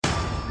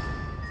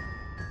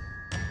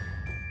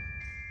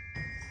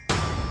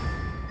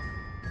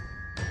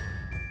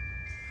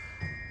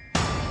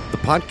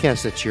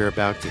podcast that you're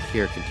about to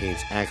hear contains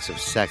acts of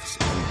sex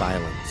and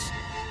violence.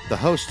 The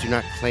hosts do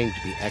not claim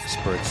to be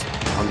experts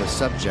on the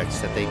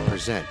subjects that they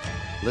present.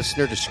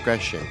 Listener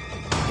discretion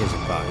is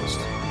advised.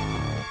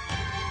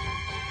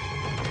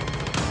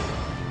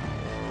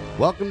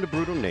 Welcome to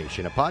Brutal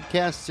Nation, a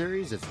podcast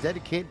series that's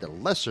dedicated to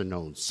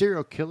lesser-known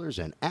serial killers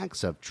and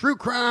acts of true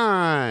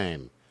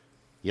crime.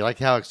 You like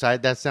how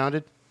excited that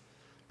sounded?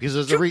 Because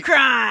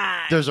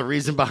there's a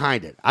reason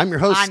behind it. I'm your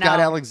host, Scott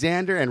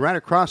Alexander, and right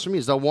across from me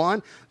is the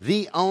one,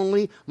 the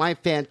only, my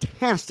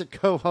fantastic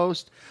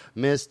co-host,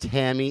 Miss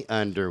Tammy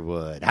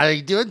Underwood. How are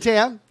you doing,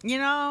 Tam? You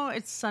know,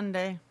 it's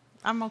Sunday.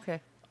 I'm okay.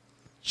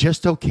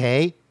 Just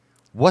okay?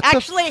 What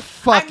the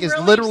fuck is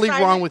really literally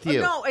excited. wrong with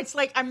you? No, it's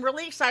like I'm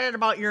really excited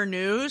about your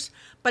news,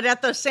 but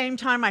at the same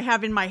time, I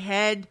have in my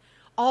head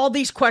all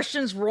these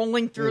questions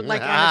rolling through.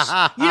 Like,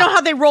 you know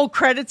how they roll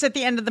credits at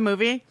the end of the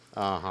movie?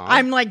 Uh-huh.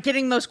 I'm like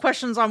getting those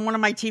questions on one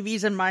of my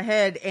TVs in my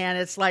head, and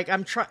it's like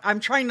I'm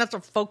trying not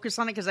to focus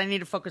on it because I need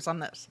to focus on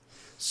this.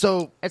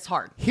 So it's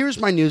hard. Here's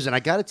my news, and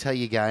I got to tell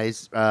you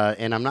guys,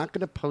 and I'm not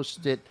going to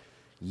post it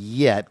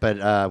yet,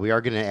 but we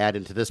are going to add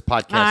into this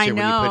podcast here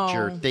when you put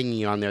your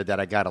thingy on there that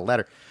I got a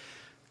letter.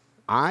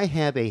 I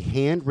have a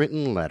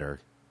handwritten letter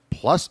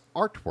plus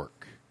artwork,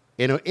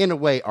 in a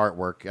way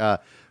artwork,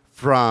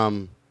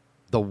 from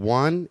the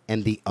one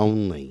and the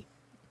only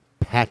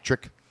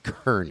Patrick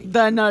Kearney.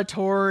 The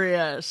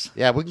Notorious.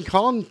 Yeah, we can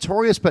call him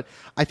Notorious, but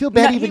I feel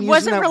bad even using that. He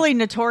wasn't really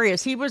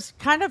notorious. He was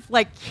kind of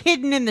like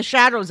hidden in the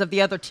shadows of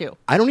the other two.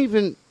 I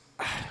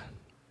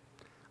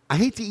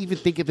hate to even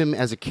think of him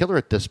as a killer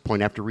at this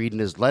point after reading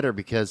his letter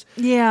because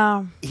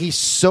he's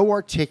so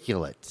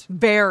articulate.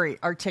 Very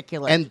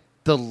articulate. And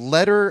the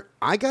letter,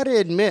 I got to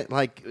admit,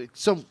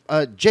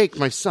 Jake,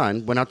 my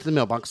son, went out to the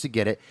mailbox to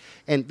get it,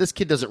 and this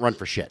kid doesn't run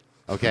for shit,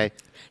 okay?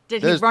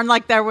 Did he run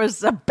like there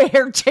was a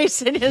bear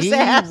chasing his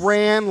ass? He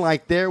ran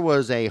like there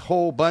was a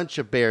whole bunch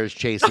of bears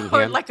chasing him.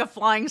 Or like a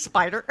flying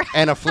spider.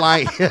 And a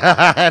flying...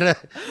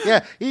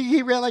 yeah,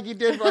 he ran like he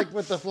did like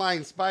with the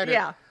flying spider.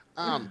 Yeah.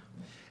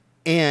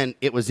 And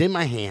it was in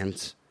my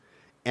hands,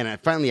 and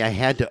I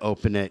had to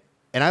open it.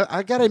 And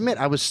I got to admit,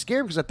 I was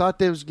scared because I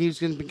thought he was going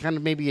to be kind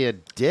of maybe a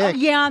dick.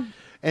 Yeah,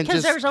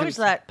 because there was always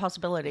that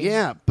possibility.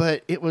 Yeah,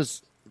 but it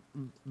was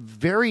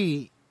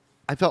very...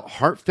 I felt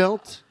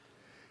heartfelt.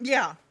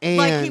 Yeah, and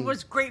like he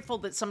was grateful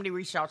that somebody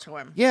reached out to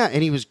him. Yeah,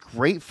 and he was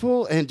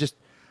grateful and just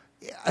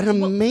an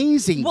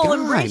amazing guy,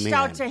 and reached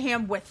out to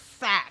him with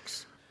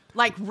facts,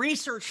 like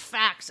research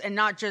facts, and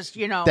not just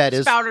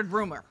spouted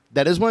rumor.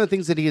 That is one of the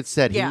things that he had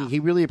said. Yeah. He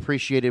really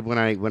appreciated when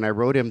I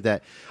wrote him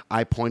that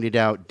I pointed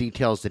out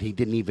details that he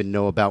didn't even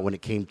know about when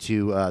it came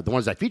to the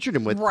ones I featured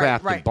him with,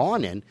 Kraft and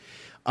Bonin.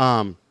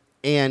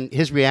 And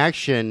his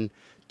reaction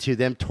to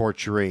them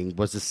torturing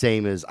was the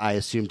same as I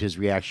assumed his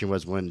reaction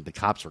was when the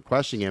cops were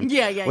questioning him.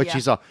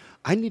 He's all,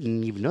 I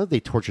didn't even know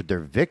they tortured their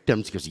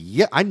victims. He goes,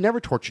 yeah, I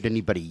never tortured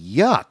anybody.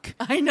 Yuck.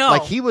 I know.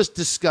 Like, he was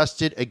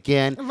disgusted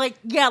again. What's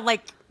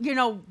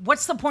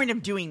the point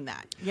of doing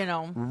that,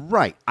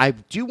 Right. I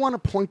do want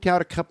to point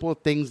out a couple of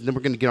things, and then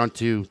we're going to get on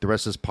to the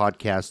rest of this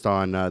podcast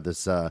on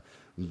this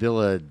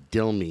Villa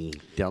Delame.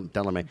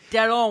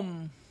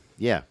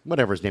 Yeah,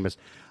 whatever his name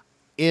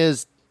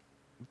is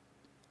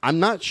I'm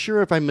not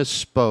sure if I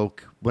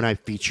misspoke when I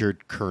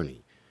featured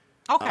Kearney.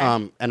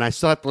 Okay. And I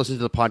still have to listen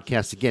to the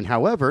podcast again.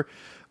 However,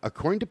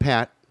 according to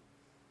Pat,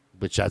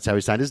 which that's how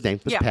he signed his name,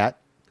 was Pat,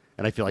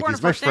 and I feel like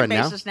he's my friend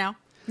now.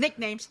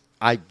 Nicknames.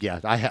 You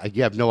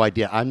have no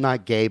idea. I'm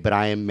not gay, but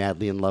I am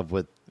madly in love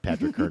with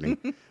Patrick Kearney.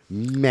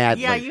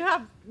 Madly. Yeah,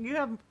 you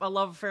have a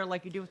love affair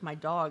like you do with my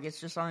dog.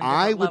 It's just on a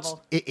different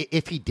level.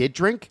 If he did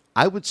drink,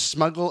 I would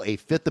smuggle a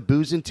fifth of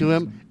booze into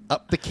him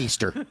up the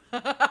keister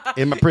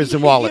in my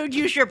prison wallet. You'd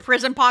use your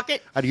prison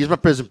pocket? I'd use my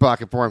prison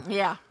pocket for him.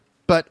 Yeah.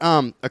 But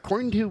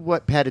according to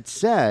what Pat had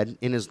said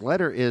in his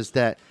letter is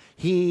that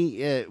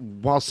he,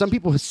 while some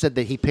people have said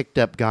that he picked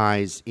up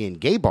guys in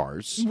gay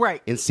bars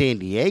in San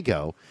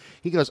Diego,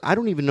 he goes, I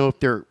don't even know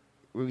if they're...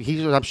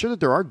 He goes, I'm sure that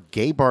there are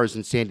gay bars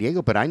in San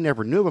Diego, but I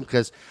never knew them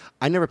because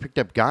I never picked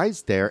up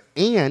guys there,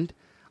 and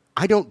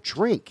I don't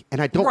drink, and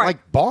I don't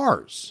like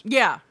bars.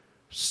 Yeah.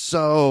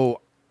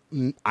 So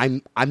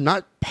I'm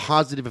not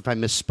positive if I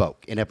misspoke,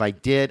 and if I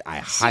did, I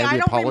highly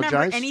apologize. I don't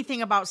remember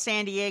anything about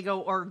San Diego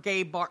or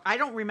gay bar. I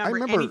don't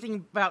remember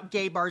anything about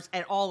gay bars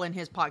at all in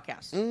his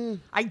podcast.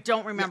 I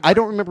don't remember. I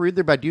don't remember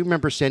either, but I do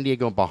remember San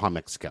Diego and Baja,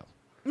 Mexico.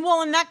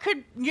 Well, and that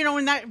could,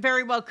 and that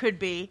very well could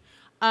be.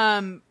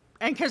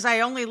 And because I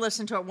only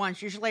listened to it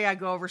once. Usually I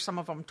go over some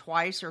of them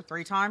twice or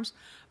three times.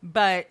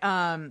 But,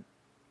 I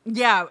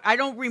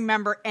don't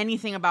remember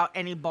anything about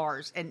any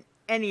bars and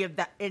any of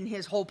that in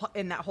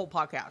that whole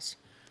podcast.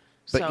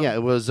 But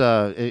it was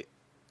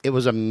it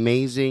was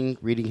amazing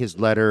reading his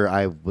letter.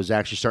 I was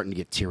actually starting to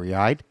get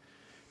teary-eyed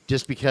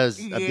just because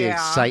of the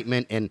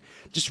excitement and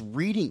just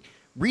reading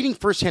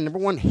firsthand. Number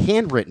one,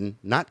 handwritten,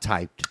 not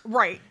typed.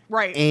 Right.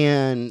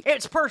 And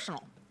it's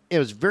personal. It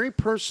was very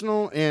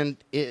personal, and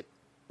it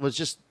was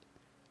just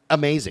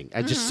amazing.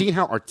 I just seen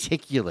how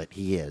articulate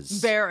he is.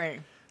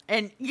 Very.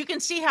 And you can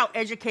see how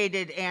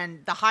educated and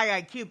the high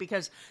IQ,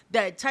 because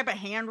the type of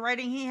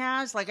handwriting he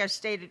has, like I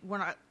stated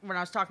when I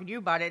was talking to you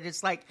about it,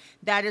 it's like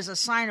that is a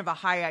sign of a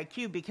high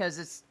IQ, because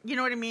it's, you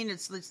know what I mean?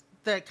 It's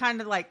the kind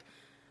of like,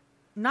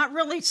 not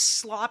really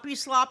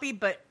sloppy,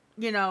 but,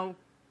 you know,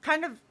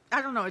 kind of,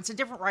 I don't know. It's a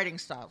different writing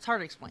style. It's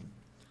hard to explain.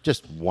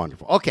 Just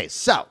wonderful. Okay,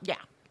 so yeah,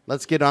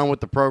 let's get on with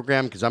the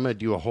program, because I'm going to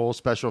do a whole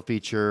special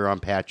feature on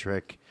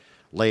Patrick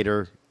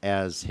later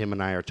as him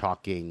and I are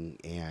talking,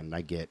 and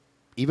I get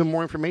even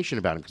more information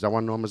about him because I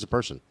want to know him as a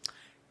person.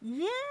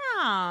 Yeah,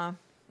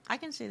 I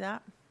can see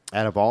that.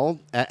 Out of all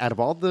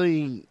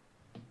the,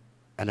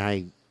 and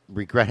I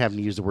regret having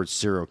to use the word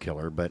serial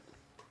killer, but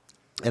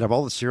out of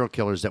all the serial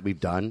killers that we've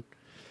done,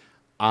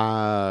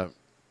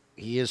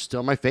 he is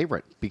still my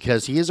favorite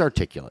because he is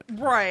articulate.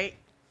 Right.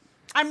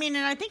 I mean,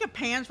 and I think if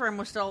Pansram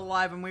was still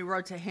alive and we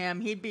wrote to him,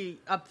 he'd be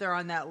up there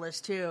on that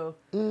list too.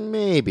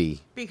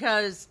 Maybe.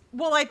 Because,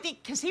 well, I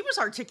think, because he was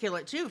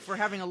articulate too for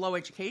having a low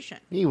education.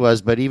 He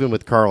was, but even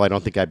with Carl, I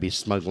don't think I'd be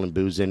smuggling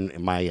booze in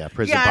my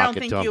prison pocket. Yeah, I don't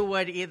think you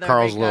would either.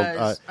 Carl's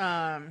because,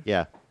 a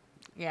little,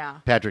 yeah.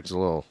 Patrick's a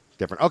little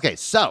different. Okay,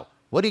 so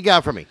what do you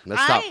got for me?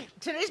 Let's talk.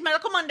 Today's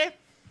Medical Monday.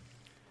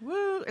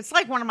 Woo! It's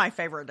like one of my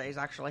favorite days,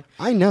 actually.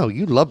 I know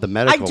you love the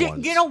medical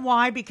ones. You know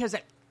why? Because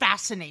it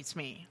fascinates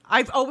me.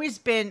 I've always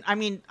been. I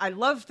mean, I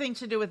love things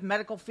to do with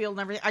medical field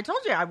and everything. I told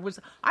you I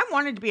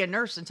wanted to be a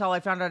nurse until I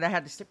found out I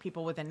had to stick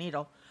people with a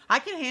needle. I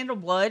can handle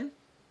blood.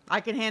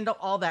 I can handle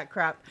all that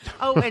crap.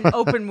 Oh, and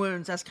open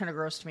wounds. That's kind of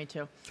gross to me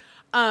too.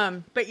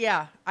 But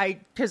yeah,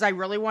 because I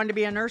really wanted to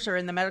be a nurse or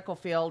in the medical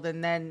field,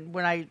 and then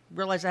when I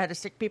realized I had to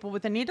stick people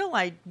with a needle,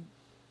 I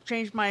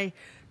changed my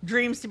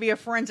dreams to be a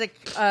forensic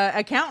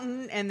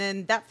accountant, and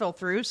then that fell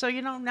through. So,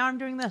 you know, now I'm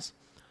doing this.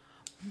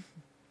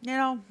 You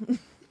know,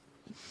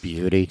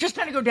 beauty. Just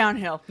kind of go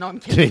downhill. No, I'm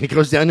kidding. It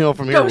goes downhill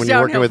from here when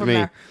you're working with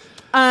me.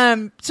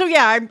 So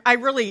yeah, I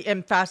really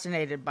am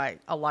fascinated by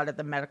a lot of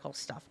the medical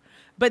stuff.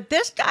 But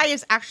this guy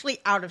is actually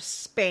out of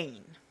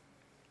Spain.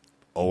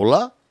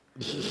 Hola?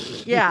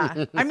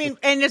 Yeah. I mean,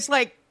 and it's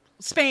like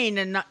Spain,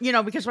 and, you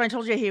know, because when I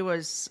told you he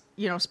was,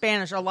 you know,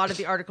 Spanish, a lot of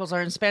the articles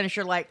are in Spanish.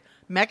 You're like,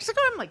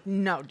 Mexico? I'm like,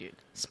 no, dude,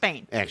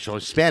 Spain.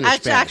 Actually, Spanish.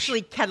 It's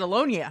actually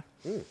Catalonia.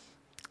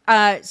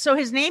 So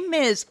his name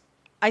is,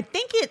 I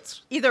think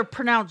it's either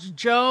pronounced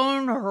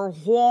Joan or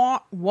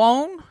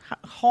Juan.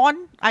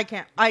 I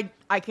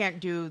can't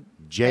do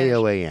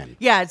Joan.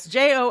 Yeah, it's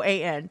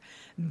Joan.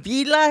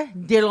 Vila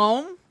de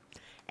Lom.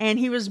 And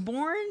he was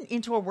born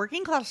into a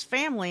working class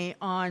family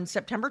on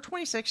September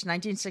 26,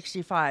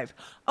 1965.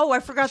 Oh, I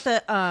forgot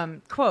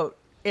the quote.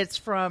 It's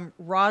from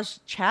Raj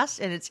Chast,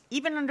 and it's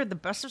even under the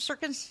best of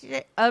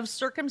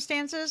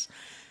circumstances,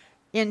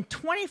 in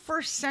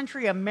 21st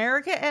century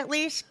America, at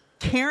least,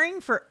 caring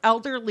for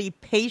elderly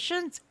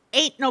patients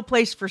ain't no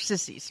place for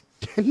sissies.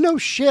 No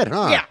shit,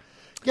 huh? Yeah.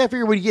 Yeah, I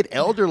figure when you get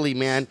elderly,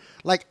 man,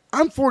 like,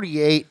 I'm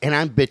 48 and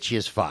I'm bitchy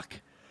as fuck.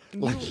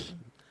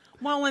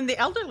 Well, and the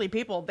elderly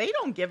people, they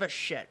don't give a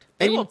shit.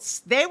 They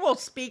will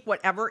speak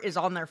whatever is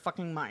on their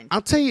fucking mind.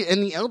 I'll tell you,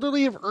 and the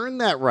elderly have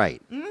earned that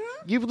right. Mm-hmm.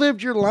 You've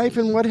lived your life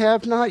and what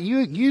have not.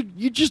 You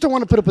just don't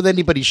want to put up with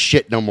anybody's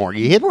shit no more.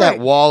 You hit that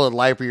wall in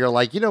life where you're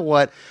like, you know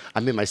what?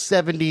 I'm in my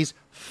 70s.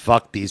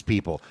 Fuck these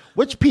people.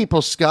 Which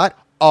people, Scott?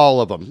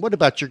 All of them. What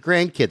about your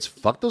grandkids?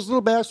 Fuck those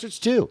little bastards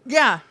too.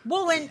 Yeah.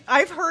 Well, and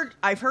I've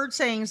heard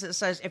sayings that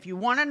says, if you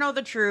want to know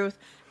the truth,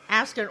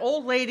 ask an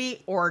old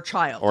lady or a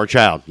child. Or a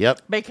child, yep.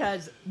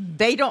 Because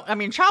they don't, I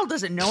mean, child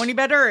doesn't know any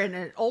better, and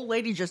an old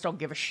lady just don't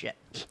give a shit.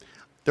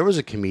 There was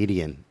a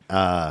comedian.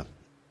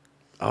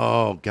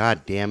 Oh,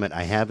 God damn it.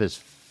 I have his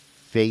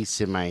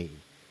face in my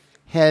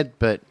head,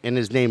 and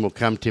his name will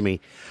come to me.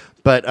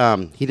 But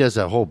he does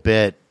a whole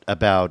bit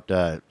about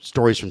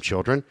stories from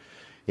children.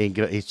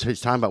 He's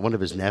talking about one of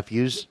his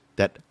nephews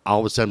that all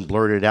of a sudden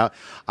blurted out,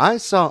 I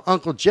saw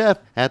Uncle Jeff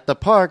at the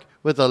park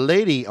with a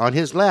lady on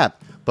his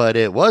lap, but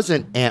it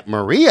wasn't Aunt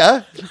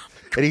Maria.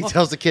 And he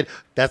tells the kid,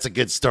 that's a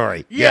good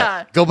story.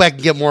 Yeah. Go back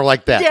and get more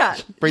like that. Yeah.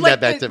 Bring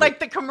that back to me. Like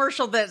the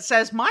commercial that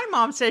says, my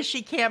mom says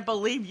she can't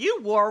believe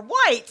you wore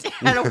white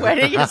at a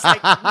wedding. It's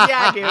like,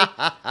 yeah,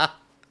 dude.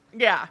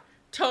 Yeah,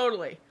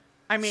 totally.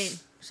 I mean,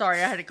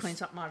 sorry, I had to clean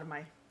something out of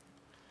my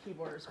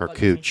keyboard. Her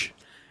cooch.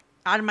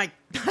 Out of my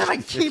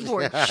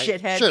keyboard,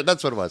 shithead. Sure,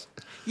 that's what it was.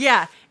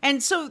 Yeah.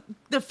 And so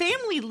the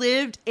family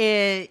lived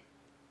in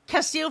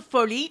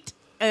Castellfollit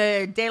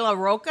de la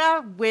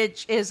Roca,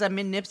 which is a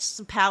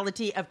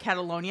municipality of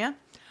Catalonia.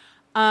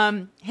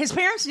 His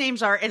parents'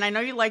 names are, and I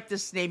know you like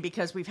this name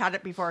because we've had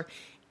it before,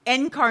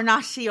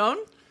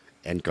 Encarnacion.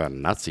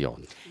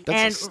 Encarnacion. That's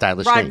and a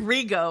stylish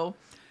Rodrigo.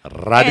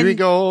 name.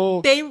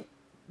 Rodrigo. And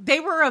they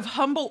were of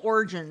humble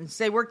origins.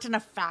 They worked in a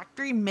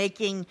factory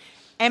making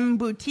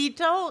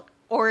embutido,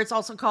 or it's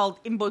also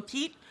called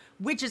embotit,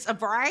 which is a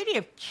variety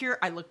of cured...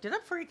 I looked it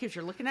up for you because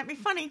you're looking at me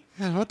funny.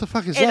 Yeah, what the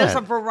fuck is that? It is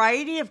a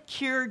variety of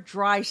cured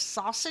dry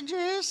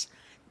sausages.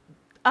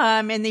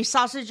 And these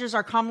sausages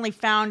are commonly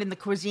found in the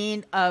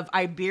cuisine of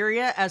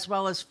Iberia, as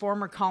well as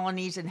former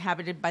colonies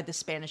inhabited by the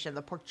Spanish and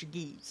the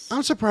Portuguese.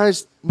 I'm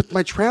surprised with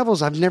my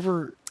travels, I've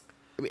never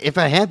If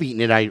I have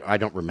eaten it, I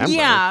don't remember.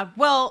 Yeah,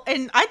 well,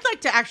 and I'd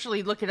like to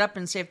actually look it up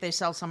and see if they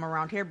sell some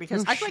around here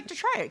because I'd like to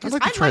try it because I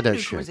like new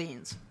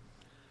cuisines.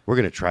 We're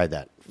going to try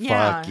that.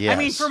 Yeah. Fuck yes. I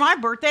mean, for my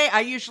birthday,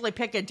 I usually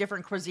pick a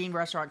different cuisine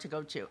restaurant to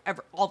go to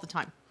all the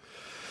time.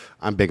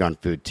 I'm big on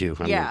food, too.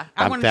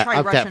 I want to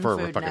try Russian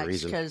food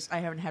next because I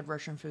haven't had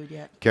Russian food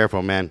yet.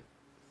 Careful, man.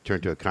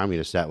 Turn to a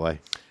communist that way.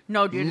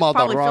 No, dude, it's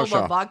probably filled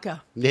with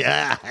vodka.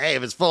 Yeah, hey,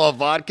 if it's full of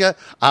vodka,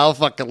 I'll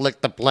fucking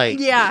lick the plate.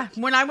 Yeah,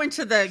 when I went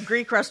to the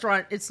Greek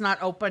restaurant, it's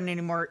not open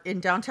anymore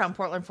in downtown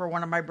Portland for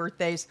one of my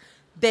birthdays.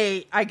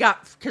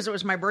 Because it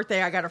was my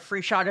birthday, I got a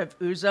free shot of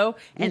Ouzo,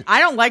 and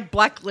I don't like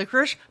black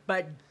licorice,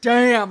 but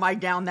damn, I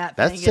downed that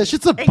thing. That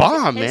shit's a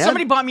bomb, man.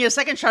 Somebody bought me a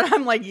second shot.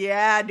 I'm like,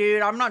 yeah,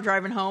 dude, I'm not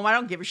driving home. I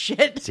don't give a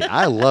shit. See,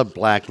 I love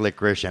black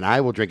licorice, and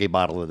I will drink a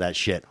bottle of that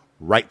shit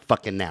right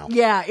fucking now.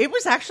 Yeah, it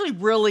was actually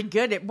really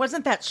good. It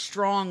wasn't that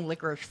strong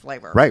licorice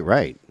flavor.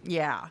 Right.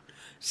 Yeah.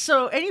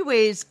 So,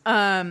 anyways,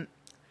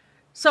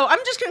 so I'm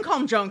just going to call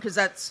him Joan because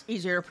that's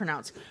easier to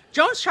pronounce.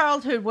 Joan's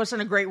childhood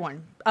wasn't a great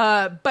one,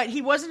 but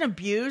he wasn't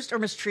abused or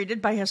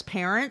mistreated by his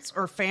parents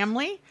or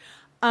family.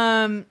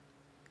 Other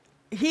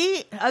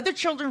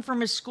children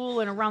from his school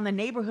and around the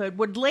neighborhood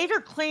would later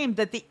claim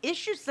that the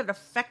issues that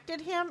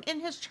affected him in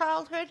his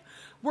childhood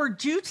were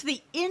due to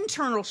the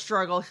internal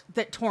struggle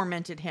that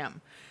tormented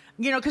him.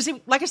 You know, because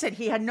like I said,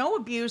 he had no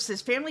abuse.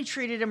 His family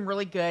treated him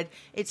really good.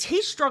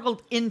 He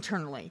struggled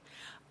internally.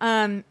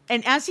 And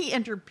as he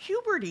entered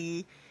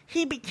puberty,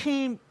 he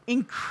became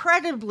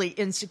incredibly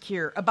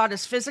insecure about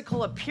his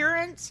physical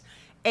appearance,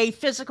 a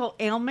physical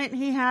ailment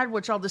he had,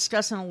 which I'll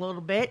discuss in a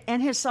little bit,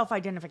 and his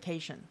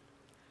self-identification.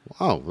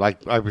 Oh, like,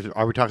 are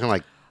we talking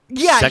like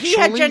yeah, sexually? He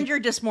had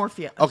gender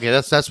dysmorphia. Okay,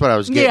 that's what I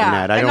was getting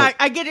at.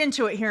 I get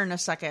into it here in a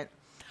second.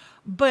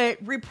 But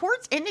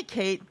reports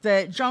indicate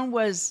that Joan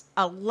was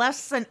a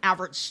less than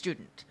average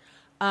student.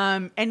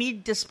 And he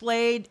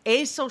displayed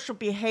asocial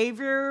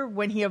behavior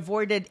when he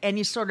avoided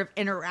any sort of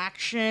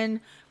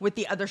interaction with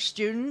the other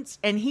students.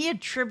 And he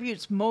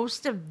attributes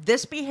most of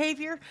this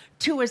behavior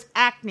to his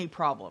acne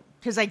problem.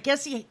 Because I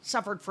guess he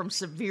suffered from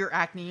severe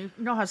acne. You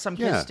know how some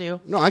kids do.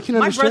 No, I can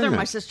understand My brother and that.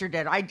 my sister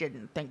did. I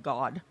didn't, thank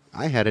God.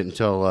 I had it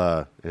until,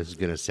 this is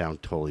going to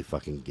sound totally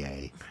fucking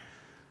gay.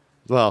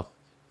 Well,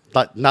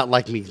 but not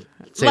like me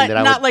saying that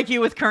I Not like you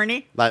with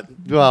Kearney?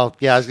 Well,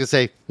 yeah, I was going to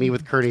say me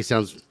with Kearney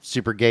sounds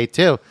super gay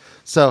too.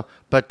 So,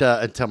 but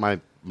until my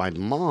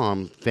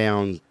mom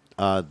found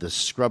the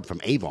scrub from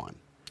Avon.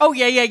 Oh,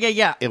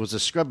 yeah. It was a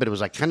scrub, but it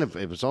was like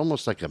it was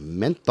almost like a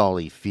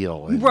menthol-y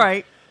feel.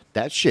 Right.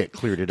 That shit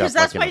cleared it up. Because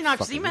that's why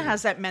Noxzema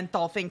has that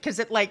menthol thing, because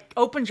it like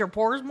opens your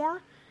pores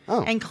more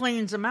and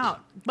cleans them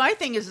out. My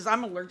thing is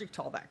I'm allergic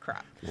to all that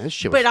crap. That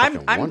shit was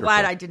I'm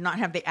glad I did not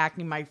have the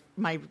acne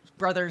my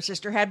brother and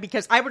sister had,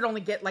 because I would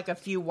only get like a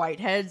few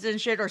whiteheads and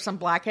shit or some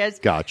blackheads.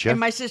 Gotcha. And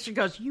my sister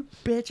goes, "You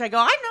bitch." I go,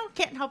 "I know,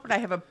 can't help it. I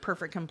have a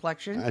perfect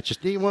complexion." That's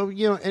just, well,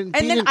 you know, and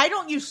then I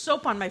don't use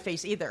soap on my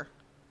face either.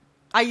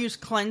 I use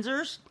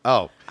cleansers.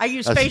 Oh. I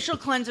use facial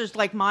cleansers,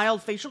 like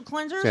mild facial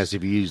cleansers. Yes,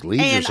 if you use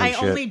leaves and or some I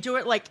shit. only do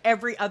it like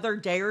every other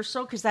day or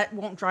so, because that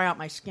won't dry out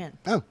my skin.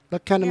 Oh,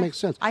 that kind of makes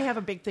sense. I have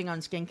a big thing on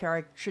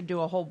skincare. I should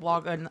do a whole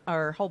blog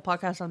or whole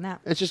podcast on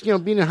that. It's just, you know,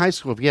 being in high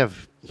school, if you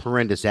have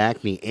horrendous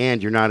acne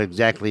and you're not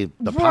exactly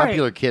the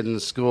popular kid in the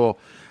school,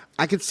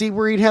 I could see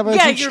where he'd have a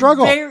huge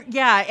struggle.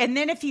 And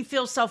then if he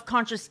feels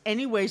self-conscious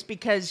anyways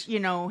because, you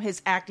know,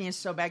 his acne is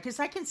so bad, because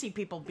I can see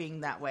people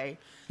being that way.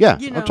 Yeah,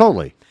 you know?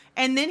 Totally.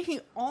 And then he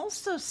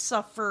also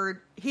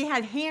he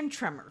had hand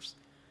tremors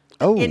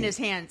in his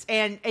hands.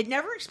 And it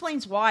never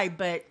explains why,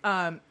 but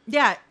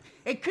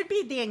it could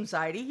be the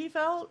anxiety he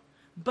felt.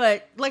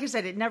 But like I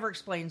said, it never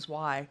explains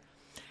why.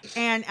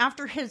 And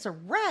after his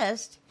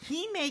arrest,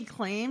 he made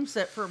claims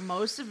that for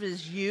most of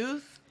his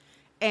youth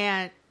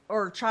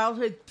or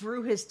childhood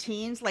through his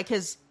teens,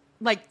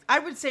 I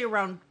would say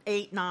around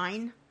 8,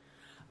 9,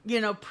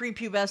 you know,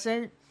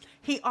 prepubescent,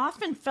 he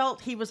often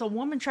felt he was a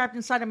woman trapped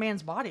inside a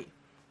man's body.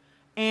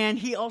 And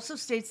he also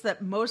states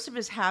that most of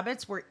his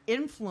habits were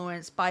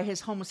influenced by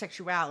his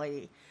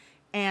homosexuality.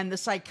 And the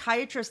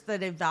psychiatrists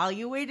that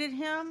evaluated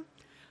him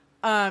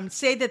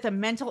say that the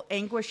mental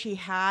anguish he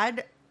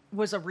had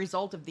was a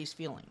result of these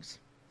feelings.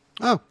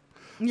 Oh,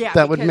 yeah,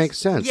 that would make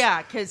sense.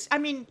 Yeah, because, I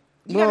mean,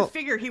 you got to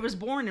figure he was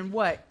born in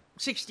what?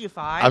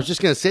 65. I was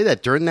just going to say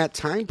that during that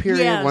time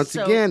period,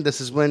 again,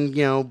 this is when,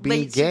 you know,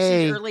 being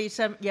gay, 60s, early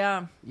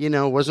 70s, you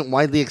know, wasn't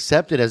widely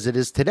accepted as it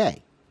is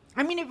today.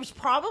 I mean, it was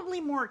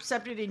probably more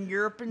accepted in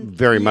Europe and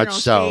very much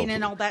so, Spain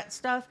and all that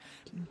stuff.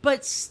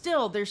 But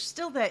still, there's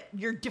still that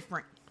you're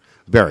different.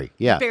 Very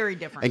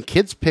different. And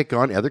kids pick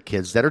on other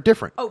kids that are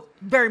different. Oh,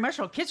 very much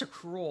so. Kids are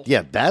cruel.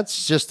 Yeah,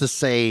 that's just the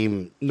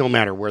same no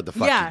matter where the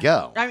fuck you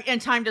go. And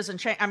time doesn't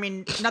change. I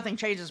mean, nothing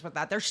changes with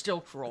that. They're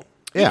still cruel.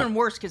 Yeah. Even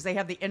worse because they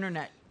have the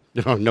internet.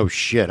 Oh, no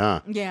shit,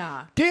 huh?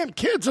 Yeah. Damn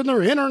kids and their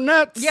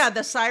internets. Yeah, the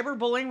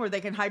cyberbullying where they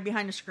can hide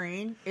behind a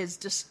screen is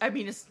just,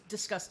 it's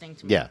disgusting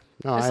to me. Yeah.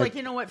 No, it's like,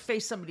 you know what?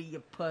 Face somebody, you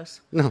puss.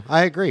 No,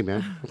 I agree,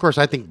 man. Of course,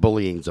 I think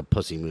bullying's a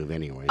pussy move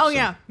anyway. Oh,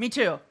 yeah. Me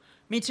too.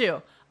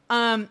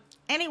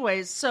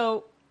 Anyways,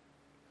 so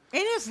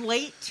In his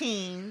late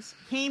teens,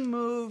 he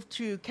moved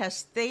to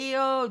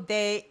Castillo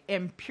de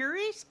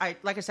Empires.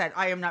 Like I said,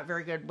 I am not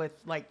very good with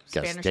Spanish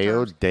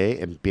Castillo terms. de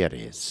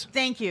Empires.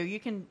 Thank you. You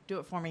can do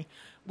it for me.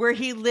 Where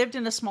he lived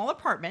in a small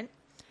apartment,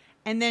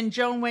 and then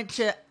Joan went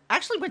to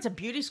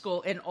beauty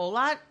school in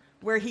Olot,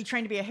 where he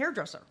trained to be a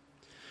hairdresser.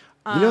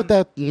 You know what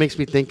that makes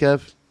me think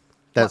of?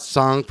 That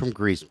song from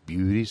Grease,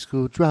 Beauty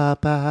School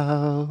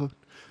Dropout,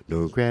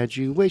 no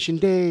graduation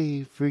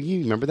day for you.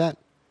 Remember that?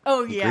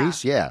 Oh, yeah.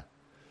 Grease, yeah.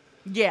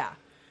 Yeah.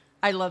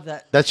 I love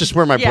that. That's just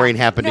where my brain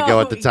happened to go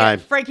at the time.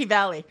 Yeah, Frankie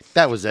Valli.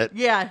 That was it.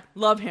 Yeah,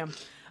 love him.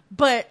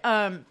 But,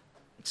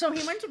 so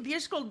he went to beauty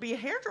school to be a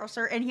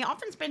hairdresser, and he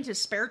often spent his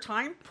spare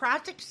time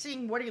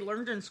practicing what he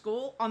learned in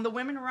school on the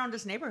women around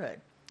his neighborhood.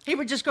 He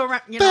would just go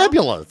around,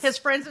 Fabulous. His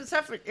friends and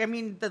stuff. I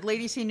mean, the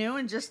ladies he knew,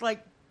 and just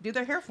do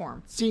their hair for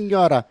him.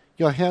 Senora,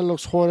 your hair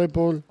looks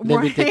horrible.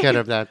 Let me take care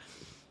of that.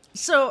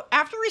 So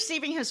after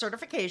receiving his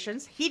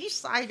certifications, he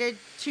decided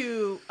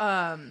to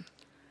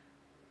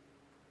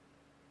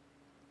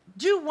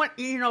do what,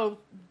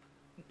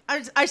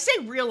 I say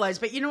realize,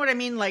 but you know what I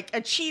mean?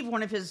 Achieve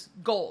one of his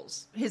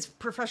goals, his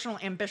professional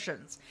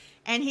ambitions.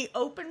 And he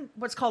opened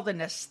what's called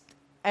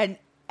an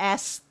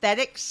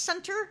aesthetic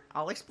center.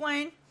 I'll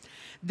explain.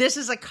 This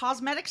is a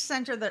cosmetic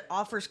center that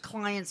offers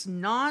clients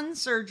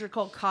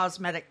non-surgical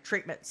cosmetic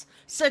treatments,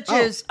 such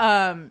as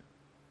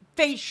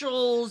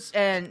facials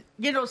and,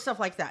 stuff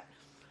like that.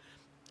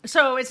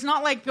 So it's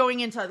not like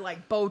going into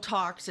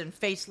Botox and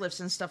facelifts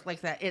and stuff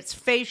like that. It's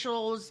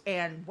facials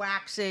and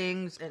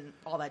waxings and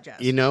all that jazz.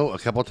 A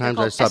couple of times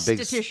I saw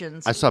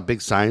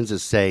big signs that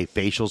say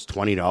facials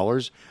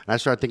 $20, and I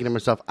started thinking to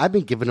myself, I've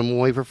been giving them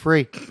away for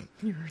free.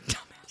 You're a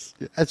dumbass.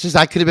 It's just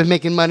I could have been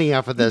making money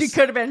off of this. You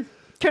could have been.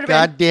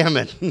 God damn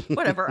it.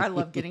 Whatever. I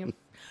love getting them.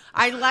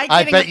 I like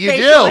getting a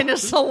facial in a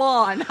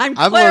salon. I'm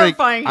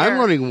clarifying here. I'm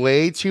learning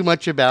way too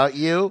much about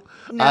you.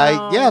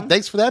 No.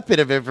 Thanks for that bit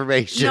of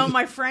information. No,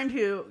 my friend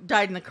who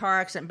died in the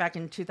car accident back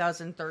in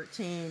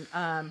 2013,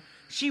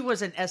 she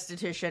was an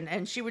esthetician,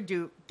 and she would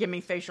give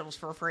me facials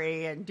for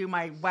free and do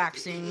my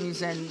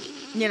waxings and,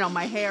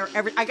 my hair.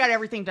 I got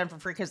everything done for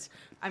free because,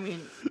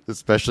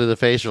 especially the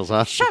facials,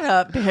 huh? Shut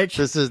up, bitch.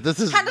 This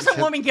is. How does a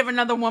woman give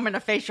another woman a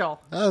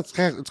facial? Oh, it's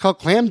called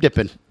clam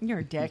dipping. You're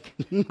a dick.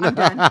 I'm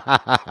done.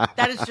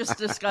 That is just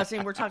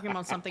disgusting. We're talking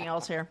about something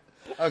else here.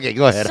 Okay,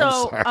 go ahead.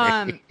 So,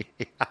 I'm sorry.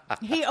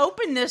 He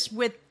opened this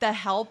with the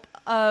help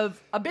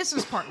of a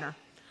business partner.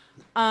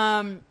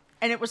 And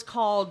it was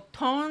called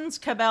Tones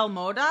Cabell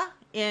Moda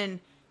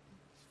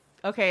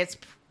it's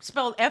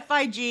spelled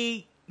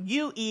Figueres.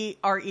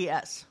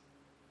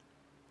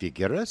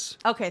 Figueres?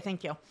 Okay,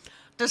 thank you.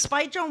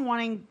 Despite Joan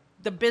wanting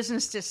the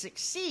business to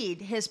succeed,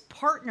 his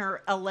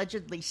partner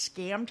allegedly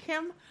scammed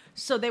him,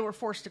 so they were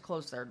forced to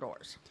close their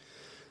doors.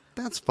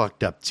 That's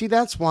fucked up. See,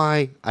 that's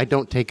why I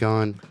don't take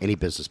on any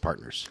business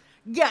partners.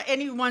 Yeah,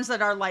 any ones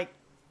that are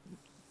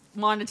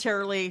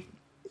monetarily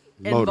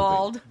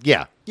involved.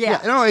 Yeah.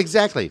 No,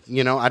 exactly.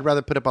 I'd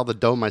rather put up all the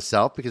dough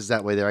myself because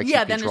that way I keep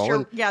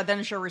control. Then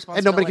it's your responsibility.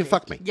 And nobody can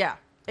fuck me. Yeah,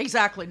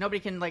 exactly. Nobody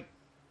can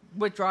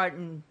withdraw it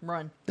and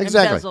run.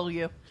 Exactly. Embezzle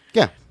you.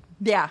 Yeah.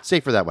 Yeah.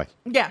 Safer that way.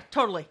 Yeah,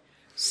 totally.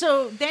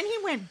 So then he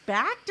went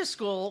back to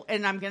school,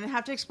 and I'm going to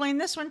have to explain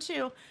this one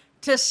too,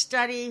 to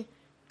study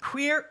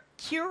Quiro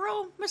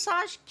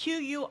massage,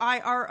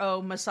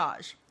 Quiro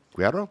massage.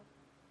 Quiro?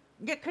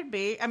 It could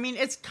be.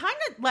 It's kind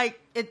of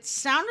it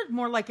sounded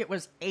more like it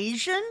was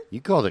Asian. You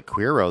called it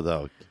Quiro,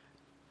 though.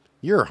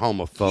 You're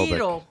homophobic.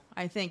 Quiro,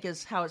 I think,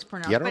 is how it's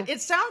pronounced. Quiro? But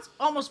it sounds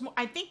almost more,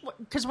 I think,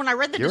 because when I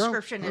read the Quiro?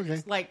 description,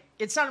 Okay. it's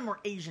it sounded more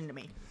Asian to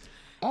me.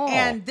 Oh.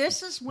 And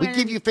this is when... We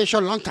give you fish a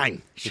long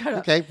time. Shut up.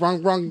 Okay,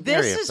 wrong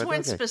This area, is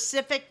when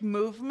specific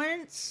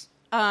movements,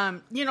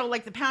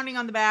 like the pounding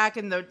on the back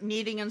and the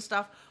kneading and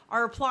stuff,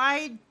 are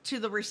applied to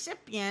the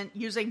recipient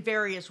using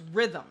various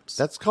rhythms.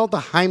 That's called the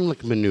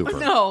Heimlich maneuver.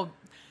 No,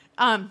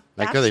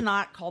 that's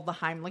not called the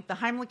Heimlich. The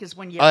Heimlich is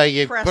when you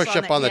press push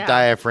up on the yeah.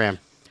 diaphragm.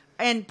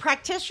 And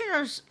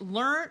practitioners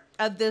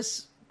of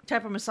this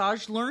type of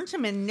massage learn to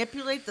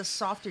manipulate the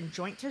soft and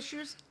joint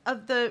tissues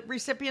of the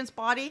recipient's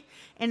body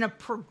in a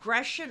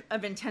progression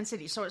of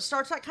intensity. So it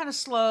starts out kind of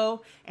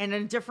slow and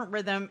in a different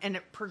rhythm, and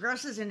it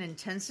progresses in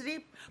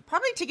intensity,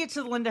 probably to get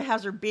to Linda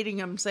Hazard beating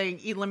him, saying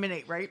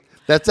eliminate, right?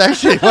 That's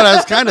actually what I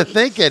was kind of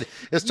thinking.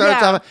 It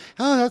starts off,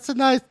 that's a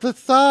nice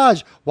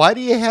massage. Why do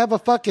you have a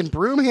fucking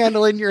broom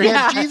handle in your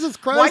hand? Jesus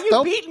Christ, why are you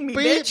don't beating me,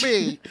 beat bitch?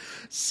 me.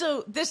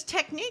 So this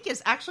technique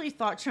is actually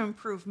thought to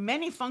improve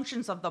many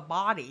functions of the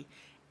body.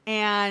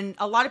 And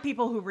a lot of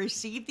people who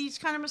receive these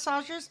kind of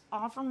massages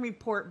often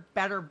report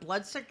better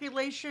blood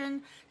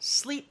circulation,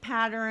 sleep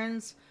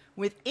patterns,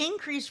 with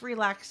increased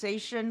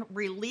relaxation,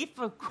 relief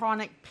of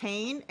chronic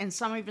pain, and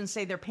some even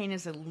say their pain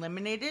is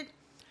eliminated.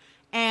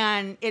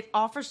 And it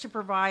offers to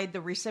provide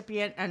the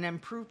recipient an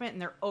improvement in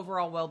their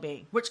overall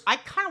well-being, which I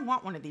kind of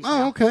want one of these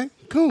now. Oh, okay.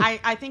 Cool.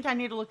 I think I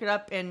need to look it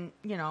up, and,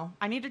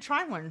 I need to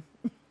try one.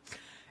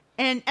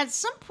 And at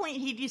some point,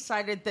 he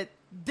decided that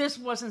this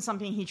wasn't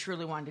something he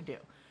truly wanted to do.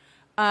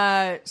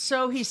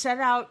 So he set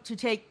out to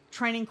take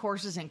training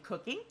courses in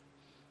cooking,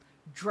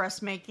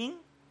 dressmaking,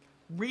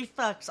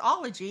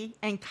 reflexology,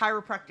 and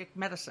chiropractic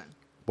medicine.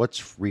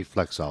 What's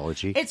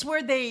reflexology? It's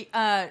where they,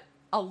 a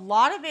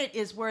lot of it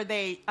is where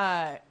they,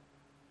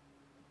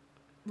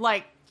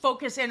 like,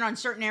 focus in on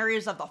certain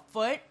areas of the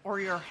foot or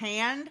your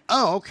hand.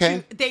 Oh,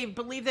 okay. They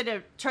believe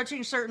that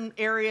touching certain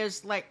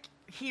areas, like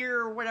here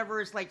or whatever,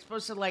 is like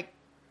supposed to like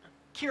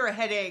cure a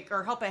headache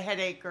or help a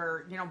headache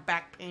or, you know,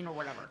 back pain or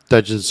whatever.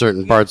 Touching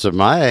certain parts of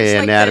my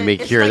anatomy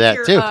cure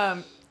that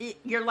too.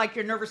 You're like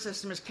your nervous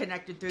system is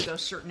connected through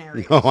those certain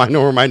areas. Oh, I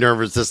know where my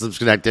nervous system's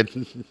connected.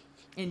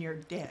 And you're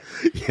dead.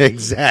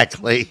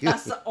 Exactly.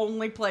 That's the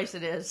only place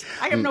it is.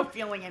 I have no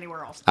feeling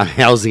anywhere else. I'm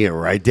housing it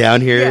right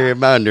down here in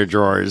my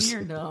underdrawers.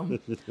 You're dumb.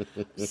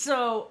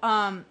 So,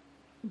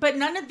 but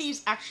none of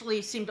these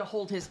actually seem to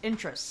hold his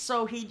interest.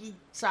 So he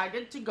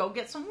decided to go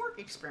get some work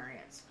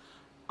experience.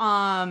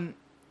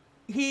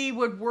 He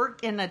would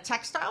work in a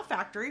textile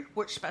factory,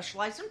 which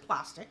specialized in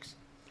plastics.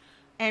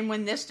 And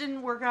when this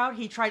didn't work out,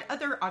 he tried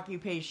other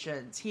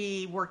occupations.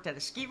 He worked at a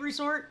ski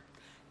resort,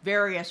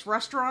 various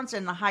restaurants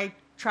in the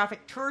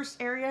high-traffic tourist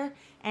area,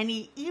 and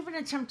he even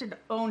attempted to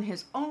own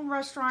his own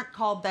restaurant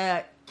called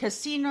the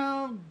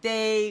Casino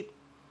de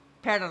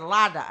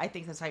Peralada. I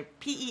think that's like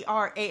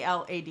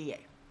Peralada.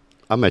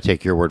 I'm going to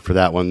take your word for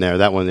that one there.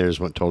 That one there just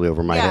went totally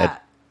over my head.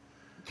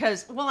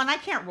 Because, well, and I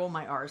can't roll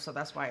my R's, so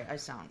that's why I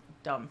sound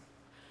dumb.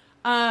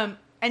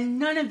 And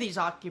none of these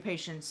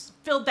occupations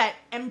filled that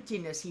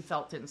emptiness he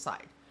felt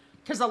inside.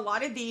 Because a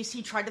lot of these,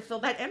 he tried to fill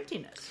that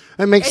emptiness.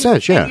 That makes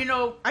sense, yeah. And, you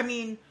know, I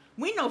mean,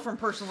 we know from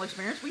personal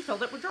experience, we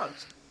filled it with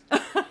drugs.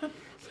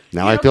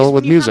 Now I fill it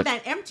with music. When you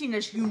have that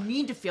emptiness, you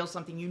need to feel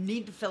something. You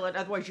need to fill it,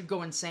 otherwise you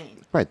go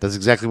insane. Right. That's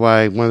exactly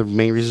why one of the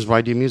main reasons why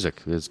I do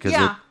music is because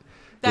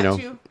that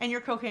too, and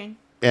your cocaine.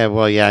 Yeah,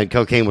 well, yeah,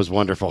 cocaine was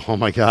wonderful. Oh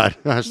my God,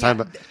 I was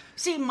talking about.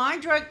 See, my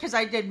drug, because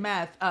I did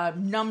meth,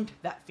 numbed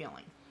that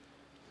feeling.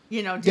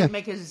 You know, didn't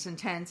make it as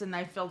intense, and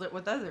I filled it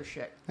with other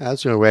shit. Yeah,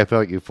 that's the only way I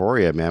felt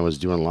euphoria, man, was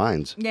doing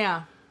lines.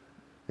 Yeah.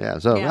 Yeah,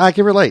 so I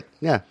can relate.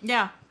 Yeah.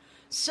 Yeah.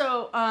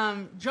 So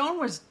Joan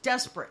was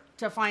desperate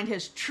to find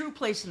his true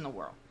place in the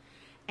world.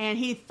 And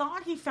he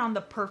thought he found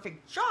the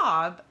perfect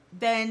job,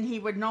 then he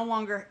would no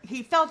longer...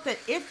 He felt that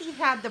if he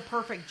had the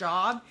perfect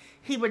job,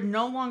 he would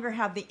no longer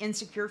have the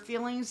insecure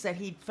feelings that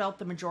he'd felt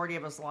the majority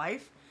of his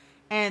life.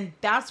 And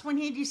that's when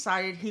he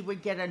decided he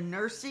would get a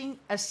nursing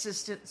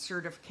assistant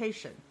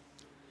certification.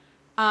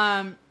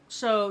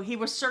 So he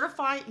was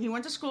certified, he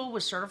went to school,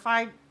 was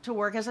certified to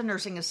work as a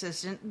nursing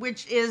assistant,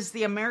 which is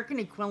the American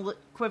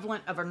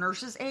equivalent of a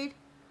nurse's aide,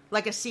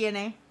 like a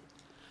CNA.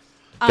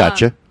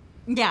 Gotcha.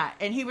 Yeah,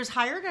 and he was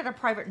hired at a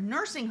private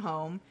nursing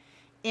home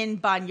in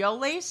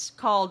Banyoles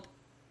called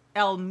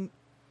El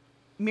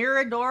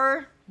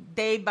Mirador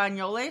de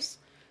Banyoles,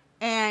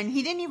 and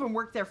he didn't even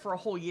work there for a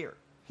whole year.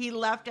 He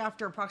left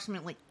after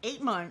approximately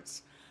 8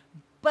 months,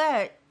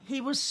 but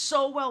he was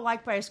so well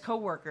liked by his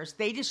coworkers.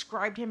 They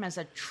described him as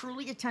a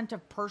truly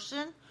attentive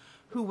person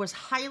who was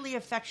highly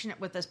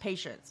affectionate with his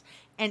patients.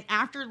 And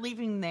after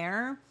leaving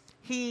there,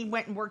 he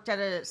went and worked at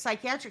a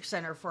psychiatric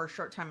center for a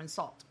short time in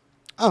Salt.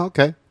 Oh,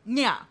 okay.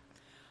 Yeah.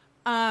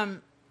 That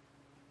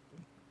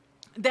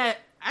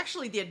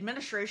actually the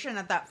administration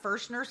at that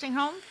first nursing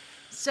home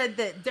said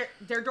that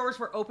their doors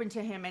were open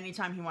to him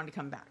anytime he wanted to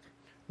come back.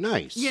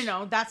 Nice. You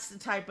know, that's the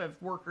type of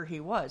worker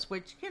he was,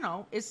 which, you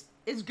know, is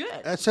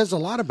good. That says a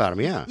lot about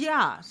him, yeah.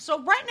 Yeah. So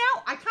right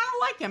now, I kind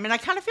of like him, and I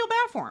kind of feel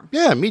bad for him.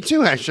 Yeah, me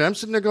too, actually. I'm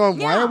sitting there going,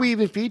 why are we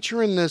even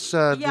featuring this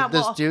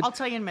this dude? I'll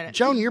tell you in a minute.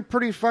 Joan, you're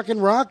pretty fucking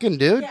rocking,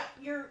 dude. Yeah,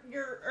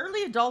 you're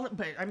early adult,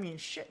 but I mean,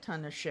 shit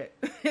ton of shit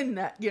in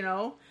that, you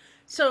know?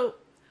 So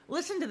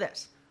listen to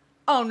this.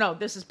 Oh, no,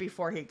 this is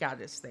before he got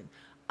his thing.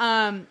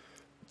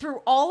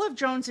 Through all of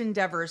Joan's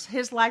endeavors,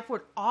 his life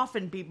would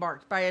often be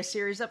marked by a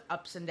series of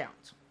ups and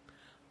downs.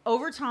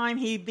 Over time,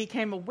 he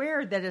became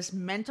aware that his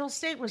mental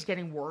state was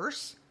getting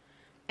worse.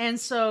 And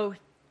so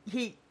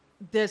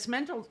this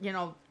mental, you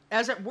know,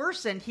 as it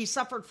worsened, he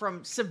suffered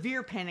from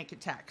severe panic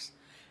attacks.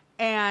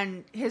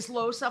 And his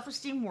low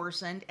self-esteem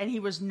worsened, and he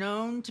was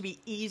known to be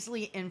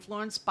easily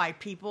influenced by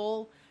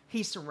people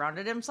he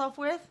surrounded himself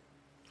with.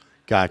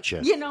 Gotcha.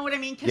 You know what I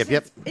mean?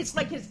 Because it's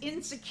like his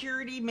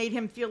insecurity made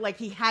him feel like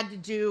he had to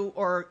do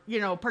or,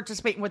 you know,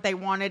 participate in what they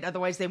wanted.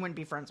 Otherwise, they wouldn't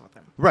be friends with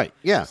him. Right,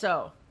 yeah.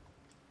 So...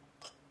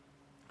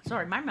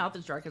 Sorry, my mouth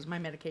is dry because of my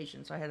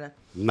medication, so I had to...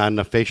 Not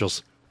enough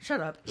facials. Shut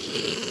up.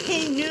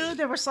 He knew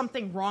there was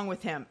something wrong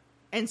with him,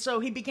 and so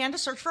he began to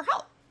search for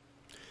help.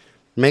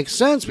 Makes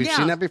sense. We've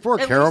seen that before.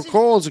 Carol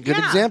Cole is a good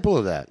example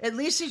of that. At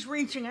least he's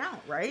reaching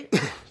out, right?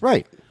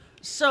 Right.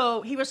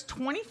 So he was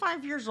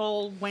 25 years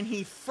old when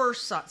he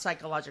first sought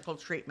psychological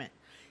treatment.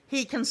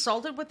 He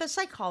consulted with a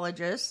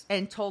psychologist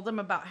and told them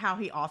about how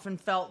he often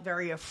felt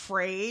very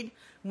afraid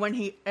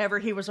whenever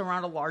he was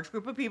around a large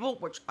group of people,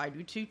 which I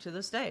do too to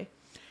this day.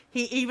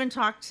 He even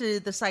talked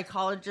to the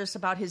psychologist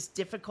about his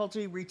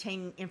difficulty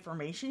retaining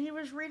information he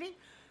was reading,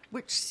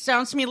 which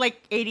sounds to me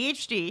like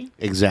ADHD.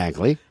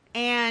 Exactly.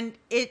 And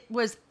it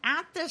was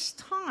at this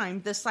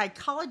time the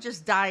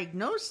psychologist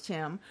diagnosed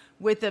him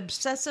with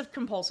obsessive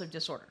compulsive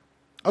disorder.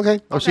 Okay.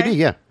 OCD,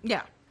 yeah.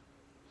 Yeah.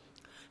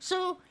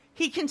 So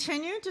he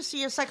continued to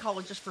see a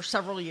psychologist for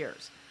several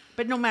years.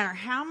 But no matter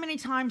how many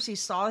times he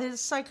saw his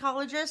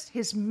psychologist,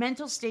 his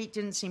mental state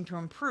didn't seem to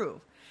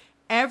improve.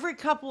 Every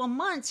couple of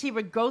months, he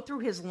would go through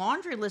his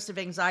laundry list of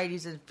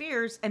anxieties and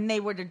fears, and they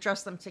would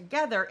address them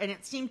together, and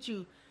it seemed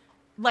to,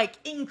 like,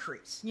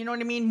 increase. You know what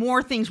I mean?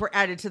 More things were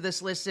added to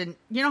this list, and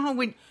you know how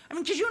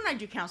because you and I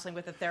do counseling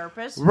with a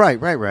therapist. Right.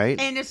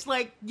 And it's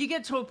like, you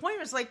get to a point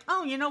where it's like,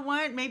 oh, you know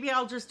what? Maybe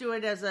I'll just do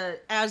it as a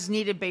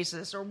as-needed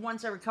basis or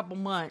once every couple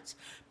months.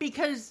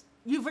 Because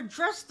you've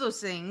addressed those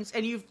things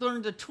and you've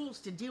learned the tools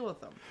to deal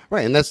with them.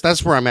 Right, and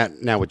that's where I'm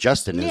at now with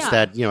Justin. Is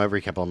that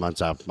every couple of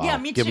months I'll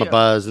give him a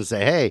buzz and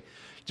say, hey,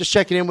 just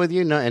checking in with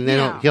you, and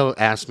then he'll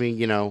ask me,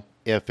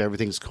 if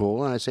everything's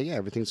cool, and I say, yeah,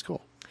 everything's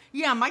cool.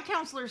 Yeah, my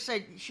counselor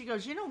said, she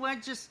goes, you know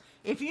what, just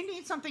if you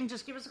need something,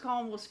 just give us a call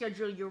and we'll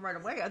schedule you right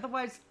away.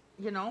 Otherwise,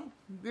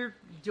 you're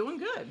doing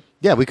good.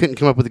 Yeah, we couldn't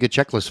come up with a good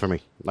checklist for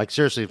me. Like,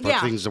 seriously, for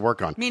things to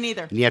work on. Me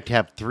neither. And you have to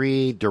have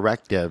 3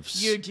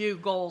 directives. You do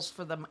goals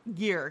for the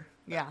year.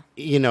 Yeah.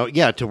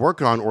 To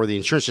work on, or the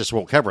insurance just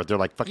won't cover it. They're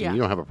like, fucking, you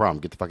don't have a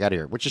problem. Get the fuck out of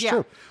here. Which is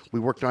true.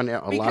 We worked on a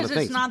lot of things.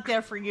 Because it's not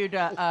there for you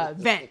to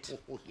vent.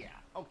 Yeah,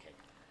 okay.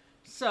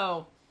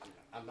 So.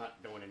 I'm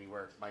not going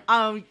anywhere.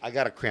 I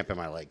got a cramp in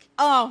my leg.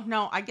 Oh,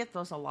 no, I get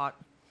those a lot.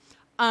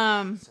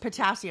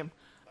 Potassium.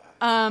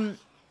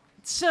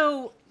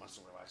 So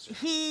Muscle relaxer.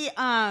 he,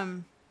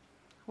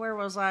 where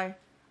was I?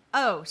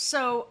 Oh,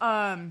 so,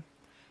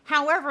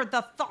 however,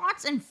 the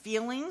thoughts and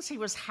feelings he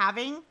was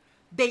having,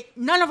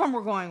 none of them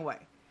were going away.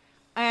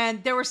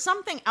 And there was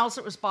something else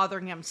that was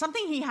bothering him,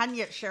 something he hadn't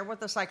yet shared with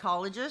the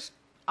psychologist.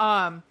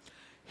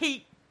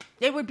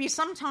 It would be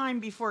some time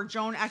before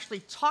Joan actually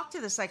talked to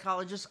the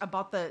psychologist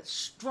about the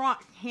strong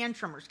hand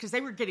tremors, because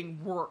they were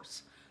getting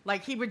worse.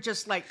 Like, he would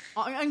just,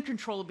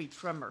 uncontrollably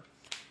tremor.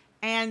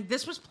 And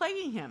this was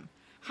plaguing him.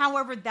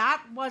 However,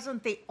 that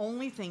wasn't the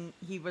only thing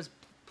he was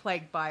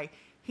plagued by.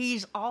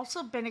 He's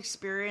also been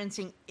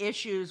experiencing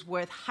issues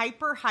with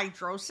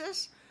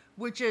hyperhidrosis,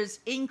 which is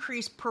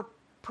increased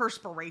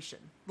perspiration,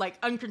 like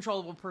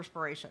uncontrollable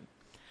perspiration.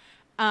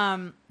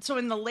 So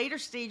in the later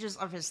stages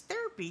of his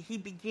therapy, he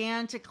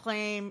began to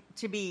claim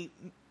to be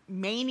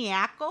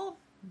maniacal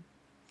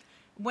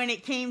when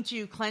it came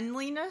to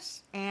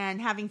cleanliness and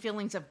having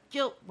feelings of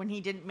guilt when he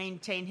didn't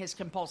maintain his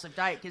compulsive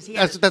diet.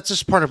 Because that's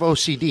just part of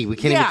OCD. We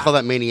can't even call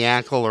that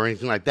maniacal or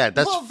anything like that.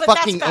 That's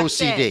fucking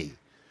OCD. Then.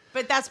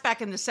 But that's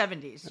back in the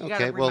 70s. You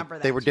gotta remember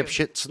that they were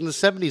dipshits in the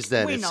 70s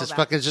then. We it's know just that.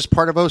 fucking it's just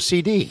part of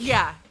OCD.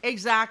 Yeah,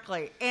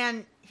 exactly.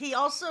 And he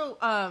also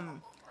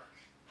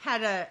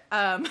had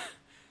a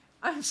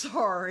I'm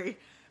sorry,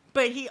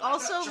 but he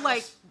also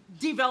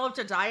developed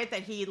a diet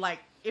that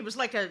it was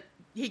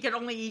he could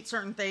only eat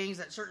certain things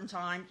at certain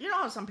times. You know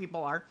how some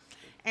people are.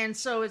 And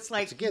so it's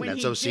like,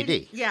 that's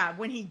OCD.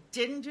 When he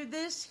didn't do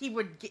this, he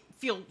would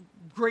feel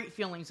great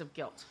feelings of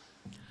guilt.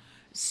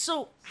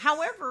 So,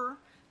 however,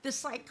 the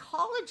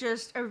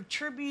psychologist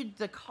attributed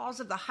the cause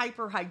of the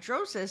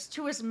hyperhidrosis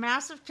to his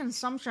massive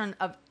consumption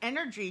of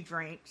energy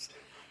drinks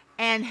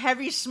and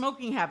heavy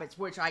smoking habits,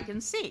 which I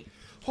can see.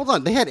 Hold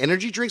on, they had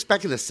energy drinks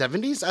back in the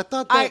 70s? I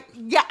thought that...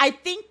 I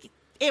think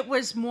it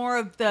was more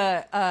of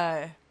the,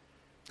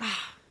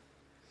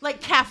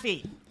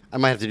 caffeine. I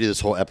might have to do this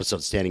whole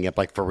episode standing up,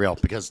 for real,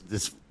 because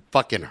this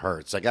fucking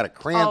hurts. I got a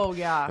cramp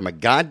in my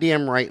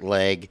goddamn right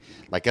leg,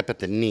 up at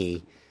the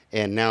knee,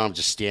 and now I'm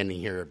just standing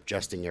here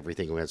adjusting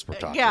everything as we're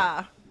talking.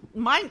 Yeah.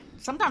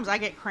 Sometimes I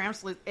get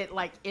cramps, it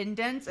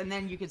indents, and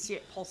then you can see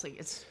it pulsing.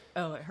 It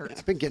hurts.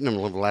 I've been getting them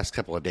the last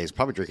couple of days,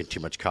 probably drinking too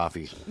much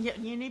coffee. Yeah,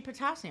 you need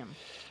potassium.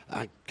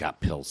 I got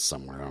pills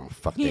somewhere. I don't know what the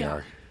fuck they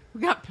are.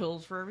 We got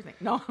pills for everything.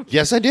 No.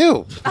 Yes, I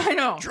do. I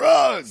know.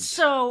 Drugs.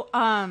 So,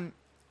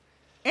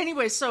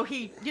 anyway, so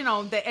he,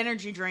 the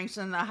energy drinks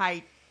and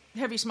the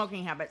heavy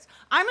smoking habits.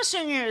 I'm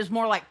assuming it was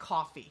more like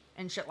coffee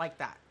and shit like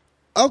that.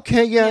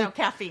 Okay, yeah.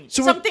 Caffeine.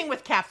 So something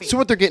with caffeine. So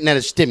what they're getting at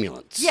is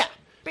stimulants. Yeah,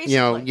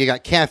 basically. You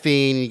got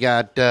caffeine, you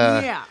got...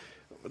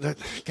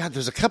 God,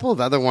 there's a couple of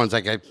other ones,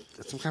 some kind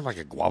of like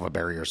a guava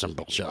berry or some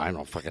bullshit. I don't know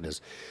what the fuck it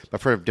is. But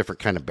I've heard of different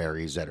kind of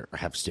berries that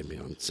have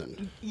stimulants.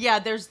 And yeah,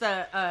 there's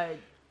the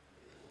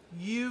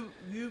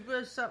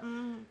yuba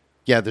something.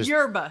 Yeah, there's...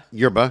 Yerba.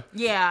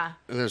 Yeah.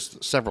 And there's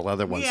several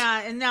other ones.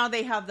 Yeah, and now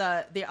they have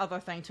the other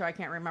thing, too. I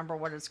can't remember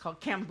what it's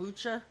called.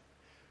 Kombucha.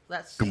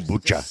 That's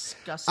kombucha.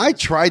 Disgusting. I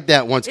tried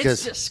that once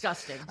because it's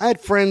disgusting. I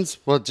had friends,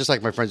 just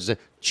like my friends, said,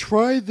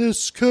 try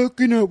this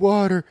coconut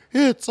water.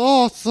 It's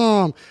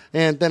awesome.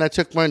 And then I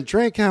took one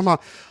drink and I'm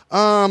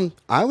like,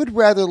 I would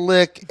rather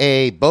lick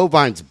a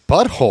bovine's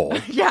butthole.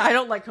 Yeah, I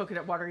don't like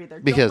coconut water either.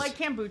 Because, don't like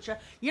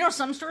kombucha.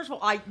 Some stores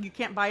you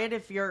can't buy it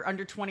if you're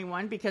under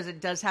 21 because it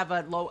does have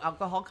a low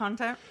alcohol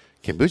content.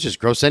 Kombucha's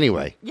gross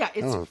anyway. Yeah,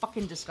 it's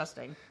fucking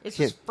disgusting. It's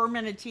just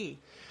fermented tea.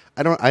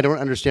 I don't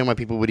understand why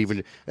people would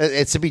even...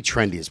 It's to be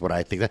trendy is what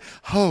I think.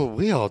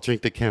 We all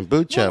drink the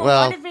kombucha.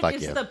 Well, a lot of it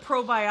is the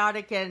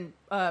probiotic and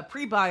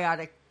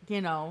prebiotic,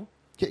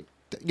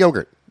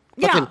 Yogurt.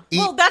 Yeah,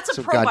 that's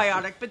a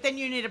probiotic, but then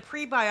you need a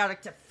prebiotic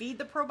to feed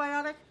the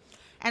probiotic.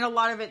 And a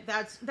lot of it,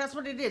 that's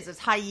what it is. It's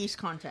high yeast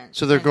content.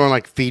 So they're going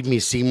like, feed me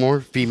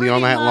Seymour, feed me all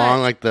night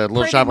long, like the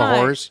Little Shop of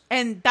Horrors.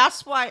 And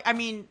that's why, I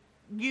mean,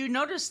 you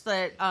notice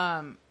that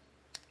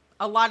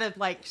a lot of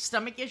like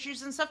stomach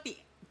issues and stuff, the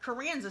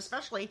Koreans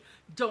especially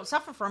don't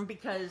suffer from,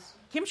 because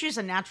kimchi is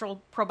a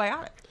natural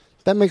probiotic.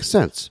 That makes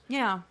sense.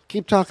 Yeah.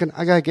 Keep talking.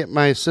 I got to get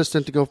my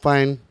assistant to go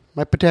find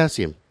my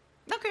potassium.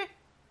 Okay.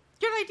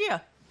 Good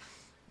idea.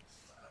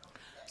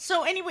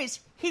 So anyways,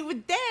 he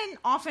would then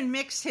often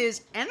mix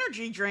his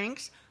energy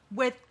drinks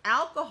with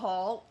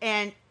alcohol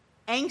and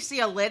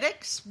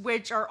anxiolytics,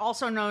 which are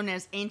also known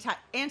as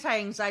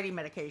anti-anxiety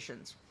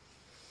medications.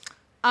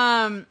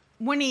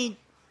 When he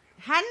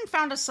hadn't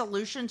found a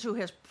solution to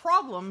his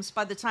problems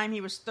by the time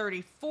he was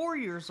 34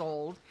 years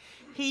old,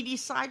 he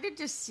decided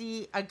to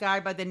see a guy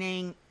by the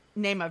name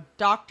of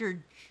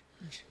Dr.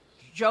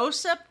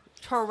 Joseph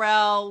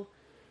Terrell.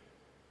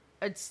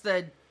 It's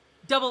the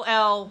double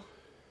L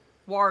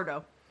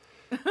Wardo.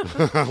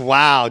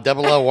 Wow,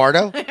 double L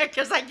Wardo?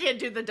 Because I can't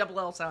do the double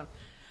L sound.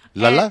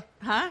 Lala?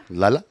 Huh?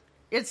 Lala?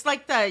 It's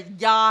like the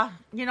ya.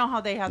 You know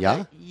how they have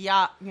the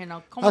ya,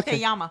 como te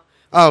llama?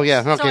 Oh, yeah.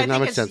 Okay, so I that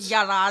think makes sense.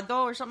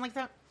 Yarado or something like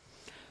that.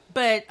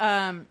 But,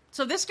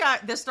 so this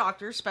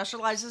doctor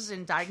specializes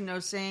in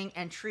diagnosing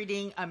and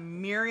treating a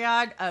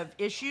myriad of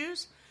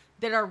issues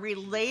that are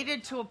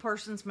related to a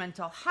person's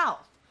mental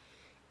health.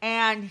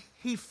 And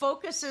he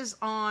focuses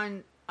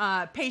on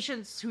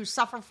patients who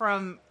suffer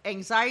from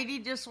anxiety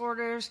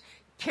disorders,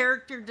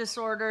 character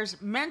disorders,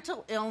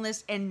 mental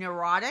illness, and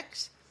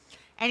neurotics.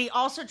 And he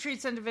also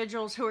treats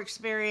individuals who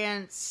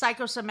experience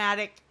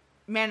psychosomatic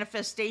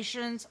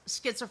manifestations,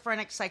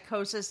 schizophrenic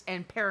psychosis,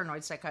 and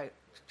paranoid psychosis.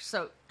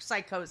 So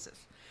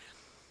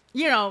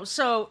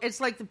it's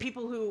like the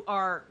people who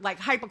are like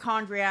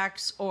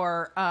hypochondriacs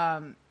or,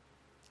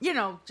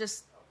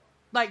 just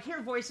like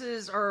hear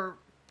voices or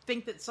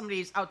think that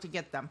somebody's out to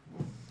get them.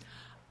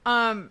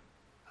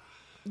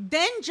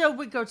 Then Joe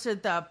would go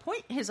to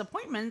his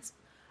appointments.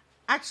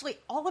 Actually,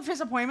 all of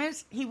his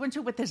appointments he went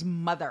to with his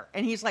mother,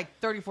 and he's like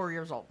 34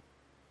 years old.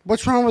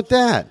 What's wrong with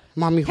that?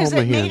 Mommy, hold my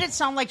hand. Because it made it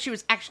sound like she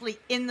was actually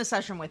in the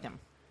session with him.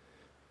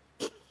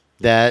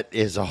 That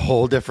is a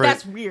whole different...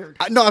 That's weird.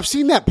 No, I've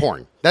seen that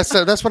porn. That's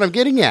what I'm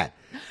getting at.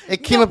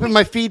 It came up in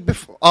my feed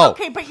before. Oh,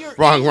 okay, but you're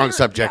wrong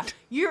subject.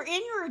 Yeah, you're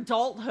in your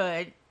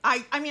adulthood.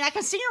 I mean, I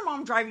can see your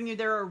mom driving you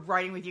there or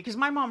riding with you, because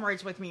my mom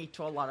rides with me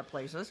to a lot of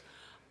places.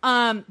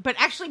 But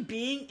actually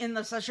being in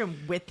the session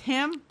with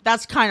him,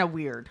 that's kind of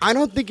weird. I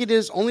don't think it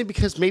is, only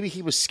because maybe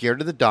he was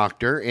scared of the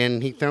doctor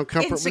and he found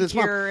comfort with his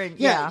mom.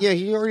 Yeah,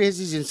 he already has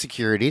these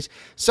insecurities.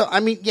 So, I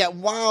mean,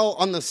 while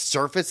on the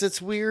surface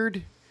it's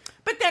weird.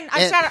 But then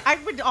I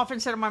would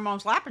often sit on my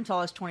mom's lap until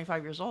I was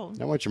 25 years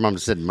old. I want your mom to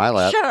sit in my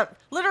lap. Shut up.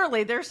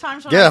 Literally, there's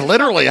times when I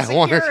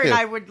want her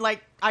to. And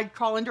I'd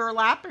crawl into her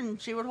lap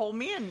and she would hold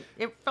me, and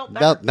it felt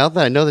better. Now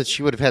that I know that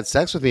she would have had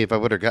sex with me if I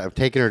would have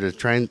taken her to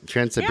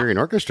Trans-Siberian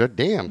Orchestra,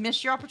 damn.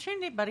 Missed your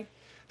opportunity, buddy.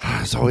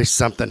 There's always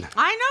something.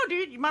 I know,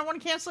 dude. You might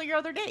want to cancel your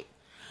other date.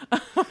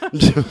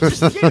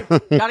 Just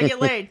kidding. Gotta get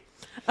laid.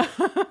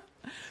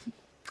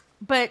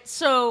 But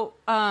so...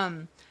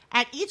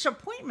 at each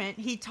appointment,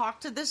 he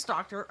talked to this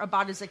doctor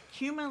about his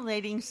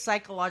accumulating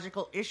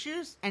psychological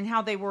issues and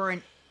how they were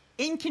an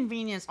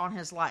inconvenience on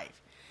his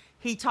life.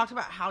 He talked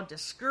about how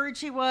discouraged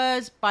he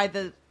was by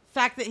the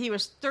fact that he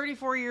was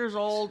 34 years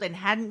old and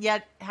hadn't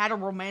yet had a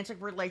romantic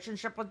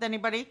relationship with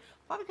anybody.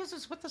 Well, because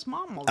it's with his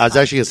mom all the time. I was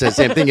actually going to say the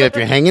same thing. If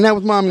you're hanging out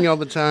with mommy all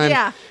the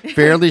time,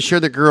 fairly sure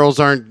the girls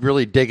aren't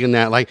really digging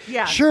that. Like,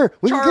 sure,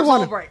 we can go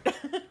on.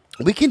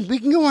 We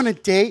can go on a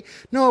date,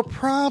 no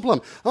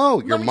problem.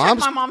 Oh, your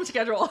mom's check my mom's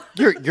schedule.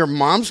 your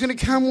mom's gonna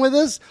come with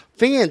us?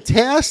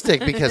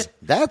 Fantastic, because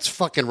that's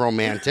fucking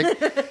romantic.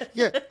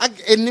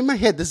 And in my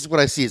head, this is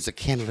what I see: it's a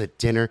candlelit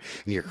dinner,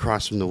 and you're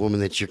across from the woman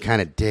that you're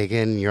kind of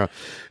digging. You're,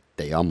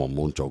 te amo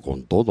mucho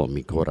con todo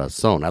mi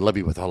corazón. I love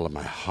you with all of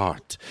my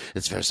heart.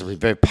 It's something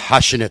very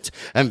passionate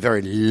and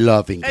very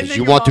loving because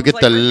you want to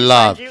get the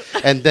love.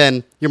 And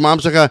then your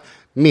mom's like,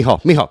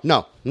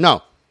 mijo,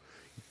 no,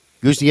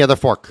 use the other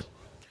fork.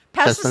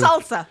 Pass the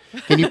salsa.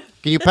 Can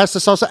you pass the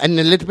salsa and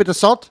a little bit of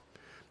salt?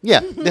 Yeah.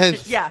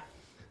 Yeah.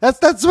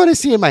 That's what I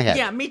see in my head.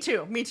 Yeah, me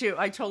too.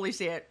 I totally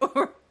see it.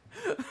 Or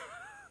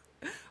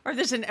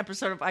there's an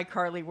episode of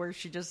iCarly where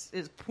she just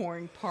is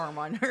pouring parm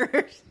on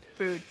her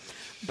food.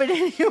 But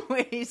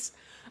anyways,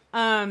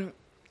 and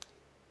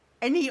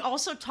he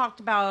also talked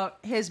about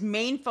his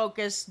main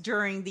focus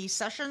during these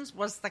sessions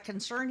was the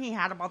concern he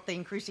had about the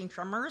increasing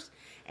tremors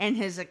and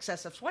his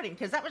excessive sweating,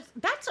 because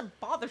that's a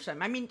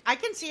bothersome. I mean, I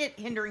can see it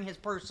hindering his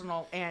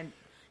personal and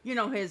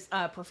his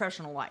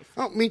professional life.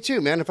 Oh, me too,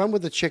 man. If I'm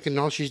with a chick and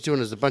all she's doing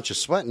is a bunch of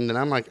sweating, then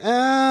I'm like,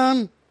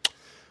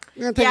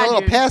 you're going to take a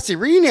little Passy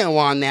Reno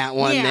on that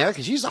one there,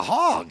 because she's a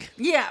hog.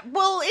 Yeah,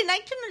 well, and I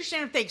can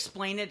understand if they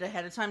explain it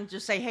ahead of time,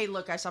 just say, hey,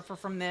 look, I suffer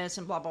from this,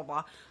 and blah, blah,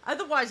 blah.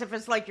 Otherwise, if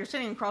it's like you're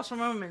sitting across from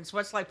him and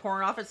sweat's like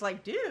pouring off, it's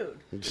like, dude,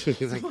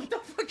 like, what the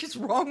fuck is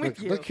wrong with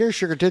you? Look here,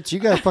 sugar tits, you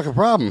got a fucking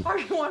problem. Are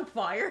you on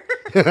fire?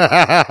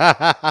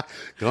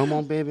 Come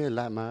on, baby,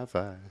 light my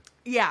fire.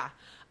 Yeah.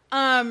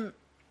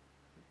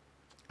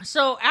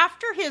 So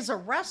after his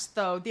arrest,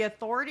 though, the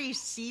authorities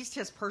seized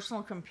his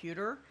personal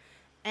computer,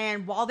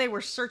 and while they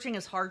were searching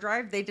his hard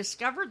drive, they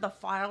discovered the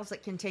files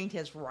that contained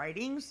his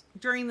writings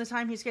during the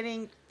time he's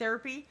getting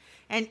therapy.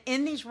 And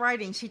in these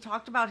writings, he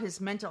talked about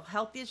his mental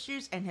health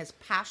issues and his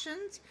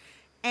passions.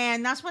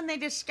 And that's when they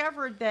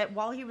discovered that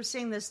while he was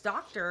seeing this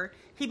doctor,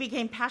 he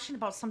became passionate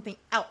about something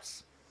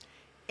else.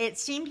 It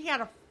seemed he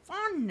had a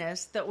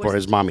fondness that was... For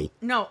his mommy.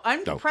 No,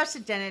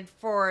 unprecedented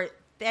for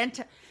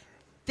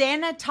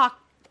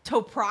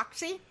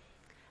thanatopraxy.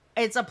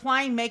 It's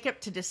applying makeup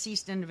to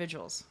deceased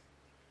individuals.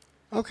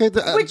 Okay,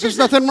 there's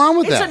nothing wrong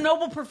with that. It's a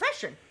noble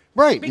profession.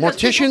 Right.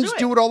 Morticians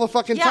do it all the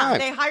fucking time. Yeah,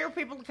 they hire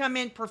people to come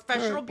in,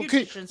 professional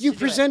beauticians. You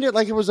present it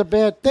like it was a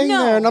bad thing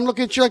there, and I'm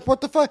looking at you like,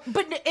 what the fuck?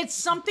 But it's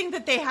something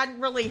that they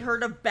hadn't really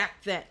heard of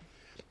back then.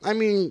 I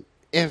mean,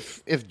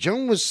 if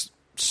Joan was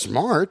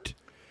smart,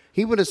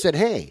 he would have said,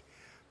 hey,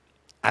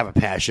 I have a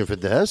passion for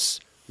this.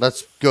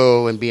 Let's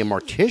go and be a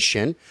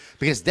mortician,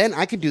 because then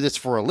I can do this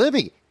for a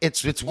living.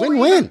 It's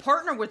win-win. Or even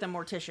partner with a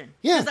mortician.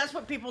 Yeah. Because that's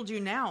what people do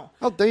now.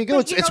 Oh, there you go.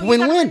 But, it's you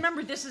win-win. gotta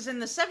remember, this is in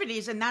the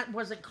 70s, and that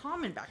wasn't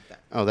common back then.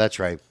 Oh, that's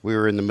right. We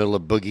were in the middle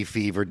of Boogie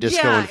Fever,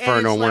 Disco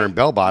Inferno, wearing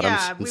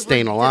bell-bottoms and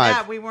staying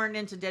alive. We weren't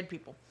into dead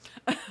people.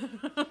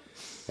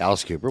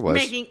 Alice Cooper was.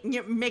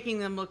 Making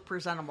them look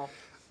presentable.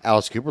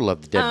 Alice Cooper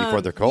loved the dead before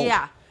they're cold.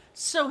 Yeah.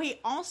 So he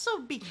also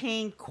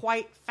became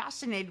quite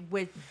fascinated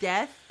with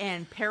death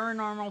and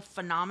paranormal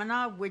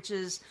phenomena, which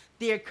is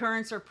the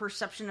occurrence or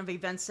perception of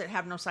events that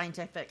have no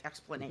scientific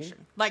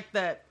explanation, like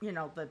the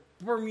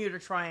Bermuda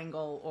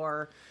Triangle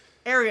or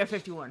Area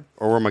 51,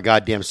 or where my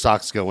goddamn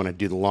socks go when I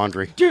do the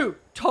laundry. Dude,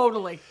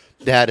 totally.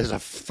 That is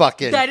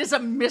a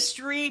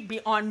mystery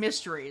beyond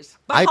mysteries.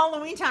 But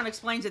Halloween Town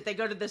explains it. They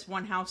go to this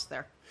one house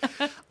there.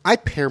 I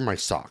pair my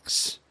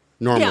socks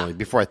normally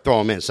before I throw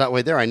them in. So that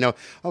way there I know,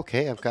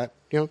 okay, I've got,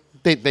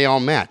 they all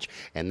match.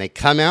 And they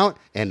come out,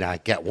 and I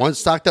get one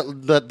sock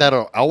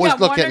that'll always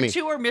look at me. One or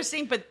two are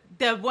missing, but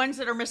the ones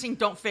that are missing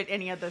don't fit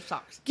any of the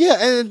socks.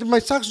 Yeah, and my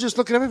socks are just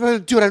looking at me,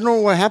 but dude, I don't know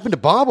what happened to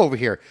Bob over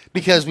here,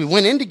 because we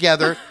went in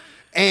together,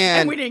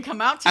 and we didn't come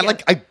out together.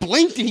 I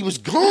blinked, and he was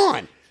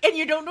gone. And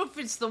you don't know if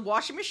it's the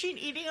washing machine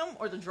eating them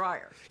or the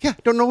dryer. Yeah,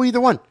 don't know either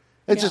one.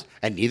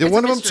 And neither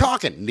one of them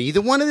talking.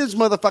 Neither one of these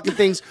motherfucking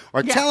things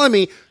are telling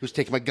me who's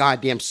taking my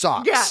goddamn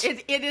socks. Yeah,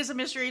 it is a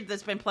mystery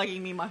that's been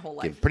plaguing me my whole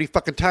life. I'm pretty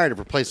fucking tired of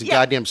replacing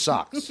goddamn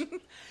socks.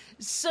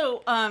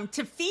 So,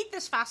 to feed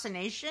this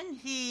fascination,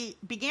 he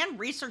began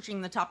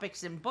researching the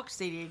topics in books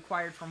that he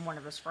acquired from one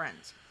of his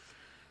friends.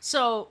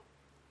 So,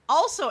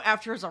 also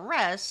after his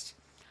arrest,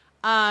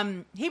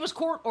 he was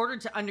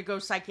court-ordered to undergo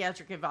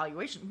psychiatric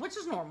evaluation, which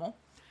is normal.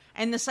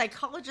 And the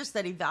psychologist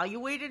that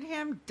evaluated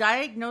him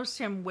diagnosed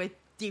him with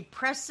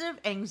depressive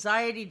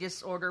anxiety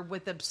disorder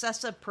with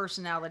obsessive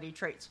personality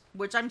traits,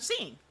 which I'm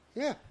seeing.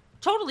 Yeah.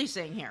 Totally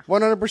seeing here.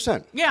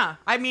 100%. Yeah.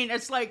 I mean,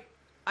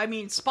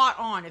 spot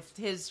on.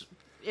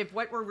 If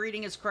what we're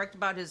reading is correct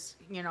about his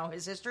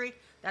history,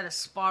 that is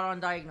spot on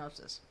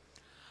diagnosis.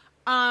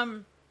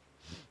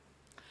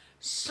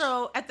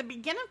 So at the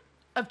beginning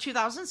of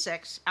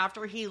 2006,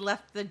 after he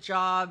left the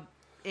job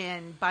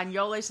in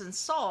Banyoles and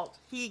Salt,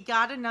 he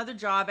got another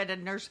job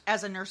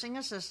as a nursing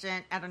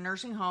assistant at a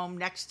nursing home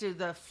next to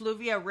the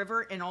Fluvia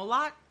River in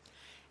Olot.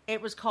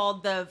 It was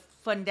called the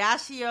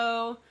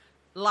Fundació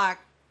La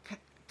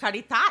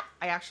Caritat.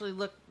 I actually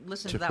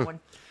listened to that one.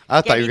 I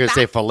thought you were going to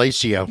say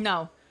fellatio.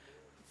 No.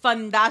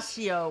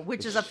 Fundació,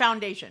 which is a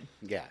foundation.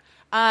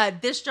 Yeah.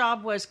 This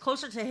job was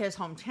closer to his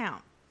hometown.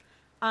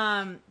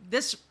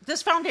 This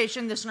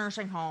foundation, this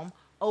nursing home,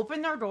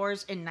 opened their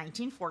doors in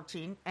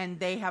 1914, and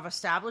they have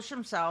established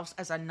themselves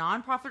as a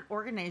nonprofit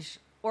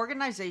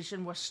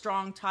organization with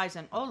strong ties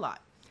in Olot.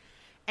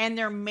 And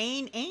their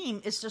main aim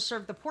is to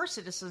serve the poor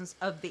citizens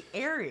of the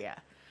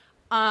area.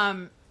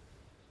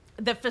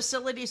 The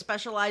facility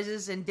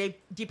specializes in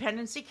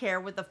dependency care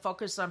with a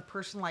focus on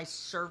personalized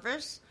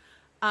service,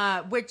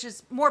 which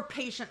is more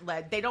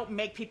patient-led. They don't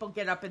make people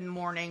get up in the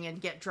morning and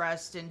get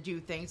dressed and do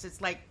things. It's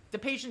like the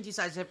patient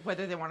decides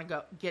whether they want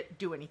to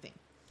do anything.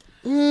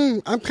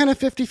 I'm kind of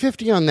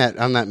 50-50 on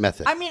that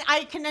method. I mean,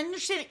 I can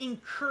understand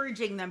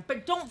encouraging them,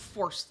 but don't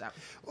force them.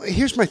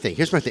 Here's my thing,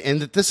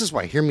 and this is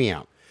why. Hear me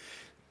out.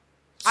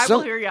 I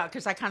will hear you out,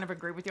 because I kind of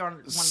agree with you on one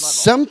level.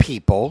 Some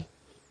people,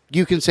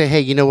 you can say, hey,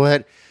 you know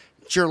what?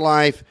 It's your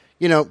life.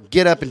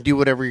 Get up and do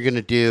whatever you're going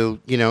to do,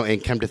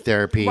 and come to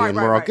therapy, and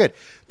we're all good.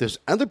 There's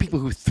other people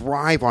who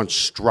thrive on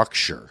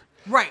structure.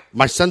 Right.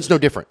 My son's no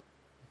different.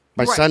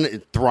 My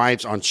son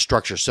thrives on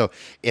structure. So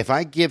if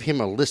I give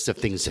him a list of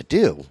things to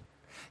do,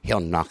 he'll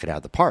knock it out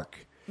of the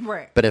park.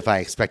 Right. But if I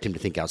expect him to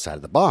think outside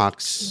of the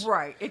box...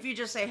 Right. If you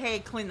just say, hey,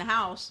 clean the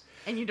house,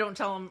 and you don't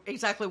tell him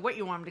exactly what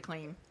you want him to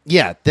clean.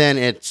 Yeah, then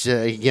it's,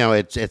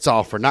 it's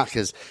all for naught.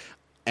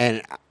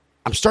 And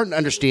I'm starting to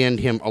understand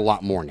him a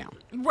lot more now.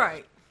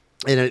 Right.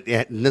 And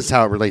this is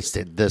how it relates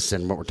to this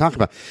and what we're talking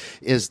about,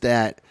 is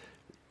that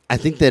I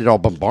think that it all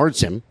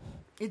bombards him.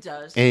 It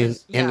does. And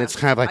it's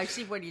kind of like, I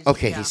see what he's...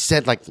 Okay, he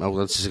said, let's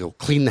just go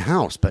clean the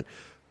house. But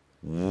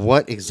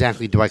what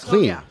exactly do I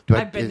clean? yeah.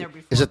 I've been there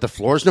before. Is it the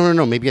floors?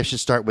 No. Maybe I should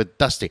start with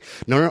dusting.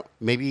 No.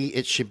 Maybe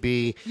it should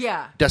be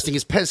dusting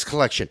his pets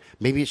collection.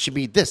 Maybe it should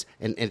be this.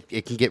 And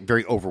it can get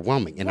very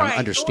overwhelming. And I'm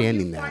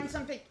understanding or you that. Find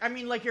something, I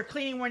mean, like you're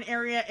cleaning one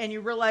area and you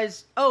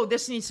realize, oh,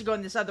 this needs to go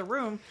in this other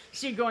room.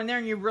 So you go in there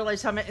and you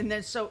realize how much, and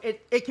then so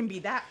it can be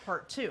that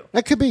part too.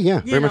 That could be,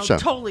 yeah, very much so.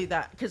 Totally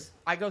that, because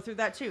I go through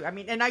that too. I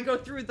mean, and I go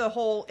through the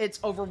whole, it's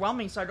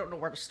overwhelming, so I don't know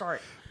where to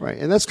start. Right.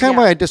 And that's kind of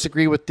why I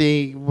disagree with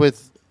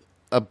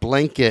a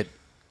blanket,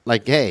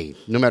 like, hey,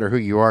 no matter who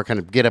you are, kind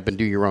of get up and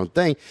do your own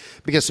thing,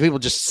 because some people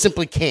just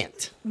simply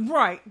can't.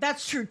 Right.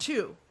 That's true,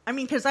 too. I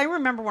mean, because I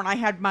remember when I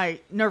had my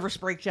nervous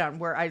breakdown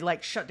where I,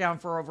 like, shut down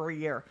for over a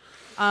year,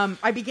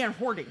 I began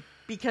hoarding,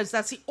 because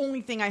that's the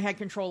only thing I had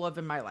control of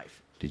in my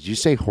life. Did you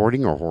say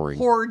hoarding or whoring?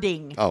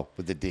 Hoarding. Oh,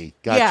 with the D.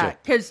 Gotcha. Yeah,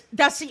 because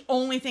that's the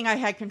only thing I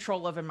had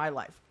control of in my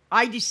life.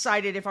 I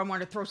decided if I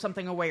wanted to throw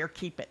something away or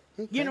keep it.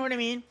 Okay. You know what I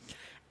mean?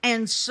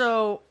 And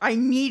so I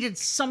needed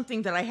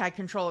something that I had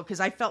control of, because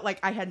I felt like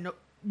I had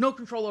no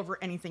control over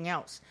anything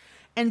else.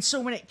 And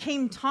so when it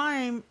came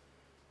time,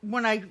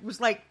 when I was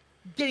like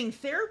getting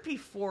therapy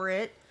for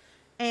it,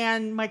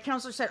 and my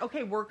counselor said,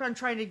 okay, work on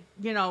trying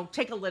to,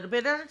 take a little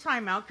bit at a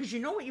time out, because you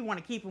know what you want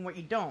to keep and what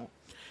you don't.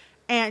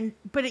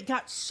 But it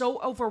got so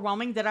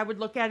overwhelming that I would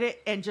look at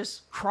it and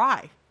just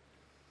cry.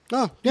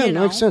 Oh, yeah, it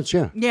makes sense,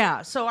 yeah.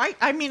 Yeah, so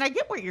I mean, I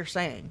get what you're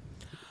saying.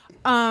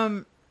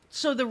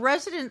 So the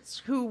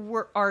residents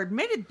who are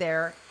admitted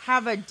there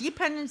have a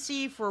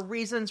dependency for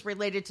reasons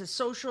related to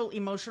social,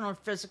 emotional,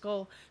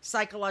 physical,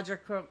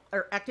 psychological,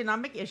 or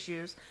economic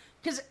issues.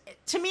 Because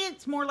to me,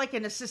 it's more like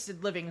an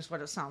assisted living is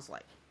what it sounds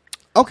like.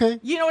 Okay.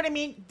 You know what I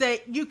mean?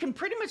 That you can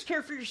pretty much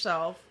care for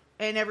yourself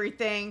and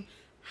everything.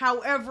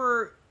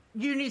 However,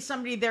 you need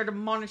somebody there to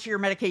monitor your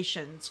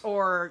medications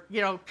or,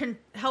 can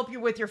help you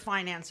with your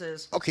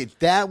finances. Okay,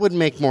 that would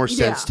make more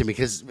sense to me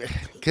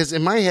because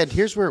in my head,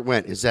 here's where it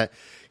went, is that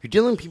you're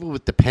dealing with people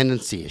with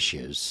dependency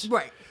issues.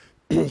 Right.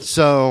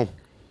 So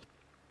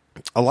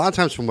a lot of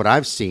times from what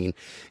I've seen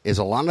is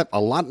a lot,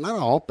 not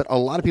all, but a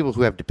lot of people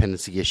who have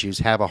dependency issues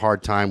have a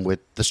hard time with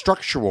the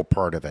structural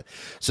part of it.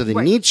 So they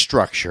need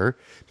structure,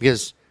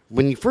 because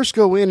when you first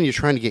go in and you're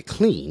trying to get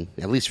clean,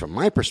 at least from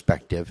my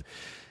perspective,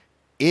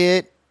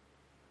 it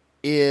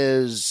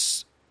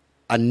is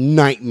a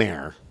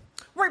nightmare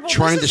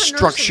trying to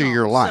structure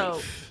your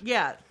life.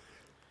 So,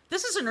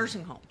 this is a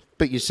nursing home.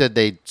 But you said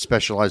they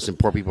specialize in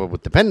poor people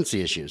with dependency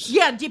issues.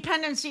 Yeah,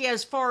 dependency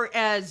as far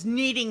as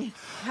needing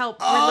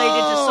help related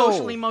to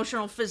social,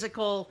 emotional,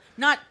 physical,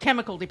 not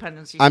chemical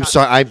dependency. I'm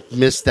sorry, I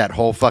missed that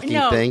whole fucking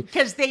thing.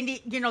 Because they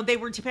need, they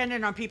were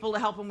dependent on people to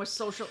help them with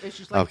social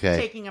issues, like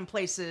taking them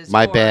places.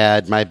 My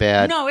bad.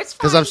 No, it's fine.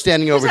 Because I'm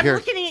standing over here. I'm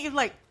looking at you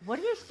like, what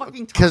are you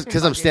fucking talking about?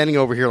 Because I'm standing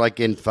over here like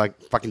in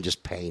fucking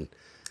just pain.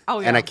 Oh,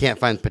 yeah. And I can't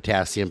find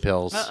potassium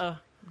pills.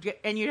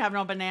 And you have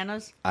no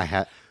bananas? I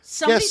have.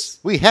 Yes,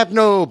 we have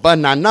no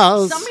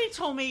bananas. Somebody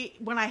told me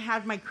when I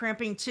had my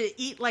cramping to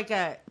eat like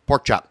a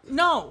pork chop.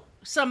 No,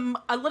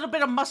 a little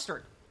bit of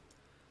mustard,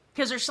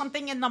 because there's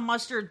something in the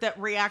mustard that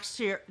reacts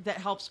to that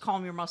helps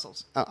calm your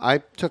muscles. I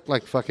took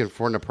like fucking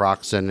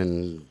naproxen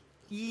and.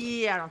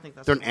 Yeah, I don't think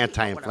that's. They're an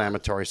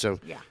anti-inflammatory, so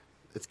yeah,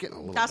 it's getting a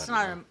little. That's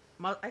not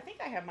I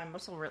think I have my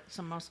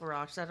some muscle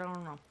rocks. I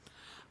don't know.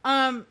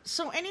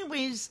 So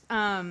anyways,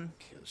 okay,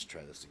 let's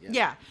try this again.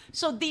 Yeah.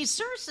 So these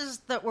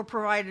services that were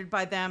provided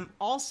by them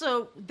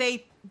also,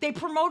 they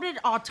promoted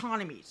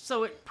autonomy.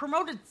 So it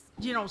promoted,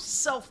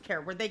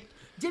 self-care, where they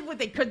did what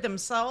they could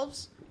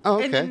themselves. Oh,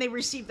 okay. And then they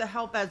received the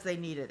help as they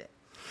needed it.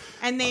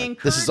 And they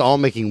encouraged... This is all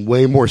making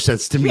way more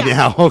sense to me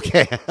now.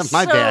 Okay.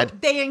 My bad.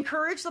 They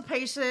encourage the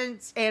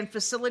patients and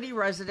facility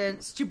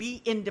residents to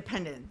be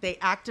independent. They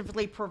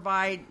actively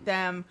provide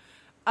them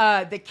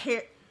the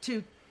care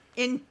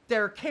in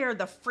their care,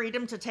 the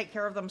freedom to take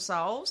care of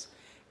themselves.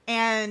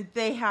 And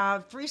they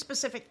have 3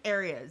 specific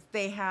areas.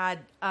 They had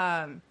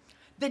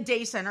the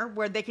day center,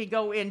 where they could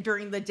go in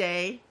during the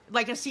day,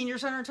 like a senior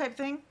center type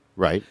thing.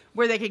 Right.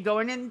 Where they could go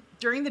in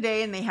during the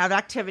day and they have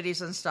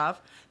activities and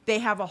stuff. They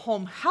have a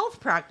home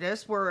health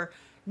practice where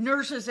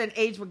nurses and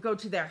aides would go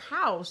to their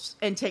house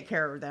and take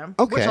care of them.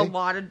 Okay. Which a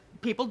lot of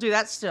people do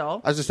that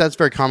still. That's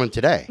very common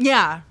today.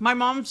 Yeah. My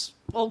mom's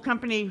old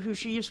company, who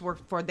she used to work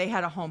for, they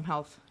had a home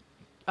health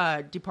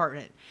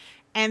department.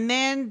 And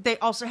then they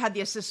also had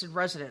the assisted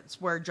residence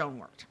where Joan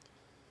worked.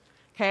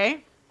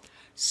 Okay?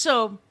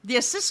 So the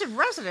assisted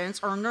residence,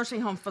 or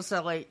nursing home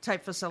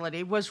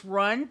facility was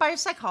run by a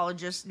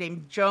psychologist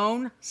named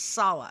Joan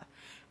Sala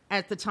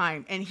at the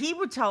time. And he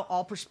would tell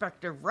all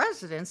prospective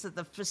residents that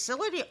the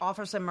facility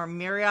offers them a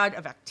myriad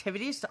of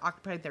activities to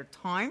occupy their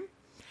time.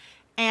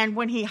 And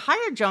when he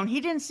hired Joan,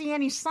 he didn't see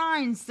any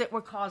signs that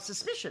would cause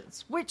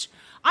suspicions, which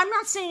I'm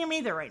not seeing him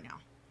either right now.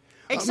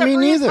 Except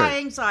for his high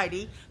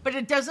anxiety, but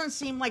it doesn't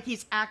seem like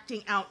he's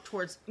acting out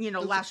towards,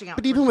 lashing out.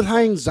 But even with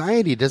high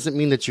anxiety, it doesn't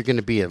mean that you're going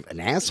to be an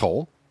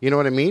asshole. You know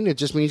what I mean? It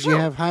just means you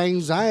have high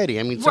anxiety.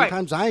 I mean,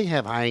 sometimes I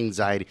have high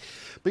anxiety.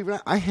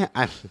 But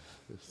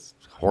it's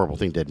a horrible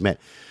thing to admit.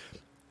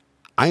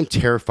 I'm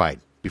terrified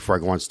before I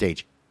go on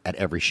stage at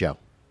every show.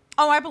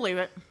 Oh, I believe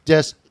it.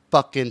 Just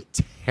fucking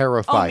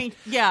terrified. Oh, I mean,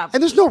 yeah.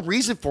 And there's no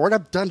reason for it.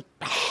 I've done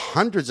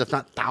hundreds, if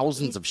not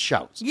thousands of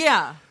shows.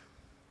 Yeah.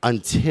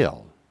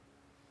 Until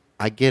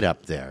I get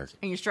up there.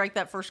 And you strike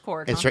that first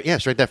chord, And huh?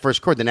 strike that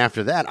first chord. Then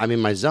after that, I'm in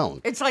my zone.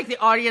 It's like the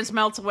audience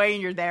melts away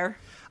and you're there.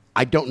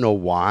 I don't know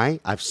why.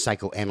 I've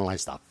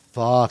psychoanalyzed the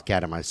fuck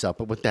out of myself.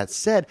 But with that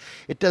said,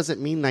 it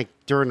doesn't mean like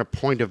during a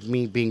point of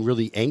me being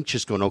really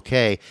anxious going,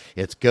 okay,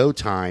 it's go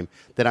time,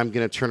 that I'm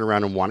going to turn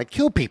around and want to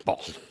kill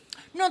people.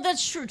 No,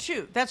 that's true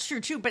too. That's true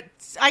too. But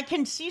I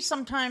can see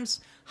sometimes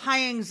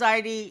high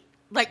anxiety,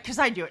 like, because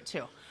I do it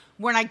too.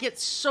 When I get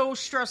so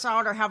stressed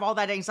out or have all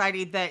that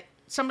anxiety that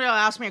somebody will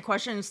ask me a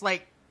question, it's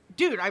like,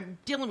 dude, I'm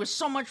dealing with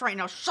so much right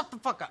now. Shut the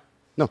fuck up.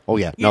 No. Oh,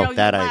 yeah. You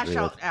That lash I agree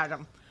out with. at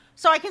him.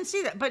 So I can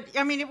see that. But,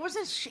 I mean, he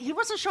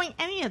wasn't showing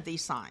any of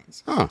these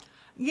signs. Huh.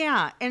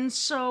 Yeah. And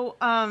so,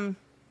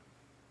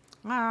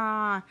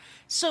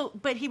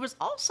 but he was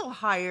also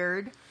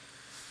hired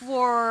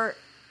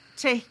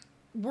to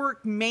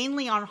work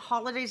mainly on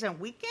holidays and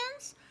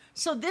weekends.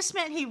 So this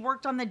meant he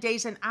worked on the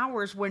days and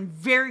hours when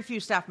very few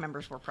staff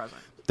members were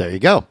present. There you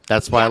go.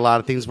 That's why a lot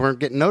of things weren't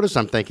getting noticed,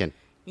 I'm thinking.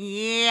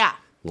 Yeah.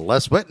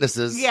 Less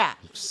witnesses. Yeah.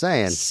 Just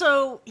saying.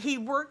 So he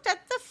worked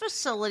at the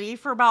facility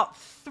for about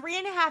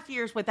 3.5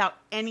 years without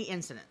any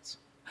incidents,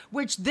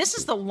 which this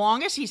is the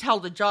longest he's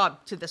held a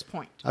job to this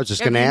point. I was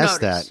just going to ask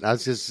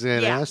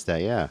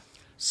that. Yeah.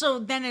 So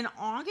then in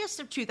August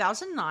of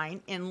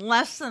 2009, in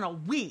less than a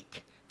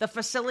week, the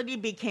facility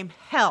became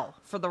hell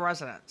for the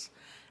residents.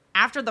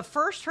 After the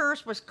first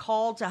hearse was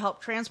called to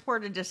help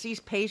transport a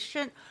deceased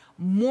patient,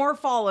 more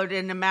followed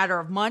in a matter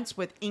of months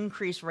with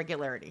increased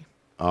regularity.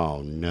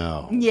 Oh,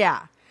 no.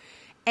 Yeah.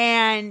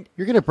 And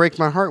you're going to break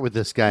my heart with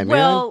this guy, man.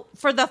 Well,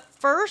 for the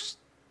first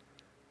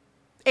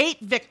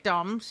 8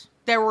 victims,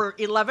 there were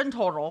 11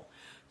 total.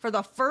 For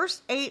the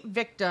first 8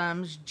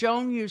 victims,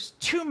 Joan used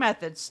 2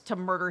 methods to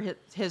murder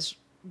his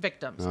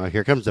victims. Oh,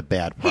 here comes the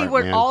bad part, He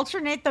would man.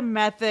 alternate the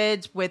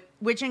methods,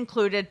 which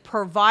included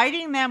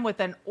providing them with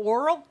an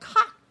oral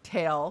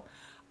cocktail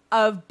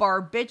of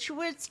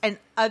barbiturates and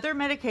other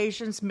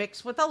medications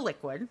mixed with a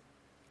liquid,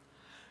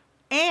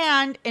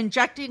 and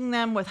injecting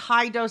them with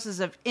high doses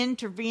of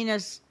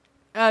insulin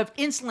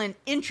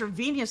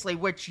intravenously,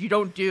 which you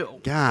don't do.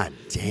 God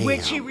damn.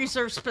 Which he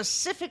reserved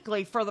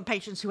specifically for the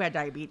patients who had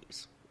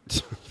diabetes.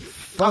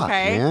 Fuck,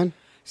 Okay. man.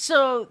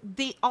 So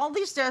all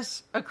these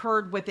deaths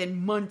occurred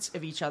within months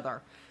of each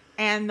other.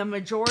 And the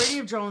majority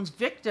of Joan's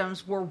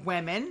victims were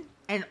women,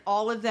 and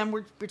all of them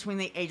were between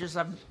the ages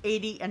of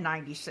 80 and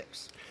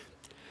 96.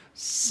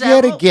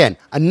 Yet again,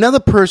 another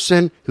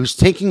person who's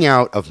taking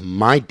out of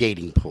my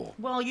dating pool.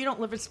 Well, you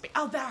don't live in space.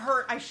 Oh, that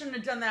hurt. I shouldn't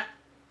have done that.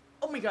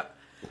 Oh, my God.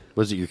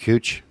 Was it your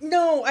cooch?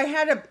 No, I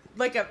had a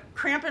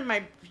cramp in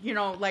my,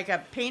 like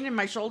a pain in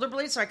my shoulder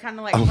blade, so I kind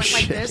of went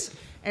like this,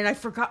 and I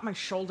forgot my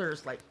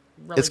shoulders, really.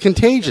 It's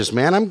contagious,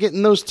 man. I'm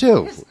getting those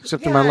too,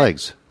 except for my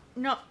legs.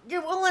 No,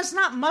 well, it's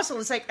not muscle.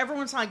 It's like every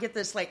once in a while I get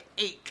this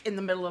ache in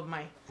the middle of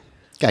my.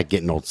 God,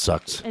 getting old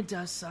sucks. It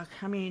does suck.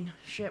 I mean,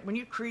 shit. When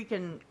you creak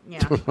and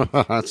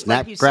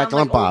Snap, you crackle,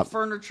 sound and pop. old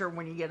furniture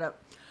when you get up.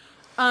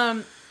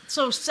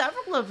 So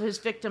several of his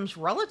victims'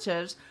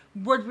 relatives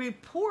would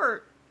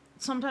report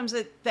sometimes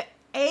the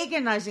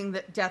agonizing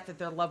death that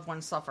their loved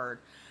ones suffered.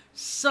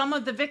 Some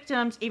of the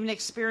victims even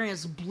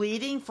experienced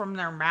bleeding from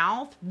their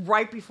mouth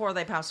right before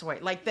they passed away.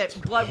 Like that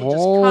blood would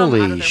just come out of their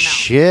mouth. Holy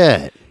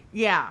shit.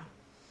 Yeah.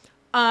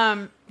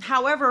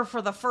 However,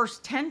 for the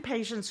first 10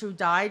 patients who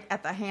died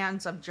at the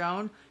hands of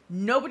Joan,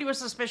 nobody was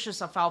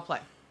suspicious of foul play.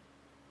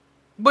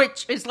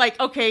 Which is like,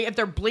 okay, if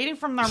they're bleeding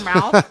from their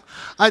mouth.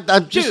 I'm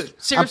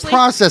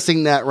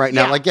processing that right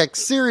now. Yeah. Like,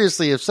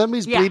 seriously, if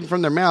somebody's bleeding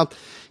from their mouth,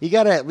 you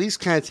got to at least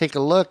kind of take a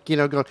look,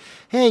 go,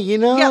 hey,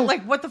 Yeah,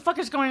 like, what the fuck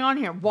is going on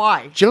here?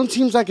 Why? Joan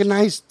seems like a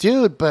nice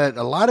dude, but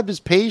a lot of his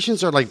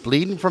patients are,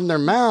 bleeding from their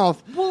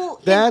mouth. Well,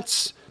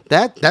 that's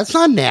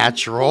not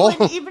natural. Well,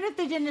 and even if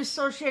they didn't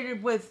associate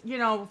it with,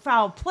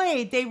 foul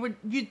play,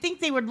 you'd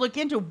think they would look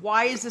into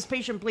why is this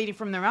patient bleeding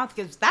from their mouth,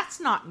 because that's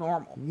not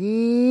normal.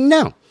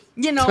 No.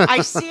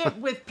 I see it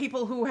with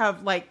people who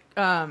have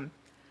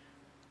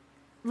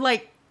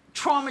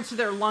trauma to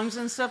their lungs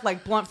and stuff,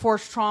 like blunt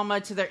force trauma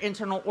to their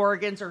internal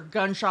organs or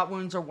gunshot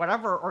wounds or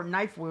whatever, or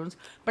knife wounds,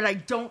 but I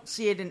don't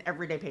see it in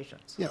everyday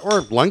patients. Yeah,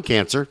 or lung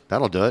cancer.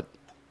 That'll do it.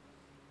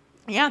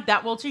 Yeah,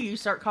 that will too. You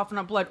start coughing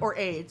up blood, or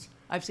AIDS.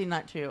 I've seen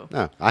that too.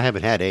 No, I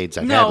haven't had AIDS.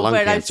 I've had lung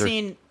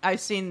cancer.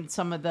 I've seen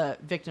some of the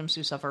victims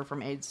who suffer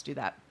from AIDS do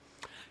that.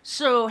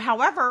 So,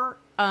 however,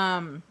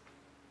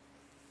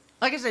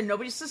 like I said,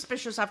 nobody's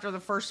suspicious for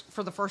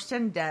the first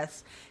 10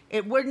 deaths.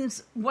 It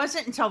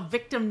wasn't until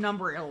victim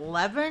number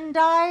 11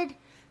 died,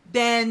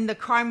 then the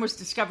crime was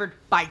discovered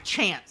by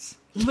chance,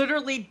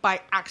 literally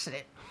by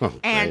accident. Oh,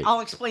 and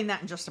I'll explain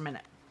that in just a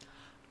minute.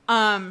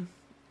 I'm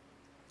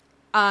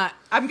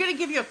going to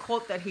give you a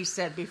quote that he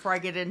said before I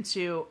get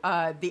into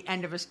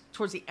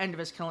towards the end of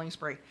his killing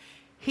spree.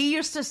 He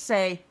used to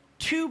say,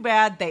 "Too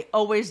bad they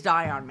always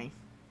die on me."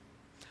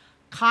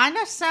 Kind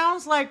of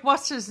sounds like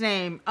what's his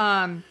name?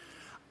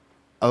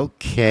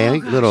 Okay,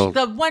 little.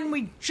 The one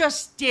we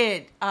just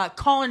did,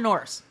 Colin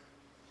Norris.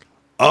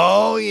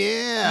 Oh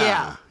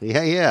yeah.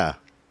 Yeah.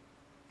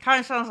 Kind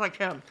of sounds like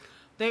him.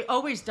 They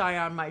always die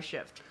on my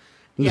shift.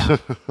 Yeah.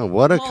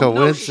 What a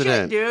coincidence,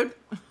 no shit,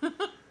 dude.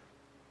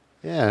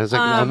 Yeah, it's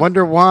like, I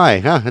wonder why.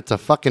 Huh? It's a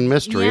fucking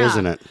mystery,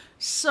 isn't it?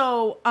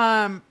 So,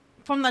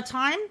 from the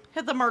time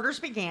the murders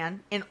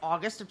began in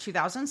August of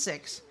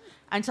 2006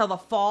 until the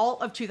fall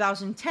of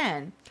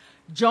 2010,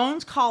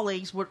 Jones'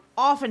 colleagues would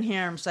often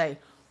hear him say,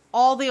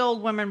 all the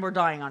old women were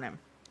dying on him.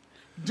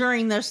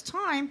 During this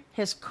time,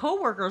 his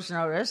coworkers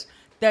noticed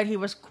that he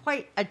was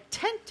quite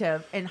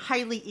attentive and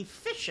highly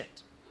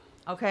efficient.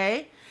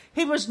 Okay?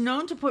 He was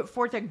known to put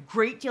forth a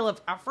great deal of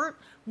effort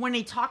when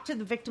he talked to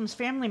the victims'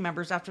 family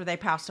members after they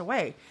passed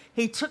away.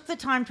 He took the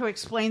time to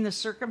explain the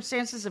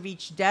circumstances of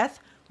each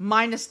death,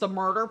 minus the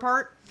murder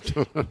part,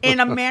 in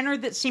a manner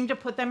that seemed to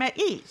put them at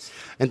ease.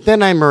 And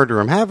then I murder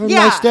him. Have a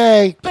nice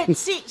day. But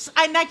see,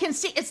 and I can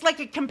see, it's like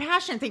a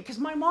compassion thing, because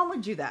my mom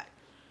would do that.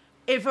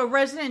 If a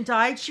resident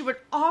died, she would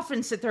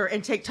often sit there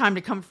and take time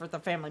to comfort the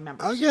family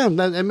members. Oh, yeah,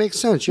 that makes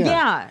sense, yeah.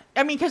 Yeah.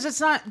 I mean, because it's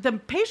not, the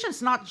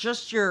patient's not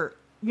just your,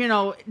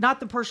 not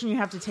the person you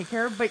have to take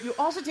care of, but you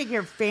also take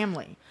care of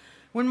family.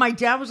 When my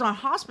dad was on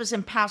hospice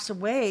and passed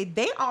away,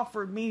 they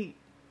offered me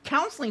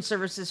counseling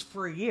services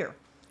for a year.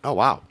 Oh,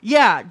 wow.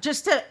 Yeah,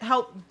 just to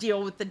help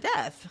deal with the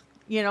death,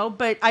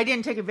 but I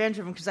didn't take advantage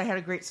of them because I had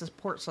a great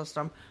support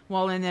system.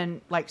 Well, and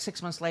then like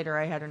 6 months later,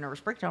 I had a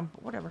nervous breakdown,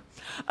 but whatever.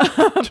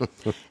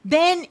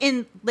 Then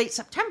in late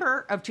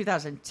September of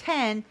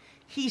 2010,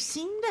 he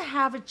seemed to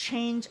have a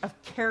change of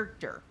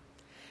character.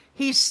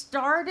 He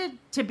started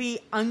to be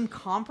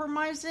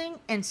uncompromising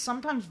and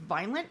sometimes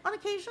violent on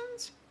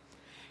occasions.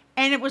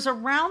 And it was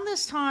around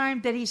this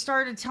time that he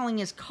started telling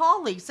his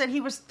colleagues that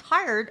he was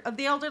tired of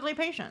the elderly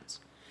patients.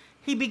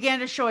 He began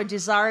to show a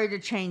desire to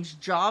change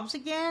jobs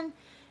again.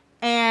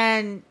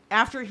 And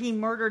after he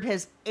murdered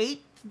his 8th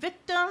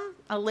victim,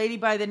 a lady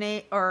by the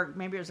name, or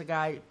maybe it was a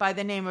guy, by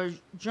the name of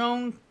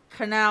Joan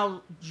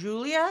Canal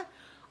Julia,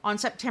 on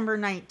September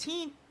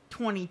 19th,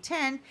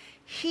 2010,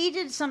 he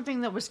did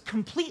something that was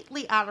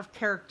completely out of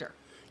character.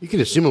 You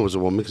can assume it was a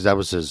woman because that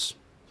was his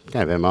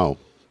kind of MO.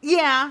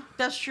 Yeah,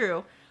 that's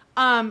true.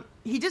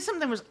 He did something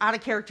that was out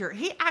of character.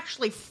 He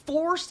actually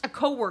forced a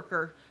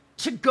coworker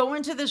to go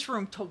into this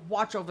room to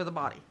watch over the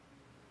body.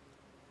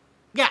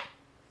 Yeah.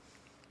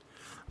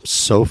 I'm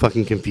so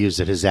fucking confused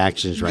at his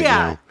actions right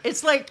now. Yeah,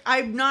 it's like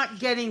I'm not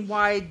getting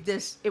why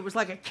it was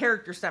like a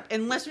character step,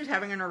 unless he's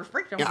having a nervous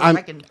breakdown.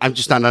 Yeah, I'm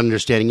just not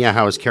understanding,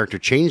 how his character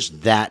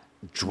changed that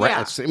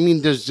dress. Yeah. I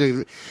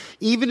mean,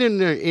 even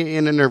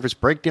in a nervous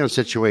breakdown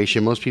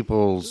situation, most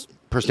people's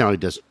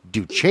personality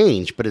do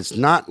change, but it's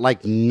not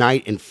like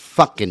night and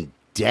fucking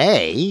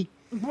day.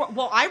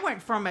 Well, I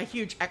went from a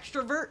huge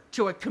extrovert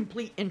to a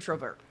complete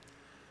introvert.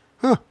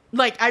 Huh.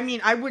 Like, I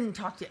mean, I wouldn't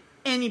talk to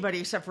anybody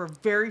except for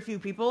very few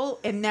people,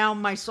 and now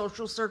my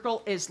social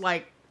circle is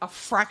like a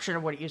fraction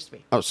of what it used to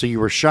be. Oh, so you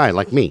were shy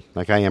like me,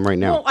 like I am right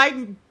now. Well,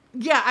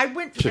 I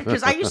went,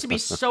 because I used to be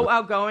so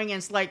outgoing, and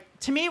it's like,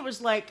 to me it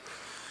was like,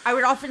 I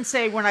would often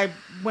say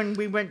when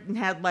we went and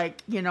had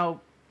like,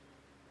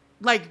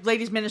 like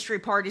ladies ministry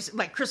parties,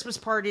 like Christmas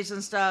parties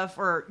and stuff,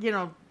 or,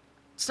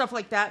 stuff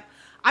like that,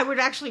 I would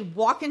actually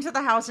walk into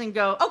the house and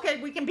go,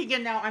 okay, we can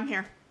begin now. I'm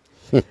here.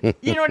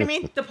 You know what I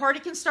mean? The party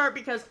can start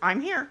because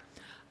I'm here.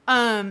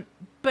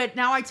 But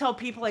now I tell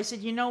people, I said,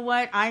 you know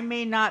what? I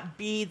may not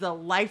be the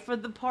life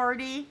of the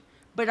party,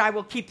 but I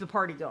will keep the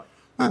party going.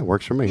 It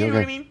works for me. You know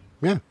what I mean?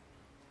 Yeah.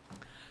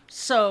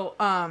 So,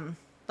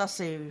 let's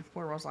see,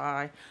 where was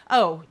I?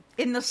 Oh,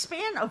 in the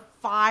span of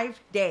 5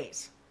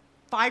 days,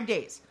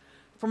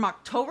 from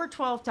October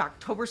 12th to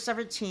October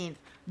 17th,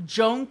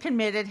 Joan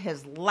committed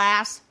his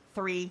last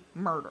 3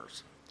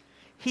 murders.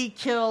 He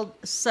killed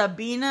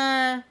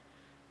Sabina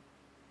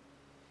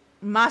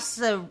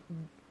Massa,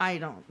 I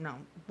don't know,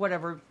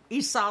 whatever,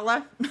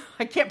 Isala,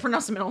 I can't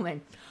pronounce the middle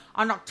name,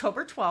 on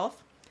October 12th.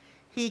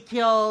 He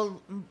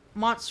killed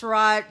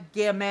Montserrat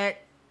Guillemette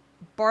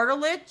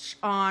Bartolich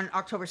on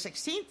October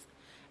 16th,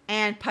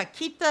 and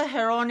Paquita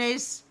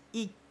Herones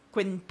y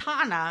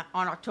Quintana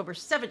on October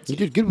 17th. You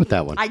did good with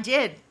that one. I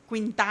did.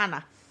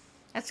 Quintana.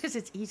 That's because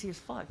it's easy as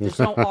fuck. There's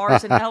no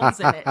R's and L's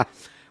in it.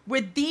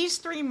 With these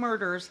 3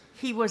 murders,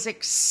 he was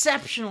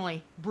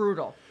exceptionally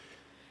brutal.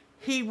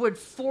 He would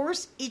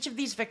force each of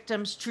these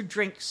victims to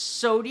drink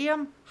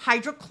sodium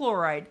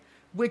hydrochloride,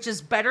 which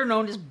is better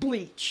known as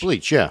bleach.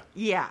 Bleach, yeah.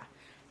 Yeah.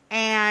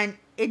 And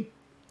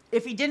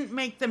if he didn't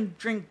make them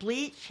drink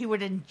bleach, he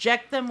would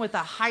inject them with a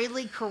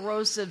highly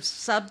corrosive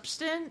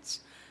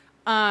substance.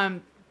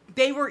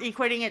 They were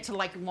equating it to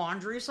like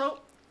laundry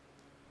soap,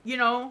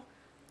 And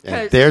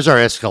there's our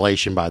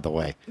escalation, by the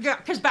way. Yeah,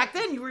 because back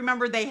then, you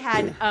remember they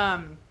had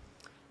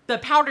the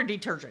powder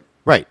detergent.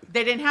 Right.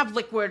 They didn't have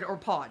liquid or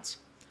pods.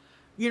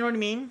 You know what I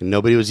mean? And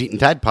nobody was eating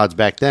Tide Pods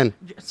back then.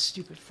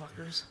 Stupid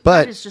fuckers.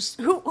 But it's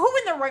just who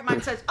in their right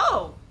mind says,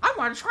 "Oh, I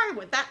want to try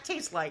what that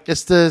tastes like."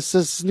 It's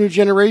this new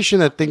generation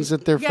that thinks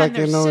that they're fucking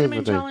and knowing cinnamon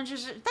everything.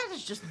 challenges. That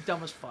is just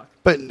dumb as fuck.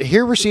 But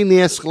here we're seeing the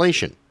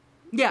escalation.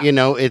 Yeah. You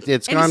know, it's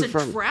and gone it's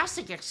from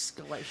drastic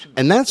escalation.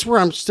 And that's where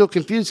I'm still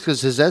confused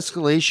because his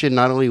escalation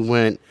not only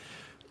went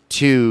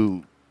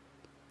to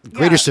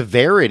greater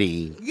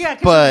severity,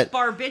 but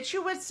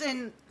barbiturates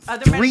and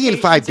other 3 and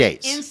 5 days,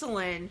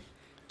 insulin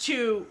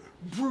to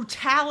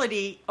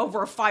brutality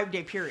over a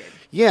 5-day period.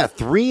 Yeah,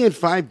 3 and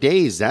 5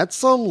 days.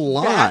 That's a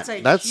lot.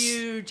 That's a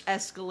huge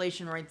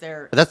escalation right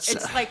there.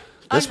 It's like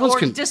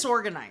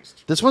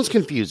disorganized. This one's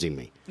confusing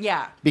me.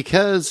 Yeah,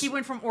 because he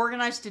went from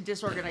organized to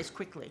disorganized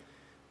quickly.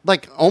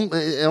 Like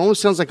it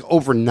almost sounds like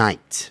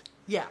overnight.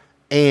 Yeah,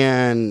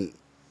 and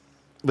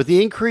with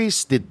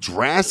the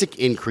drastic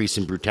increase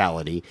in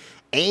brutality,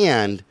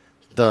 and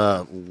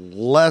the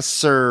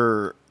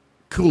lesser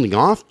cooling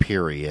off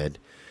period,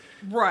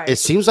 right? It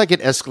seems like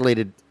it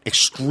escalated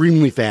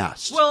extremely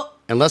fast. Well,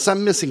 unless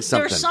I'm missing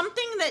something. There's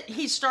something that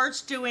he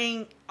starts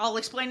doing. I'll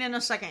explain in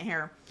a second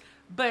here.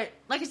 But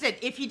like I said,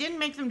 if he didn't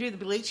make them do the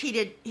bleach,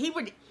 he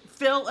would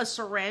fill a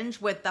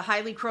syringe with the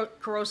highly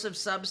corrosive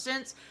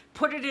substance,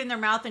 put it in their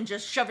mouth, and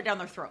just shove it down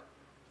their throat.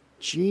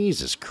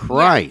 Jesus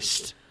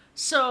Christ. Yeah.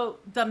 So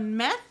the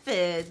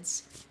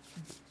methods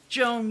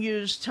Joan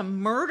used to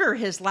murder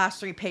his last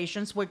 3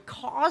 patients would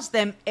cause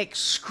them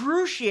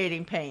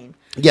excruciating pain.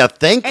 Yeah,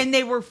 And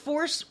they were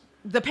forced...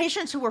 The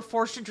patients who were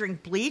forced to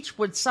drink bleach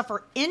would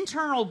suffer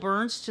internal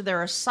burns to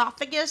their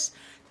esophagus,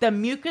 the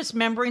mucous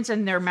membranes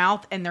in their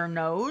mouth and their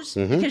nose,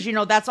 because,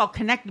 that's all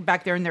connected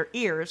back there in their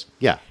ears.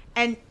 Yeah.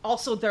 And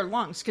also their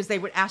lungs, because they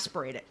would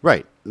aspirate it.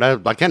 Right. I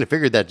kind of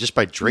figured that just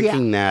by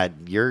drinking that,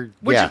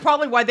 Which is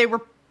probably why they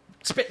were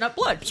spitting up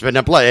blood. Spitting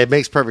up blood. It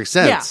makes perfect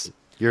sense. Yeah.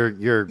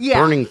 You're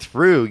burning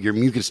through your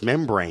mucous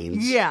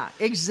membranes. Yeah,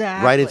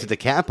 exactly. Right into the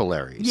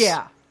capillaries.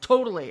 Yeah,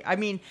 totally. I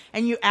mean,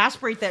 and you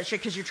aspirate that shit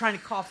because you're trying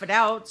to cough it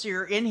out, so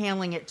you're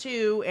inhaling it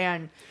too.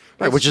 And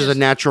right, which is a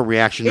natural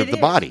reaction of the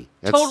body.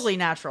 That's totally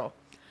natural.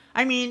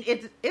 I mean,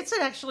 it's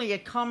actually a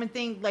common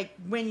thing, like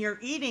when you're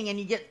eating and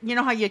you get,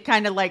 how you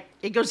kind of like,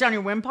 it goes down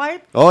your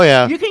windpipe? Oh,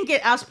 yeah. You can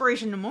get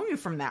aspiration pneumonia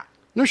from that.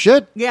 No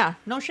shit. Yeah,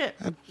 no shit.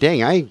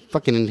 Dang, I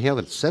fucking inhaled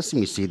a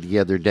sesame seed the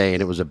other day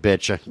and it was a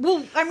bitch.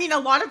 Well, I mean, a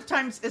lot of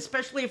times,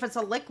 especially if it's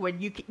a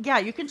liquid, you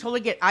can totally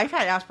get, I've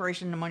had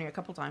aspiration pneumonia a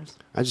couple times.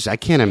 I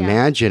can't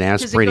imagine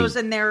aspirating. Because it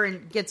goes in there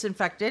and gets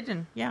infected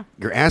and yeah.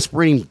 You're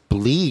aspirating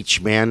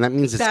bleach, man. That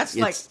means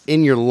it's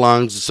in your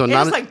lungs. So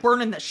it's like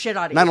burning the shit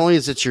out of you. Not only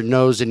is it your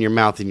nose and your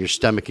mouth and your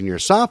stomach and your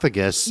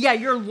esophagus. Yeah,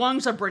 your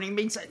lungs are burning. It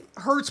means it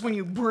hurts when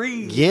you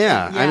breathe.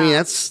 Yeah. I mean,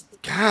 that's...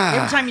 God.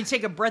 Every time you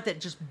take a breath,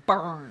 it just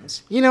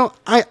burns.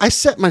 I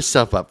set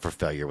myself up for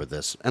failure with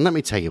this, and let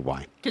me tell you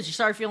why. Because you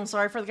started feeling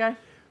sorry for the guy?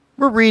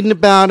 We're reading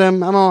about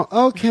him. I'm all,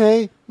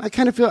 okay. I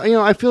kind of feel,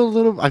 I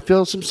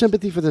feel some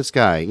sympathy for this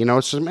guy.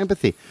 Some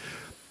empathy.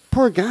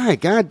 Poor guy.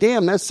 God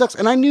damn, that sucks.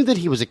 And I knew that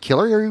he was a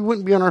killer, or he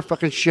wouldn't be on our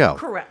fucking show.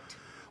 Correct.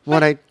 What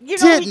but, I he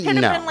didn't could have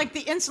know. been like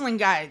the insulin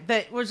guy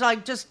that was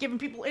like just giving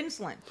people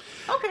insulin.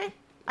 Okay,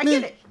 I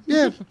get it.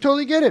 Yeah,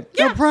 totally get it.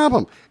 Yeah. No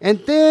problem. And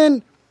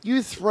then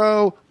you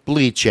throw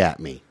bleach at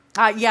me.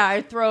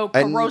 I throw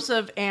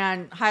corrosive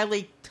and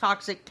highly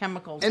toxic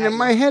chemicals. And in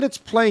my head, it's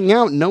playing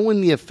out,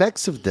 knowing the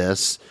effects of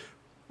this.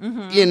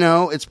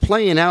 Mm-hmm. It's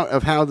playing out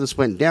of how this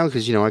went down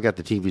because, I got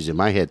the TVs in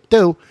my head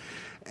too.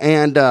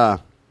 And,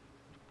 God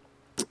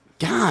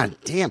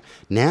damn.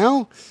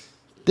 Now,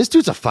 this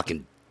dude's a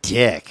fucking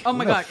dick. Oh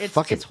my God,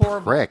 it's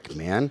horrible. Prick,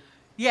 man.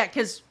 Yeah,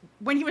 because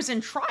when he was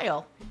in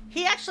trial,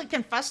 he actually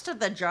confessed to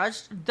the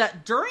judge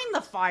that during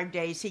the 5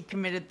 days he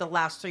committed the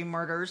last 3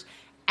 murders,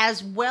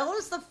 as well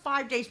as the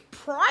 5 days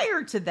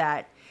prior to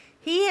that,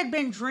 he had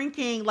been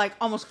drinking like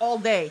almost all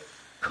day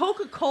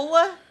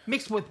Coca-Cola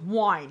mixed with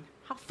wine.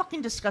 How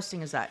fucking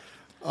disgusting is that?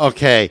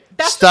 Okay,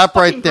 That's stop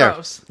right there.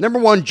 Gross. Number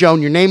one,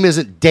 Joan, your name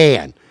isn't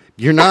Dan.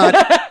 You're not.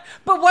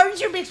 But why would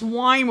you mix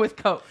wine with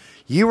Coke?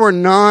 You are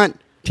not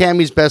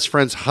Tammy's best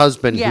friend's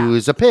husband who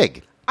is a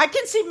pig. I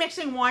can see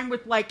mixing wine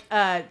with like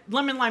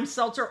lemon lime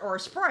seltzer or a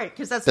Sprite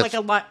because that's like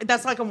a wine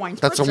spritzer.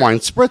 That's a wine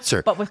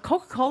spritzer. But with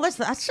Coca-Cola,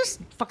 that's just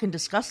fucking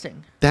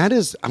disgusting. That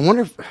is. I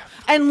wonder if.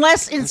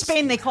 Unless in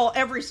Spain they call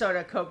every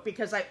soda Coke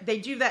because they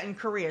do that in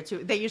Korea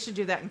too. They used to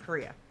do that in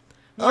Korea.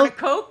 Want a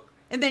Coke?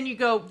 And then you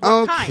go,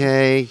 what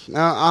okay.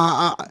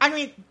 I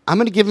mean, I'm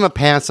going to give him a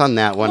pass on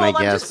that one, I guess.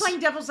 I'm just playing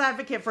devil's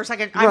advocate for a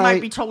second. Right. I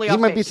might be totally off He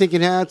might be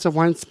thinking, it's a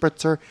wine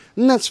spritzer.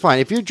 And that's fine.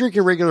 If you're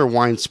drinking regular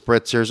wine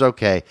spritzers,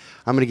 okay,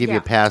 I'm going to give you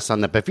a pass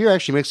on that. But if you're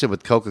actually mixing it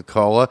with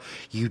Coca-Cola,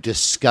 you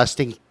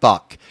disgusting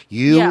fuck.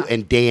 You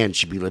and Dan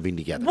should be living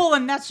together. Well,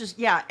 and that's just,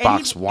 And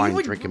box he wine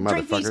would drinking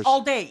drink motherfuckers. these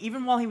all day,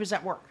 even while he was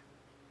at work.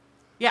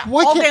 Yeah,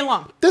 all day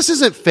long. This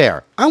isn't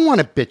fair. I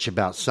want to bitch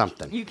about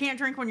something. You can't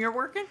drink when you're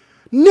working?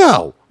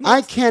 No,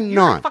 I cannot.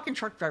 You're a fucking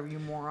truck driver, you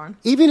moron.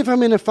 Even if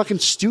I'm in a fucking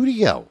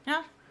studio.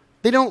 Yeah.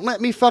 They don't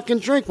let me fucking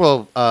drink.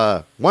 Well,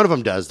 one of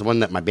them does, the one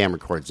that my band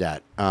records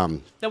at.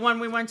 The one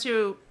we went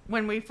to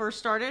when we first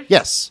started?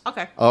 Yes.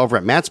 Okay. Over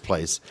at Matt's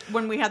place.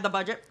 When we had the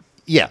budget?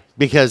 Yeah,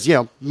 because,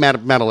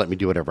 Matt will let me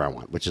do whatever I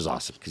want, which is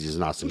awesome because he's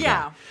an awesome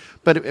guy.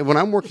 But when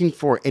I'm working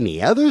for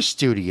any other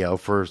studio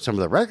for some of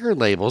the record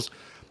labels,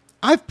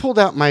 I've pulled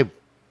out my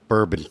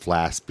bourbon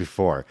flask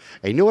before.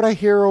 And you know what I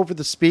hear over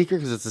the speaker,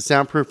 because it's a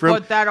soundproof room?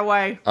 Put that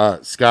away.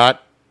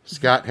 Scott,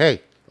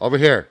 hey, over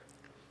here.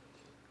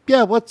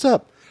 Yeah, what's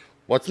up?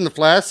 What's in the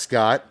flask,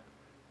 Scott?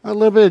 A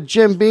little bit of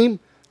Jim Beam?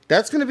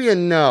 That's going to be a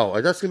no.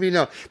 That's going to be a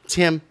no.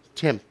 Tim,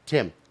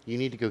 you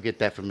need to go get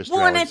that from Mr. Well,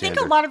 Alexander. and I think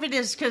a lot of it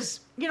is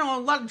because, a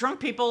lot of drunk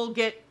people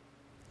get,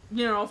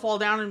 fall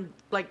down and,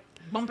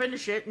 bump into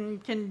shit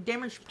and can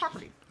damage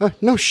property.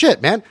 No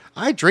shit, man.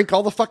 I drink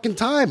all the fucking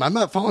time. I'm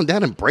not falling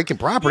down and breaking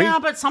property. Yeah,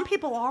 but some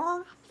people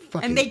are.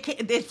 And they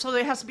can't, so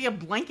there has to be a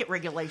blanket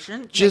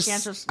regulation. I'm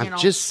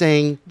just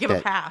saying give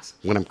a pass.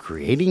 When I'm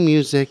creating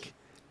music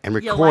and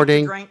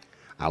recording,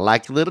 I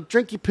like a little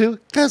drinky poo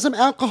because I'm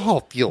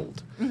alcohol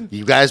fueled.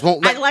 You guys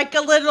won't I like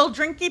a little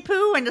drinky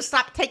poo and to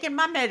stop taking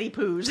my medi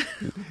poos.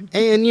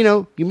 And,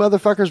 you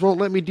motherfuckers won't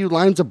let me do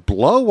lines of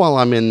blow while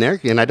I'm in there,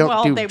 and I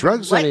don't do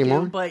drugs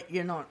anymore. But,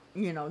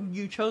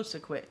 you chose to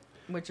quit,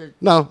 which is...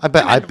 No, I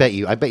bet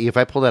you if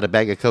I pulled out a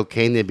bag of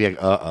cocaine, they'd be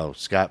like, uh-oh,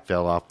 Scott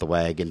fell off the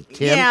wagon.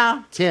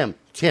 Tim,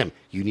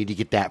 you need to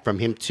get that from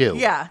him, too.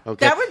 Yeah,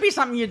 okay? That would be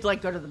something you'd,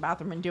 go to the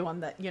bathroom and do on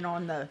the,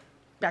 on the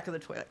back of the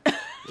toilet.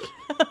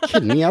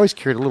 Kidding me? I always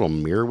carried a little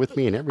mirror with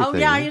me and everything. Oh,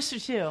 yeah, I used to,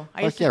 too.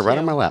 Right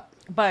on my lap.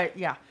 But,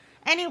 yeah.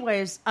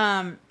 Anyways,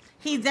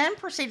 he then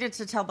proceeded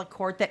to tell the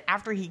court that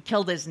after he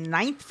killed his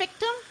 9th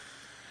victim,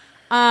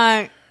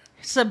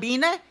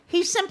 Sabina,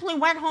 he simply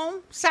went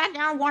home, sat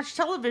down, and watched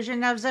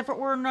television as if it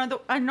were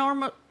a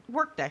normal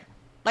workday.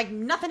 Like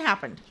nothing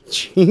happened.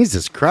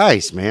 Jesus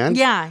Christ, man.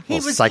 Yeah, he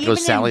was even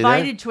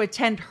invited to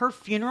attend her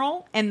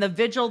funeral and the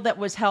vigil that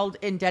was held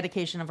in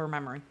dedication of her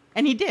memory.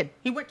 And he did.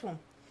 He went to him.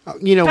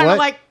 You know what? Kind of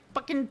like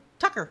fucking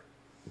Tucker.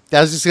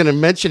 I was just going to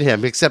mention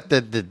him, except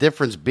that the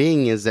difference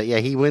being is that,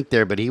 he went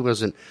there, but he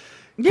wasn't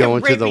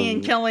going to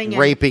the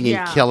raping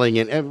and killing.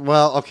 And,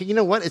 well, okay, you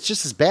know what? It's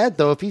just as bad,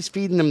 though, if he's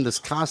feeding them this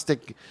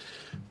caustic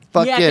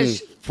fucking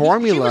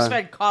formula. She was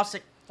fed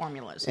caustic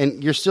formulas.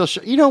 And you're still...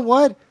 You know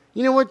what?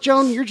 You know what,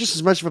 Joan? You're just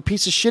as much of a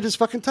piece of shit as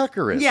fucking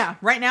Tucker is. Yeah,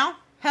 right now?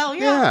 Hell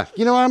yeah.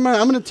 Yeah. I'm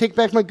going to take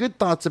back my good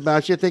thoughts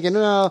about you, thinking,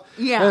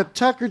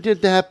 Tucker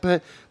did that,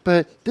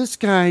 but this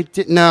guy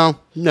did... No,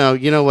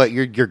 you know what?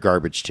 You're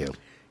garbage, too.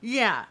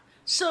 Yeah.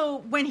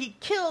 So when he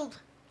killed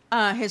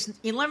his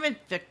 11th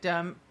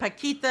victim,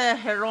 Paquita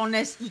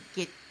Herones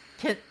y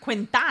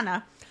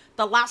Quintana,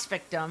 the last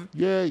victim...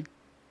 Yay.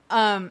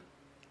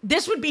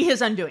 This would be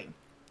his undoing.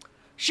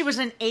 She was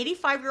an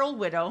 85-year-old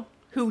widow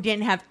who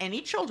didn't have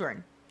any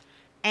children.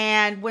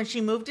 And when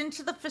she moved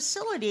into the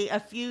facility a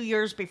few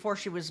years before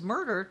she was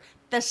murdered,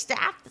 the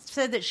staff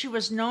said that she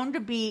was known to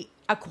be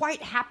a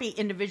quite happy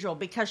individual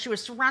because she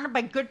was surrounded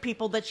by good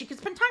people that she could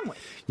spend time with.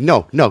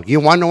 No. You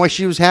want to know why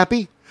she was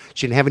happy?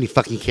 She didn't have any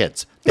fucking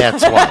kids.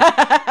 That's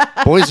why.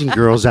 Boys and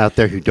girls out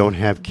there who don't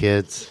have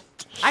kids.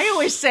 I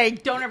always say,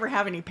 don't ever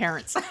have any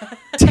parents.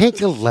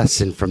 Take a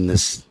lesson from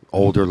this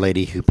older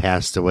lady who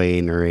passed away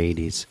in her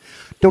 80s.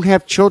 Don't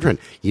have children.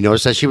 You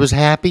notice that she was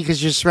happy because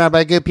she's surrounded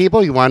by good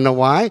people? You want to know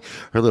why?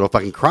 Her little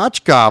fucking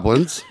crotch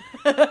goblins.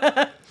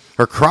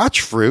 Her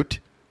crotch fruit,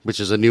 which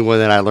is a new one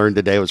that I learned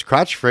today was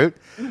crotch fruit.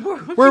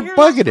 We're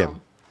bugging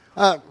him.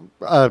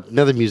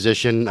 Another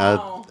musician,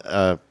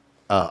 Alexi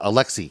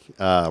Rawls.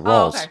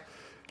 Oh, okay.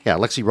 Yeah,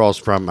 Alexi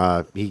Rawls from...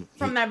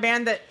 from that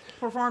band that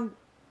performed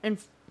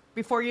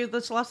before you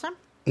this last time?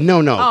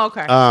 No. Oh,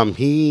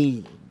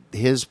 okay.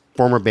 His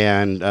former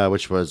band,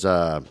 which was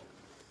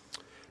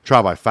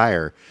Trial by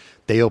Fire,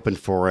 they opened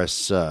for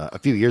us a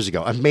few years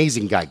ago.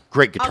 Amazing guy,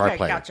 great guitar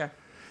player. Gotcha.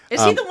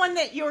 Is he the one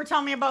that you were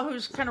telling me about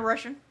who's kind of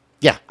Russian?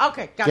 Yeah.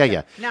 Okay, gotcha.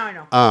 Yeah. Now I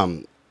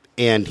know.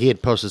 And he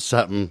had posted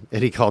something,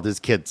 and he called his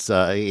kids,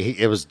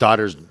 it was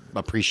daughter's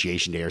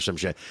appreciation day or some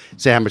shit.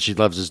 Say how much he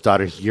loves his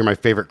daughter. You're my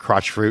favorite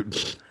crotch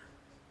fruit.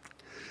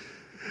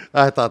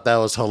 I thought that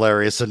was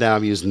hilarious, so now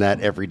I'm using that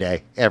every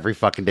day. Every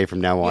fucking day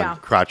from now on. Yeah.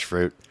 Crotch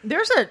fruit.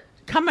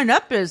 Coming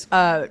up is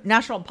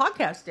National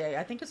Podcast Day.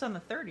 I think it's on the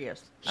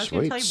 30th. I was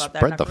going to tell you about that.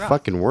 Spread the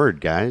fucking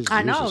word, guys.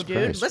 I know,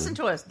 dude. Christ, listen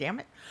to us,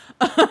 damn it.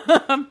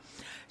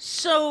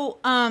 So,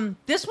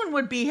 this one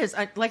would be his,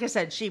 like I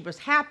said, she was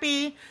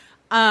happy.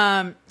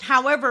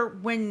 However,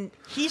 when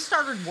he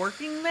started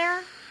working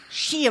there,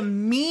 she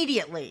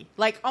immediately,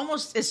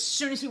 almost as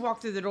soon as he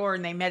walked through the door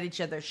and they met each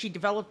other, she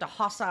developed a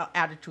hostile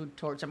attitude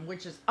towards him,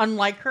 which is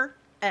unlike her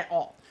at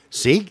all.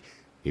 See?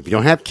 If you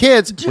don't have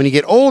kids, when you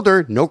get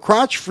older, no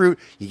crotch fruit,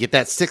 you get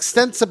that sixth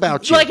sense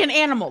about you. Like an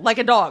animal, like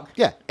a dog.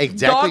 Yeah,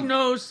 exactly. Dog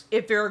knows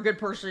if you're a good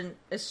person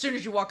as soon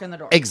as you walk in the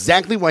door.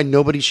 Exactly why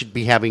nobody should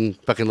be having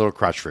fucking little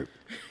crotch fruit.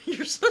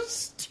 You're so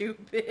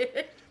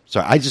stupid.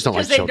 Sorry, I just don't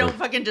like children. Because they don't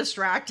fucking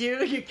distract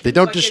you. They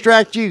don't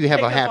distract you. You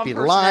have a happy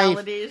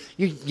life.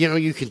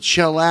 You can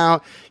chill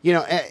out.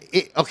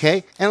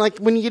 Okay. And like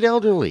when you get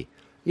elderly,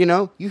 you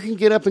can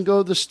get up and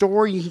go to the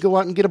store. You can go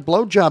out and get a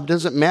blowjob.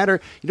 Doesn't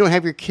matter. You don't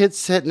have your kids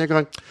sit and they're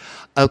going,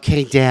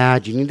 okay,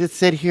 Dad, you need to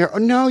sit here. Oh,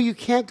 no, you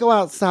can't go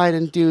outside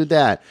and do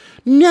that.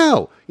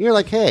 No. You're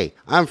like, hey,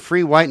 I'm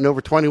free, white, and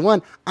over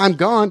 21. I'm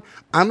gone.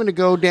 I'm going to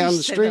go down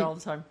the street. All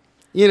the time.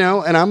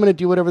 And I'm going to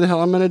do whatever the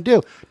hell I'm going to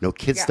do. No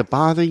kids to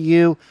bother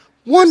you.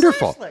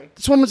 Wonderful. Precisely.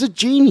 This woman's a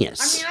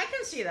genius. I mean, I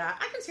can see that.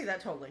 I can see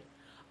that totally.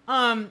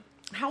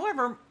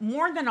 However,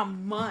 more than a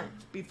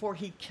month before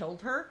he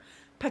killed her,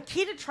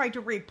 Paquita tried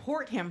to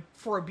report him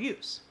for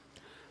abuse.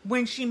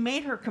 When she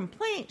made her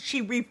complaint,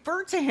 she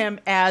referred to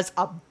him as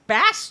a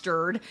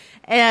bastard,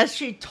 as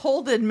she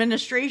told the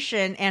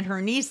administration and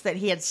her niece that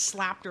he had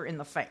slapped her in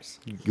the face.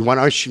 You want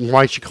to know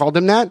why she called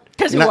him that?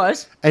 Because he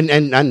was.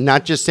 And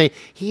not just say,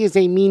 he is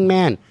a mean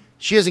man.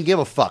 She doesn't give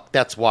a fuck.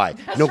 That's why.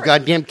 That's no right.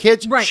 goddamn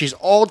kids. Right. She's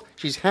old.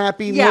 She's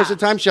happy Yeah. most of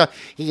the time.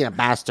 He's a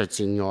bastard,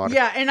 senor.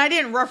 Yeah, and I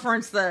didn't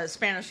reference the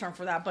Spanish term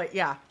for that, but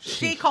yeah,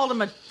 she called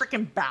him a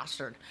freaking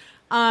bastard.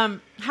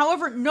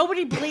 However,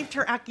 nobody believed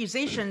her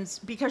accusations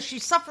because she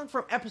suffered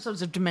from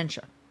episodes of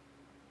dementia.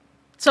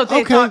 So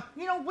they thought,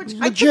 which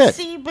I can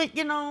see, but,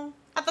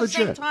 at the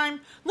same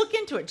time, look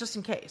into it just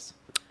in case.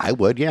 I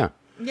would, yeah.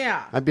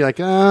 Yeah. I'd be like,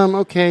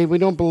 okay, we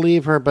don't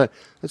believe her, but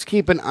let's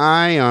keep an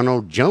eye on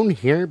old Joan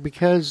here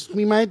because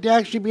we might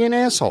actually be an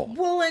asshole.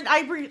 Well, and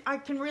I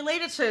can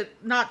relate it to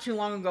not too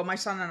long ago, my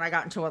son and I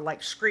got into a,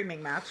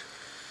 screaming match.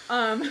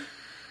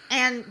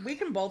 And we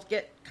can both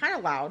get kind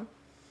of loud.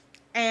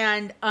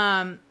 And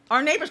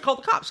our neighbors called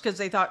the cops because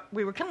they thought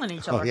we were killing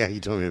each other. Oh, yeah,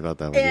 you told me about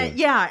that one. And,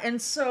 yeah, and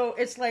so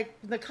it's like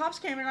the cops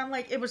came and I'm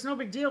like, it was no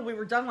big deal. We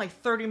were done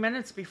 30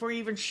 minutes before he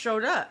even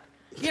showed up.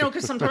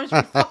 Because sometimes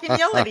we fucking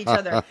yell at each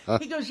other.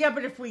 He goes, yeah,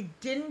 but if we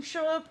didn't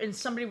show up and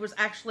somebody was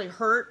actually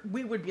hurt,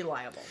 we would be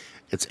liable.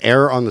 It's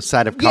error on the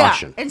side of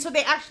caution. Yeah, and so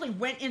they actually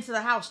went into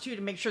the house, too,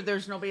 to make sure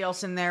there's nobody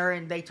else in there,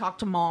 and they talked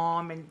to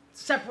Mom and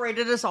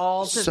separated us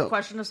all to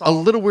question us all. A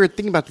little weird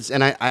thing about this,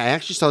 and I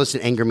actually saw this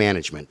in anger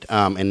management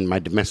in my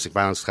domestic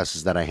violence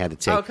classes that I had to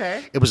take.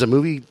 Okay. It was a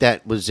movie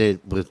that was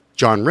with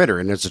John Ritter,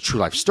 and it's a true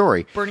life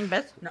story. Burning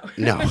Beth?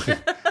 No.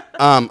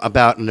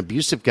 About an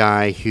abusive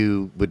guy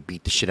who would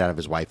beat the shit out of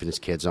his wife and his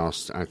kids and all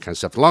kind of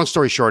stuff. Long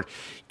story short,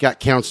 got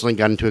counseling,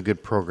 got into a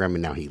good program,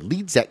 and now he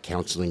leads that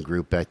counseling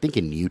group, I think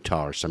in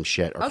Utah or some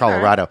shit, or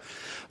Colorado.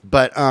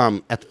 But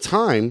at the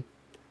time,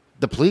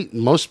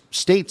 most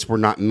states were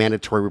not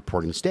mandatory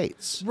reporting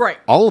states. Right.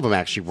 All of them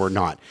actually were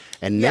not.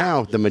 And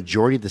now the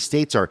majority of the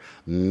states are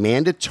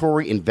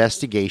mandatory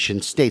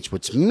investigation states,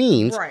 which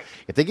means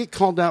if they get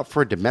called out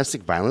for a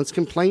domestic violence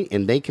complaint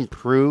and they can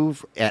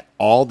prove at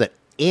all that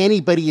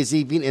anybody is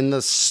even in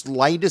the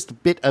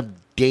slightest bit of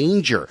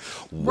danger,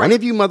 one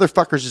of you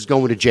motherfuckers is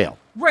going to jail.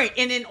 Right,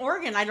 and in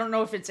Oregon, I don't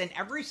know if it's in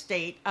every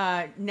state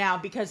now,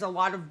 because a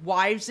lot of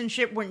wives and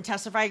shit wouldn't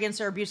testify against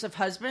their abusive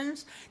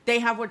husbands. They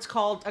have what's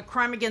called a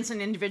crime against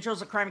an individual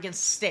is a crime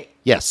against the state.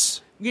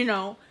 Yes.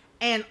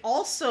 And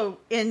also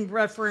in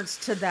reference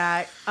to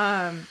that,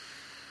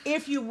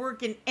 if you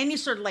work in any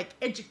sort of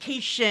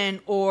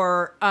education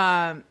or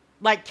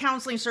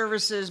counseling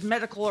services,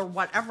 medical or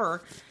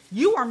whatever,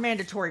 you are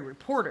mandatory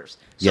reporters.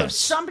 So if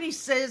somebody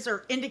says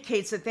or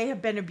indicates that they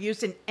have been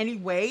abused in any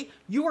way,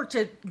 you are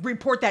to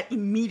report that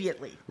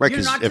immediately. Right,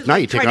 because if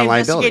not, you take on liability.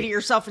 Investigate it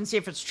yourself and see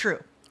if it's true.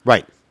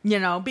 Right.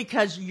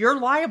 Because you're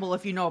liable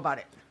if you know about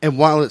it. And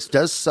while it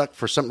does suck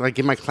for something, like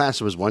in my class,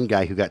 there was one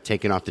guy who got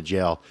taken off to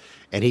jail,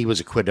 and he was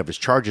acquitted of his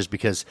charges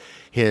because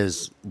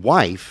his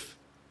wife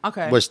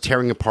was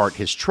tearing apart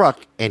his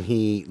truck, and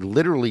he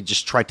literally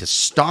just tried to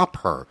stop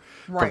her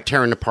from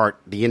tearing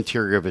apart the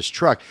interior of his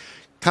truck.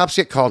 Cops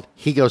get called,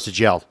 he goes to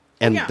jail,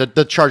 and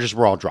the charges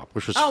were all dropped,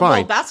 which was fine.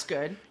 Well, that's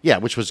good. Yeah,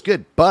 which was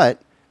good, but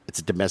it's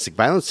a domestic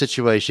violence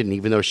situation, and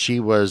even though she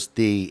was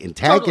the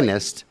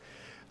antagonist,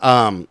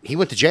 he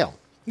went to jail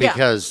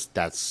because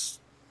that's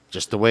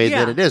just the way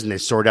that it is, and they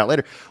sort it out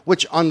later,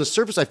 which on the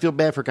surface, I feel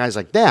bad for guys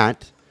like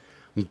that,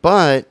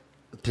 but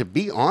to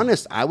be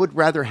honest, I would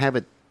rather have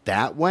it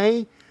that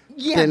way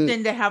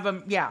than to have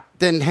them,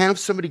 than have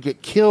somebody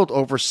get killed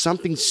over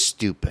something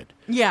stupid.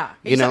 Yeah,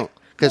 exactly.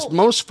 Because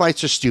most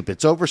fights are stupid.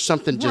 It's over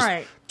something just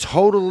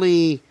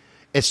totally...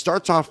 It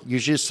starts off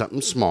usually as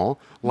something small.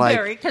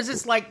 Because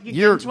it's like you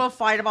get into a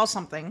fight about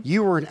something.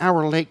 You were an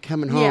hour late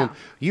coming home. Yeah.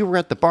 You were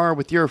at the bar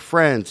with your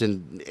friends.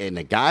 And in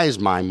a guy's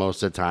mind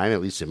most of the time,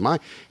 at least in mine,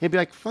 it'd be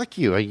like, fuck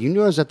you. You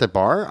knew I was at the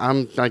bar.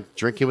 I'm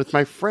drinking with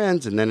my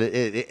friends. And then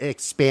it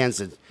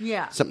expands into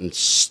something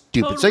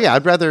stupid. Totally. So, yeah,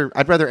 I'd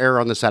rather err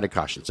on the side of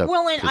caution. So,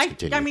 well, and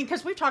I mean,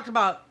 because we've talked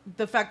about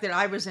the fact that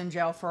I was in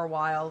jail for a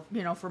while,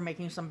 for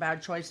making some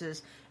bad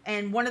choices.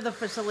 And one of the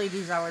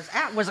facilities I was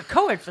at was a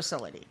co-ed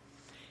facility.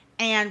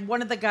 And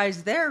one of the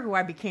guys there who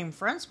I became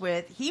friends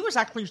with, he was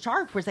actually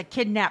charged with a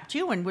kidnap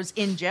too and was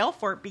in jail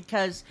for it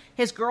because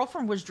his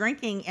girlfriend was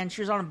drinking and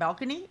she was on a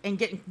balcony and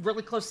getting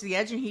really close to the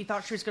edge and he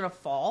thought she was going to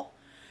fall.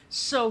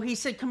 So he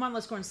said, come on,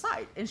 let's go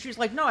inside. And she was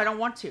like, no, I don't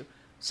want to.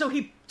 So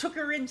he took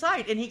her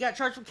inside and he got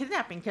charged with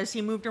kidnapping because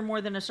he moved her more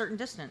than a certain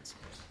distance.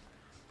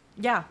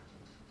 Yeah.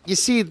 You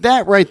see,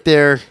 that right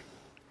there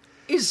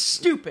is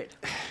stupid.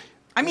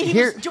 I mean, he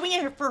was doing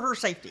it for her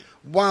safety.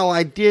 While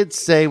I did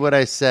say what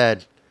I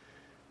said,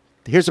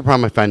 here's the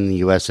problem I find in the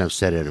U.S., and I've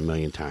said it a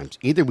million times.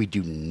 Either we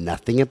do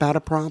nothing about a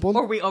problem.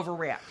 Or we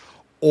overreact.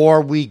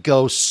 Or we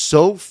go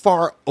so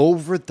far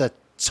over the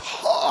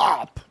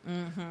top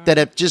that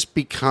it just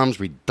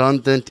becomes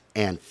redundant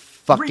and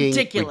fucking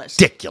ridiculous.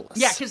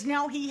 Yeah, because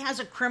now he has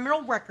a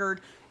criminal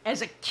record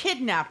as a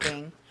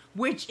kidnapping,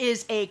 which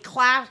is a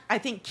class. I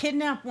think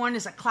kidnap 1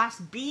 is a class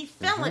B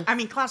felony. I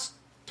mean,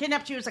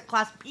 kidnap 2 is a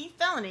class B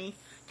felony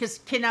because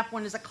kidnap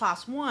 1 is a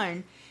class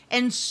 1,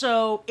 and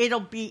so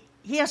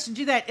he has to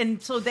do that,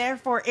 and so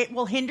therefore it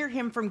will hinder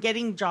him from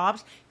getting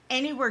jobs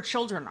anywhere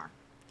children are.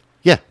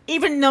 Yeah,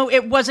 even though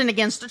it wasn't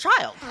against a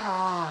child.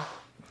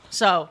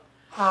 So.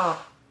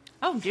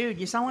 Oh, dude,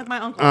 you sound like my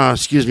uncle.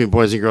 Excuse me,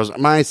 boys and girls.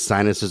 My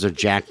sinuses are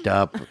jacked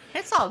up.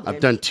 It's all good. I've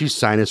done 2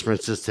 sinus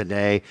rinses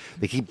today.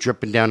 They keep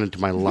dripping down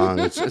into my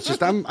lungs. It's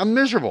just, I'm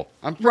miserable.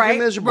 I'm freaking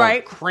miserable.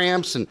 Right.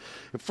 Cramps and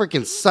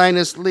freaking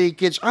sinus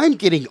leakage. I'm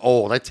getting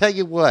old. I tell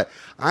you what,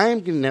 I'm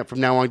getting that from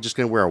now on. Just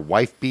going to wear a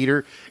wife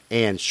beater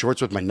and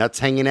shorts with my nuts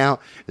hanging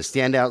out and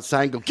stand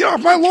outside and go, get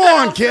off my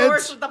lawn, kids.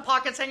 Shorts with the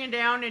pockets hanging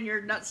down and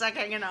your nutsack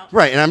hanging out.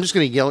 Right, and I'm just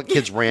going to yell at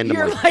kids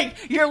randomly.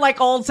 You're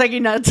like old saggy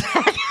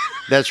nutsack.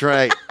 That's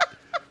right.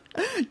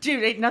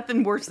 Dude, ain't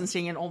nothing worse than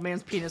seeing an old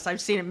man's penis. I've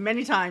seen it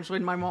many times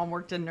when my mom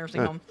worked in a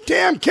nursing home.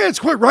 Damn kids,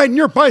 quit riding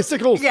your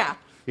bicycles. Yeah.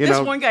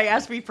 One guy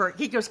asked me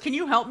he goes, can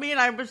you help me? And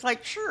I was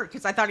like, sure,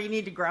 because I thought he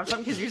needed to grab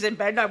something because he was in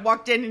bed. And I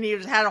walked in and he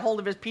had a hold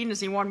of his penis.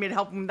 He wanted me to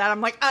help him with that.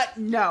 I'm like,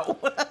 no.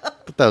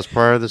 But that was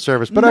part of the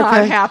service. But not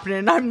okay.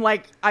 happening. I'm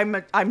like, I'm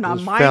not a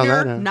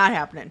minor. Not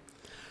happening.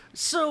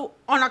 So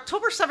on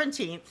October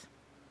 17th,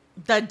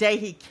 the day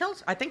he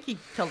killed, I think he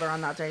killed her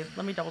on that day.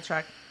 Let me double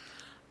check.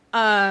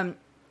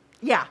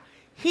 Yeah.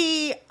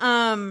 He,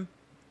 at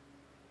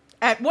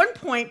one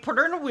point, put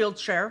her in a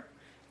wheelchair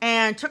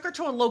and took her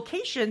to a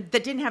location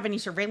that didn't have any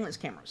surveillance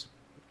cameras.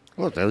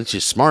 Well, at least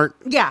she's smart.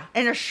 Yeah.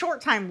 And a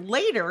short time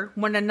later,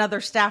 when another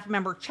staff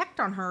member checked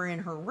on her in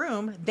her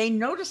room, they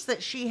noticed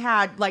that she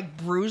had, like,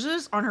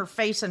 bruises on her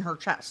face and her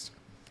chest.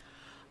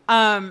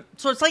 So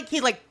it's like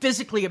he, like,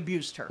 physically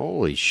abused her.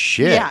 Holy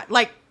shit. Yeah.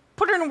 Like,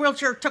 put her in a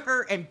wheelchair, took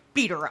her, and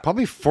beat her up.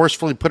 Probably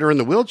forcefully put her in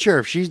the wheelchair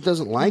if she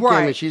doesn't like him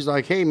and she's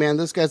like, hey, man,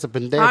 this guy's a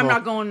pendejo. I'm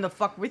not going the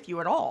fuck with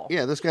you at all.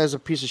 Yeah, this guy's a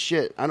piece of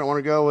shit. I don't want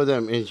to go with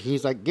him. And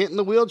he's like, get in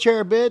the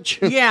wheelchair,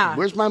 bitch. Yeah.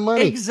 Where's my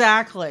money?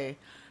 Exactly.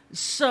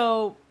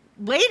 So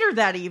later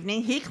that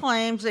evening, he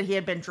claims that he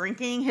had been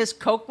drinking his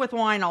Coke with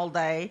wine all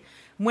day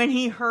when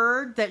he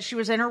heard that she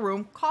was in her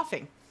room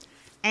coughing.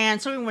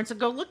 And so he went to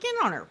go look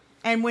in on her.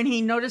 And when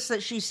he noticed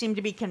that she seemed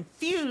to be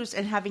confused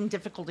and having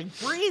difficulty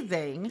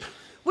breathing...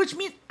 Which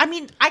means, I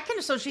mean, I can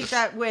associate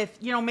that with,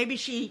 maybe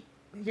she,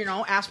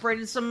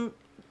 aspirated some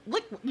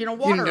liquid,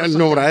 water. You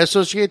know what I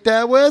associate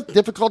that with?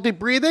 Difficulty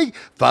breathing?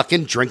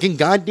 Fucking drinking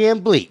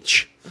goddamn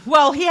bleach.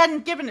 Well, he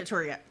hadn't given it to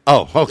her yet.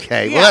 Oh,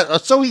 okay. Yeah. Well,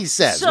 so he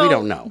says. So we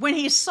don't know. When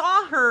he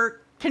saw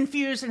her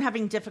confused and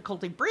having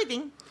difficulty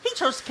breathing, he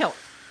chose to kill her.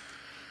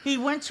 He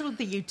went to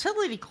the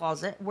utility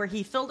closet where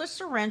he filled a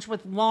syringe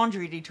with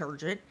laundry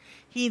detergent.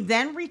 He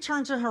then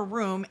returned to her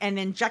room and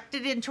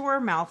injected it into her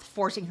mouth,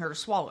 forcing her to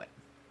swallow it.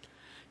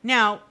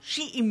 Now,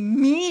 she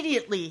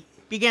immediately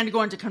began to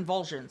go into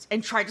convulsions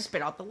and tried to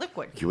spit out the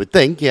liquid. You would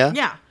think, yeah.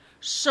 Yeah.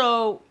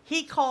 So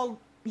he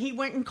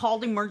went and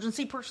called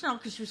emergency personnel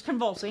because she was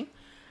convulsing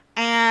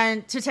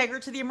and to take her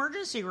to the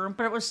emergency room,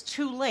 but it was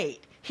too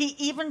late. He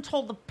even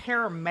told the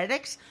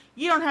paramedics,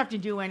 you don't have to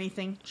do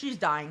anything. She's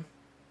dying.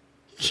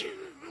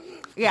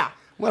 Yeah.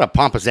 What a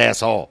pompous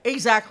asshole.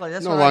 Exactly.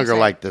 That's no longer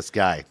like this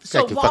guy.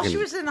 So while she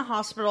was in the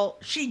hospital,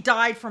 she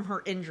died from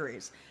her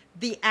injuries.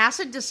 The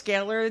acid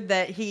descaler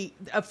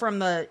that from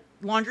the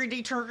laundry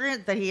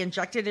detergent that he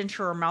injected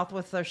into her mouth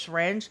with the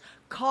syringe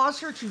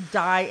caused her to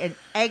die an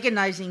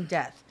agonizing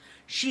death.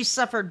 She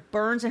suffered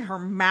burns in her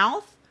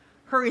mouth,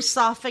 her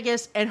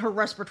esophagus, and her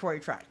respiratory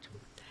tract.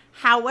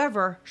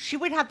 However, she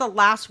would have the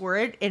last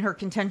word in her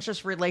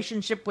contentious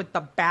relationship with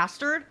the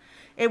bastard.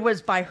 It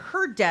was by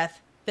her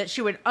death that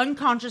she would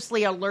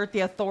unconsciously alert the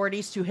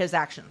authorities to his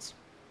actions.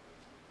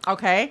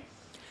 Okay?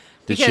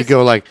 Did she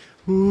go like,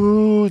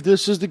 ooh,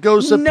 this is the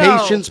ghost of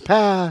patient's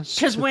past?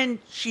 Because when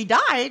she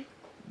died,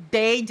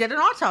 they did an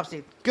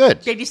autopsy.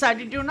 Good. They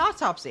decided to do an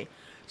autopsy.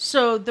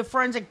 So the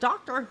forensic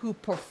doctor who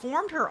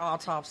performed her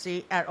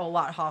autopsy at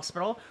Olat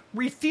Hospital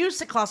refused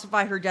to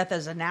classify her death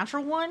as a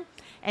natural one,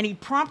 and he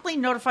promptly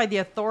notified the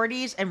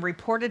authorities and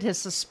reported his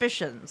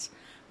suspicions.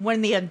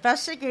 When the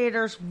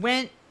investigators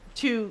went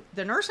to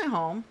the nursing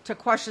home to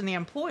question the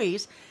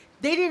employees,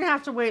 they didn't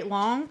have to wait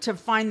long to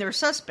find their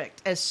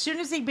suspect. As soon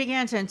as they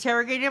began to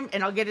interrogate him,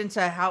 and I'll get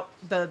into how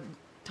the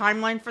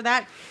timeline for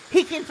that,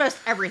 he confessed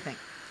everything.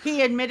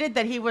 He admitted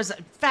that he was,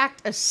 in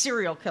fact, a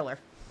serial killer.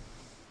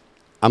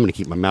 I'm going to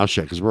keep my mouth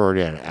shut because we're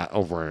already at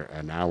over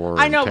an hour.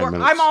 I know. 10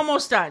 minutes. I'm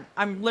almost done.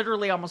 I'm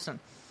literally almost done.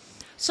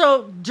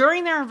 So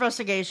during their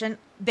investigation,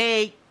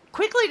 the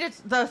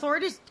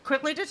authorities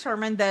quickly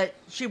determined that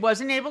she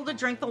wasn't able to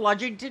drink the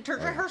laundry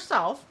detergent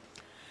herself.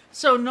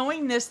 So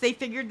knowing this, they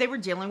figured they were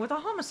dealing with a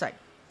homicide.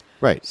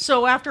 Right.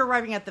 So after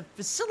arriving at the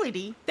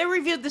facility, they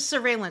reviewed the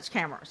surveillance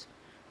cameras,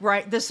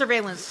 right? The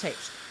surveillance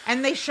tapes.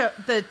 And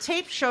the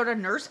tape showed a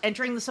nurse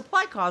entering the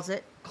supply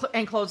closet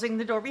and closing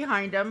the door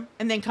behind him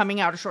and then coming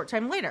out a short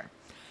time later.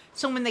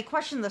 So when they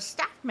questioned the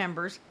staff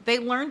members, they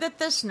learned that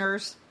this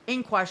nurse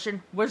in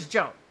question was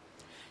Joan.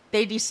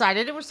 They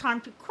decided it was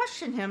time to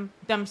question him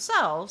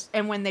themselves,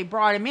 and when they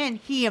brought him in,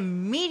 he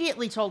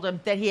immediately told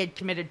them that he had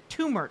committed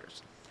 2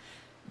 murders.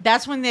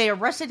 That's when they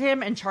arrested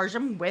him and charged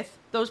him with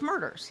those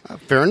murders.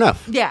 Fair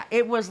enough. Yeah,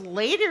 it was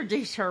later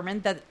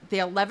determined that the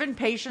 11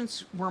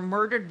 patients were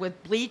murdered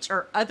with bleach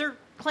or other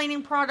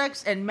cleaning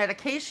products and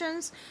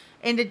medications.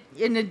 In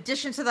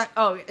addition to that,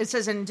 it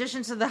says in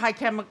addition to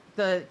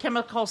the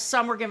chemicals,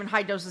 some were given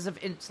high doses of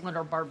insulin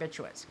or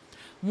barbiturates.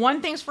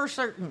 One thing's for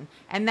certain,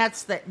 and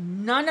that's that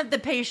none of the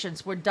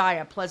patients would die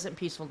a pleasant,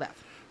 peaceful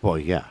death. Well,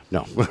 yeah,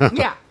 no.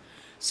 Yeah.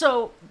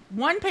 So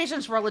one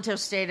patient's relative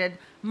stated,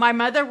 "My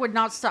mother would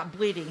not stop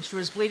bleeding. She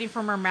was bleeding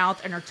from her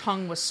mouth and her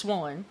tongue was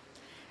swollen."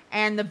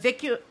 And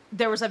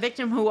there was a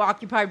victim who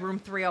occupied room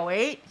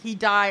 308.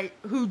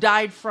 Who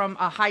died from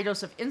a high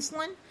dose of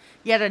insulin.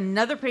 Yet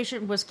another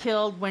patient was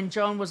killed when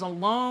Joan was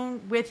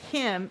alone with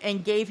him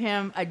and gave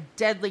him a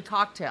deadly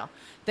cocktail.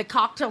 The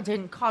cocktail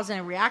didn't cause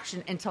any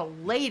reaction until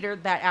later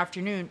that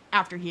afternoon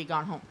after he had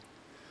gone home.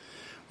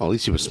 Well, at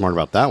least he was smart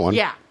about that one.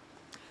 Yeah.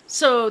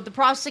 So the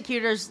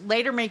prosecutors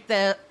later make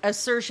the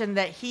assertion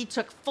that he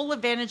took full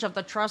advantage of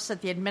the trust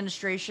that the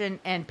administration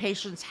and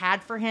patients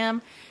had for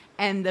him,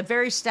 and the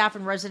very staff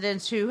and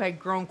residents who had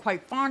grown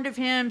quite fond of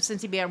him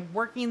since he began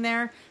working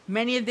there.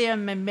 Many of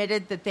them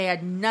admitted that they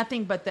had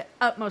nothing but the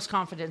utmost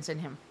confidence in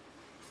him,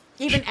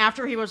 even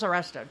after he was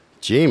arrested.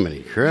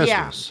 Jiminy Christmas.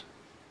 Yeah.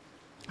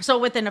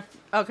 So a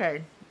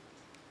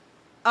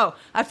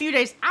few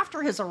days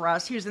after his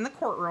arrest, he was in the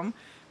courtroom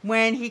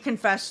when he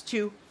confessed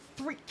to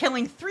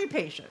killing 3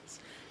 patients.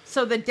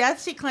 So the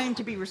deaths he claimed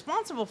to be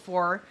responsible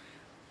for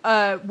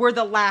were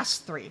the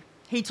last 3.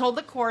 He told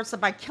the courts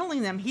that by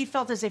killing them, he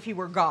felt as if he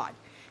were God.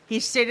 He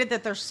stated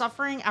that their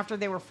suffering after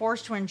they were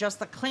forced to ingest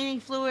the cleaning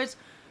fluids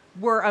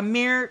were a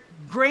mere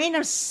grain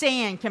of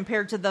sand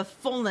compared to the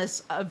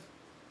fullness of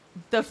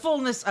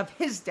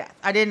his death.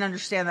 I didn't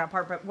understand that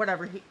part, but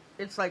whatever.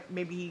 It's like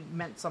maybe he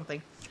meant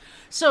something.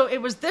 So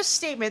it was this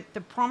statement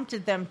that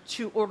prompted them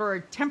to order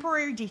a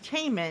temporary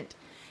detainment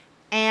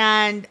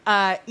and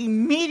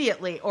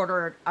immediately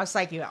ordered a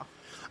psych eval.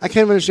 I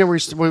can't understand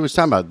what he was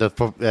talking about.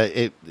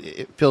 It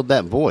filled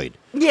that void.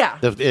 Yeah,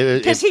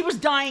 because he was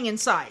dying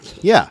inside.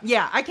 Yeah,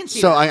 yeah, I can see.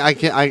 So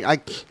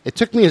that. It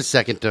took me a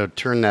second to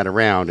turn that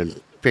around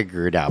and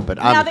figure it out. But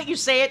now that you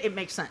say it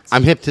makes sense.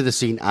 I'm hip to the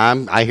scene.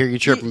 I hear you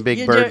chirping,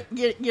 Big Bird.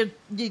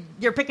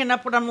 You're picking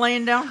up what I'm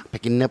laying down.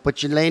 Picking up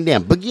what you're laying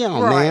down. Boogie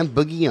on, man.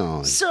 Boogie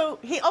on. So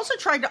he also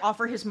tried to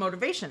offer his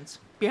motivations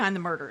behind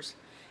the murders,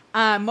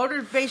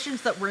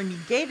 motivations that were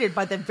negated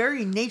by the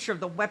very nature of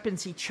the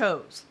weapons he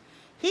chose.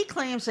 He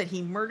claims that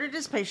he murdered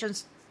his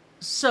patients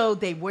so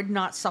they would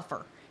not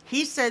suffer.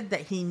 He said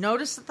that he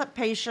noticed that the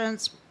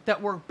patients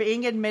that were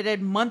being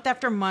admitted month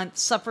after month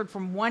suffered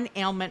from one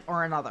ailment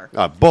or another.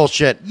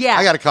 Bullshit. Yeah.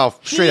 I got to call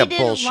straight up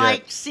bullshit. He didn't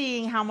like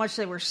seeing how much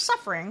they were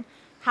suffering,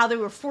 how they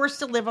were forced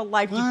to live a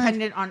life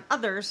dependent on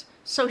others,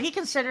 so he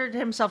considered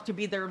himself to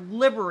be their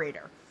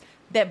liberator.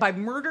 That by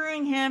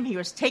murdering him, he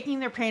was taking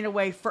their pain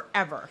away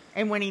forever.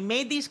 And when he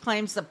made these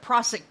claims, the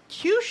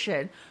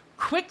prosecution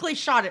quickly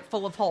shot it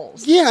full of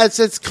holes. Yeah,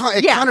 it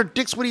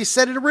contradicts what he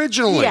said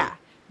originally. Yeah.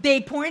 They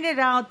pointed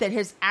out that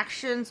his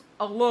actions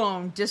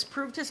alone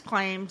disproved his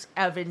claims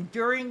of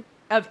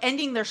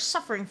ending their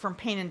suffering from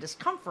pain and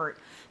discomfort.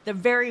 The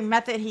very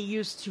method he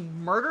used to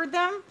murder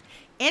them,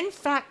 in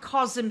fact,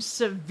 caused them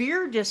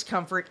severe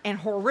discomfort and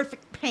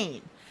horrific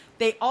pain.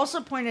 They also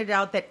pointed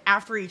out that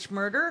after each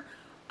murder,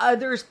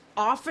 others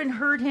often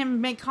heard him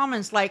make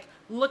comments like,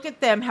 "Look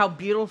at them, how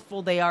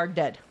beautiful they are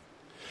dead."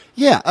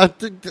 Yeah.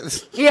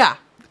 Yeah.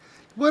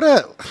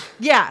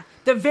 Yeah.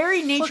 The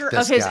very nature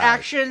of his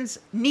actions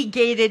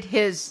negated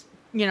his,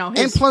 his...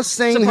 And plus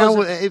saying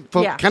how it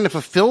kind of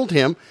fulfilled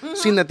him,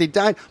 seeing that they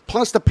died.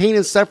 Plus the pain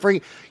and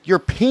suffering. Your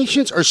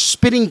patients are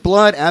spitting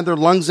blood out of their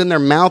lungs in their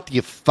mouth,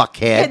 you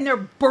fuckhead. And they're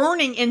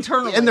burning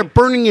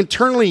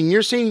internally. And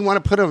you're saying you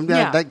want to put them,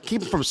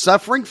 keep them from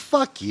suffering?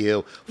 Fuck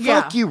you.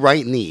 Fuck you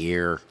right in the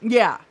ear.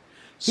 Yeah.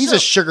 He's a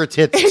sugar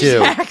tits, too.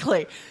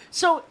 Exactly.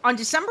 So on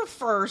December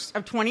 1st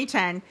of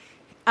 2010...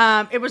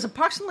 it was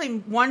approximately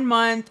 1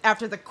 month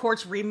after the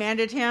courts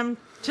remanded him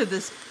to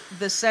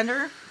the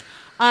center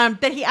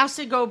that he asked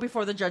to go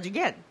before the judge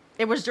again.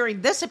 It was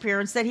during this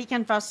appearance that he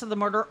confessed to the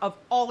murder of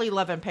all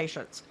 11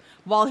 patients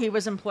while he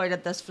was employed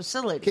at this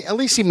facility. Okay, at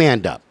least he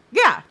manned up.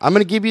 Yeah. I'm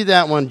going to give you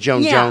that one,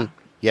 Joan.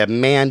 Yeah,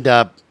 manned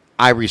up.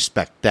 I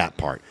respect that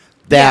part.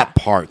 That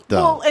part,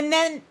 though. Well, and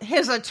then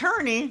his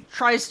attorney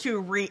tries to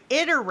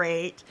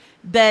reiterate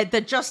that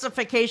the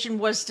justification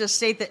was to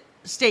state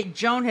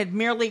Joan had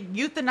merely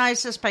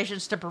euthanized his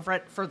patients to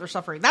prevent further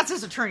suffering. That's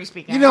his attorney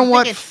speaking. You know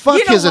what?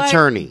 Fuck his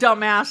attorney.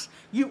 Dumbass.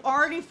 You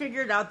already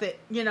figured out that,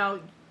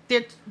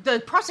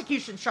 the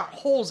prosecution shot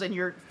holes in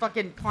your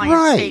fucking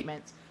client's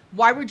statements.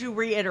 Why would you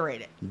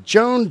reiterate it?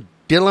 Joan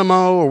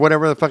Dilamo, or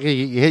whatever the fuck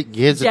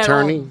his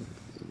attorney.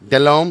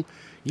 Delhomme.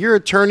 Your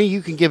attorney,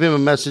 you can give him a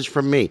message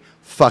from me.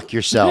 Fuck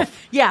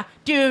yourself. Yeah,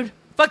 dude.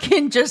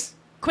 Fucking just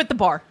quit the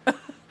bar.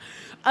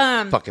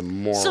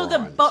 Fucking morons. So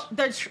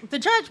the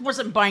judge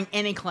wasn't buying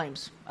any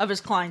claims of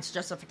his client's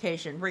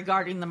justification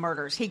regarding the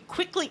murders. He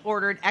quickly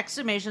ordered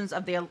exhumations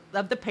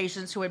of the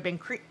patients who had been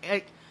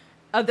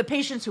of the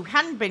patients who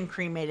hadn't been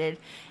cremated,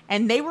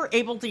 and they were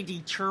able to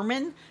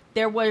determine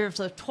there was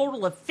a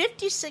total of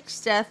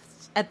 56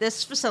 deaths at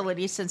this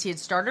facility since he had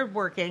started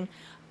working.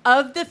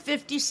 Of the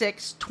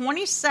 56,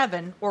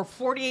 27 or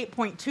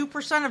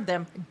 48.2% of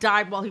them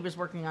died while he was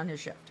working on his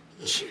shift.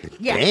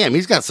 Yeah. Damn,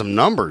 he's got some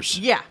numbers.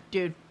 Yeah,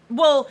 dude.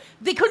 Well,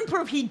 they couldn't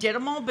prove he did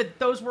them all, but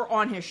those were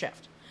on his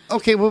shift.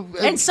 Okay, well...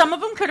 and some of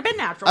them could have been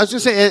natural. I was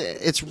going to say,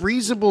 it's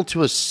reasonable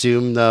to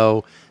assume,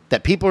 though,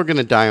 that people are going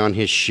to die on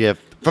his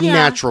shift from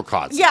natural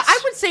causes. Yeah, I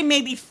would say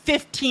maybe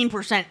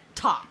 15%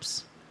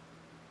 tops.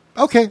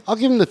 Okay, I'll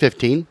give him the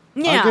 15.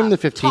 Yeah, I'll give him the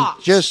 15.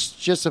 tops.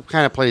 Just to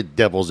kind of play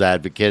devil's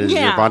advocate, as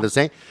Nirvana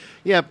saying.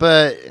 Yeah,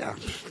 but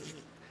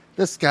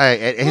this guy,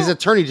 his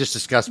attorney just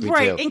disgusts me, too.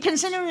 Right, and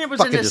considering it was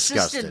an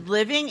assisted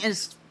living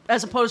as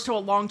opposed to a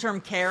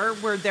long-term care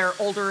where they're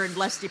older and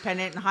less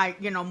dependent and high,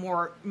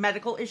 more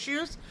medical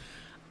issues,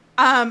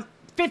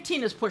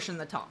 15 is pushing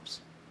the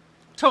tops.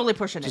 Totally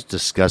pushing it. Just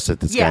disgusted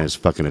this guy and his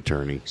fucking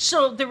attorney.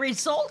 So the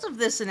result of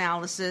this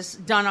analysis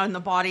done on the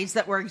bodies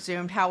that were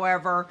exhumed,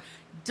 however,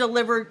 they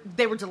were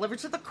delivered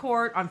to the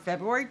court on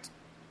February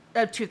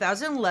of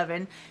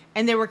 2011,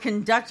 and they were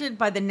conducted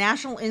by the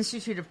National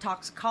Institute of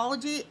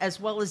Toxicology as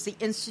well as the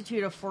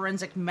Institute of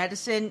Forensic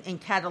Medicine in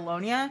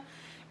Catalonia.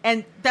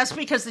 And that's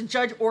because the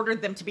judge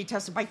ordered them to be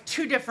tested by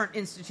two different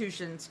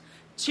institutions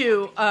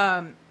to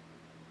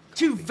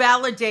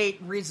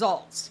validate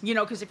results.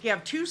 Because if you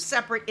have two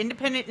separate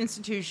independent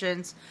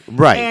institutions,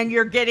 right, and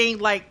you're getting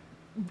like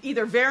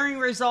either varying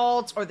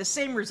results or the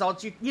same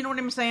results, you know what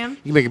I'm saying?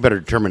 You make a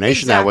better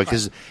determination that way,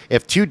 because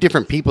if two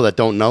different people that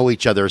don't know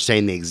each other are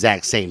saying the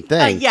exact same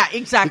thing, yeah,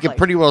 exactly, you can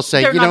pretty well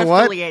say, they're you know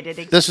what?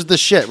 Exactly. This is the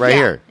shit right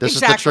here. This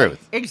is the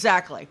truth.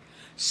 Exactly.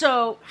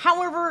 So,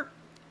 however,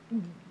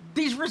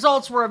 these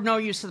results were of no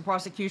use to the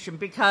prosecution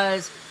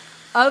because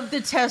of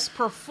the tests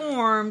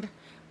performed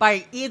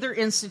by either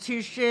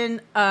institution,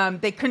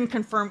 they couldn't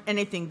confirm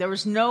anything. There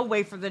was no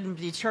way for them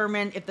to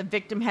determine if the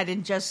victim had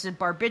ingested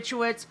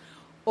barbiturates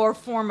or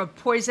form of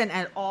poison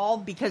at all,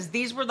 because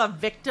these were the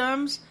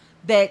victims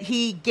that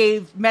he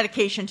gave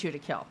medication to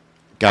kill.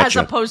 Gotcha. As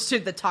opposed to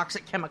the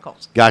toxic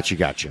chemicals.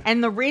 Gotcha.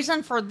 And the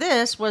reason for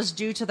this was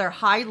due to their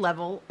high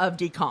level of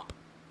decomp.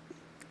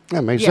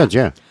 That makes sense,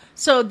 yeah.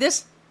 So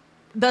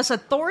thus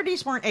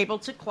authorities weren't able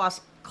to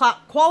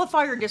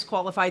qualify or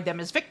disqualify them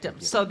as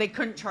victims, so they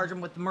couldn't charge him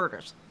with the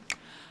murders.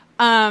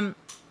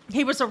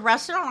 He was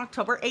arrested on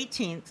October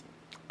 18th,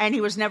 and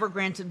he was never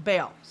granted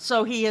bail.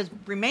 So he has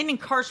remained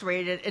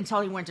incarcerated until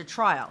he went to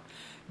trial.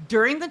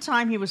 During the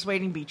time he was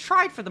waiting to be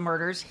tried for the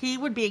murders, he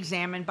would be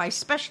examined by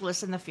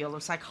specialists in the field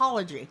of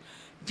psychology.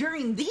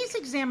 During these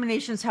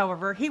examinations,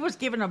 however, he was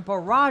given a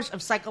barrage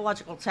of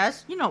psychological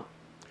tests.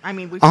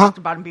 We've talked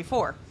about him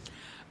before.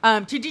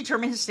 To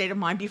determine his state of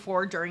mind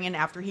before, during, and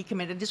after he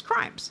committed his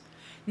crimes.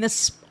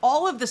 And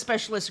all of the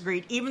specialists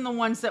agreed, even the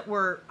ones that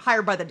were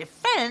hired by the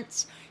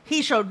defense,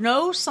 he showed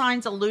no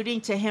signs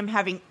alluding to him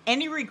having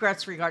any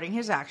regrets regarding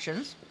his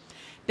actions.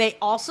 They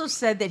also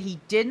said that he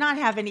did not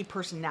have any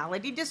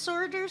personality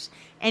disorders,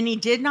 and he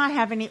did not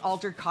have any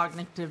altered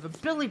cognitive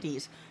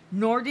abilities,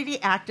 nor did he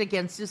act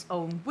against his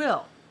own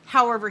will.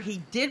 However,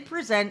 he did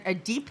present a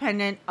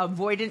dependent,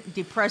 avoidant,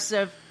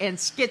 depressive, and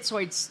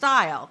schizoid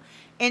style.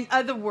 In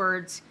other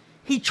words,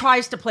 he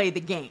tries to play the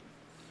game.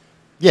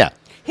 Yeah.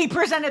 He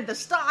presented the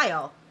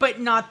style, but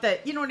not the,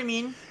 you know what I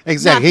mean?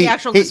 Exactly. Not the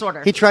actual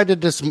disorder. He tried to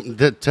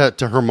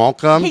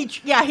Hermolka. He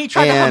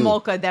tried to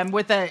Hermolka them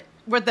with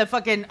the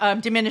fucking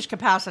diminished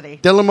capacity.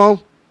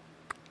 Dilamo,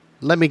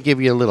 let me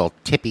give you a little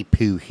tippy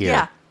poo here.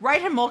 Yeah.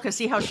 Write Homolka,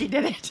 see how she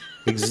did it.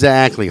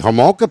 Exactly.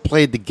 Homolka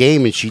played the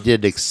game, and she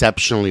did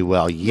exceptionally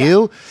well.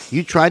 You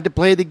tried to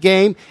play the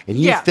game, and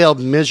you failed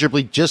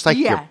miserably, just like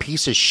your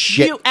piece of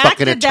shit you fucking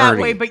acted attorney.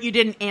 that way, but you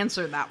didn't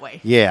answer that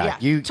way. Yeah.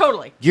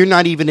 Totally. You're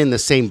not even in the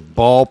same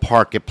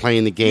ballpark at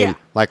playing the game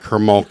like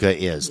Hermolka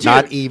is. Dude,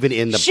 not even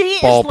in the she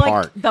ballpark. She is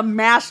like the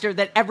master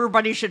that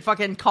everybody should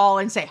fucking call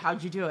and say,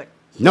 how'd you do it?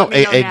 No,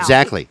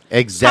 exactly.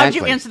 How'd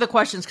you answer the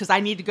questions? Because I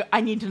need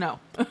to know.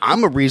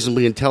 I'm a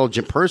reasonably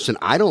intelligent person.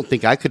 I don't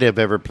think I could have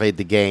ever played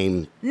the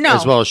game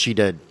as well as she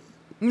did.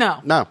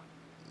 No. I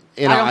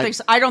don't think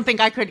so. I don't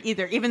think I could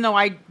either. Even though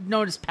I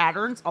noticed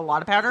patterns, a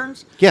lot of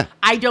patterns. Yeah.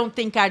 I don't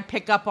think I'd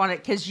pick up on it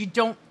because you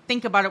don't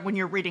think about it when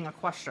you're reading a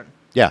question.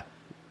 Yeah.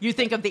 You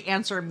think of the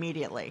answer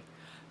immediately.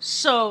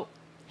 So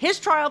his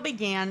trial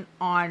began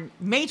on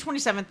May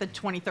 27th of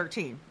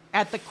 2013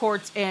 at the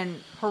courts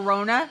in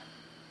Girona.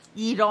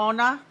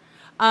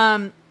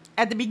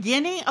 At the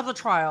beginning of the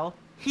trial,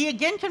 he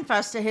again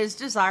confessed to his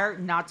desire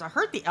not to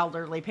hurt the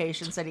elderly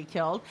patients that he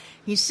killed.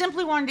 He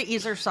simply wanted to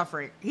ease their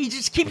suffering. He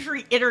just keeps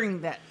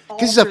reiterating that.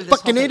 Because he's a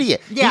fucking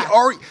idiot. Yeah.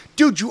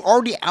 You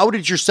already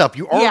outed yourself.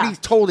 You already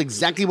told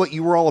exactly what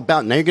you were all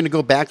about. Now you're going to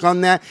go back on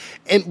that?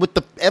 And with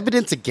the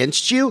evidence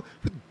against you?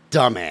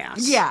 Dumbass.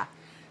 Yeah.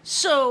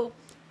 So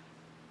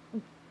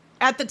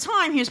at the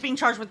time, he was being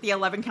charged with the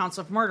 11 counts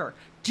of murder.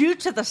 Due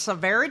to the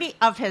severity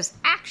of his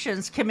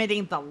actions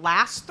committing the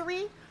last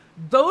 3,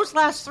 those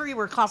last 3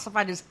 were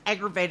classified as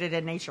aggravated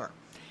in nature.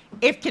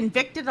 If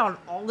convicted on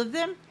all of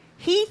them,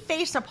 he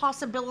faced a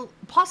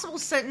possible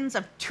sentence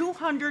of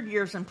 200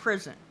 years in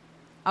prison.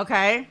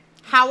 Okay?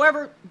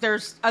 However,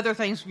 there's other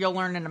things you'll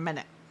learn in a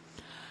minute.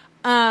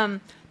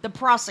 The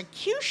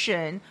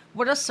prosecution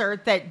would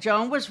assert that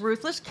Joan was a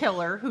ruthless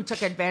killer who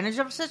took advantage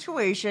of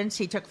situations.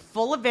 He took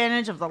full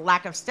advantage of the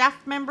lack of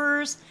staff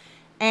members,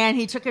 and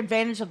he took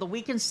advantage of the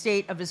weakened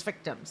state of his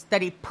victims,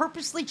 that he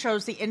purposely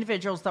chose the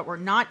individuals that were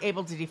not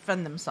able to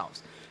defend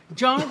themselves.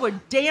 Joan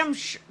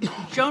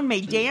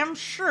made damn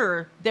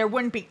sure there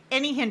wouldn't be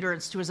any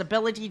hindrance to his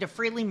ability to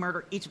freely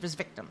murder each of his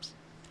victims.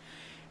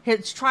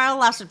 His trial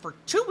lasted for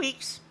 2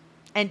 weeks,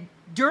 and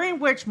during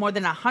which more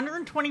than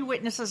 120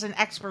 witnesses and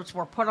experts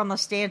were put on the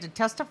stand to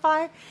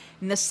testify.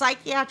 And the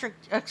psychiatric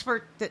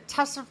expert that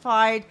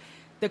testified,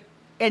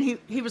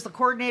 he was the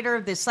coordinator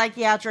of the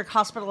psychiatric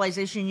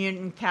hospitalization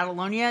unit in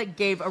Catalonia,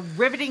 gave a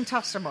riveting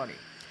testimony.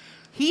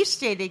 He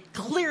stated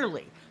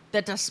clearly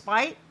that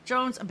despite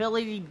Joan's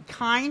ability to be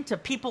kind to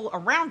people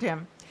around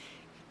him,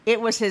 it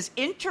was his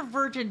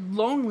introverted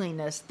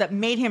loneliness that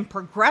made him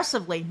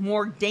progressively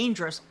more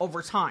dangerous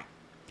over time.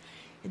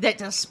 That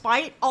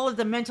despite all of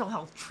the mental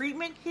health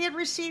treatment he had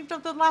received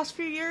over the last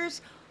few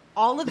years,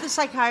 all of the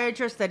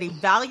psychiatrists that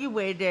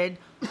evaluated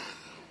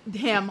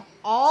him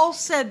all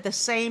said the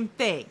same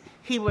thing.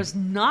 He was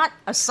not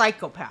a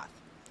psychopath.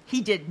 He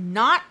did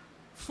not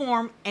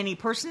form any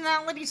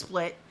personality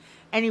split,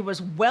 and he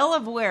was well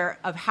aware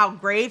of how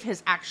grave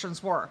his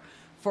actions were.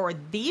 For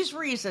these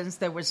reasons,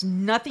 there was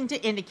nothing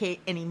to indicate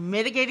any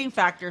mitigating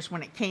factors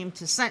when it came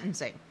to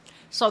sentencing.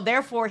 So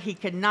therefore, he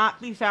could not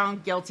be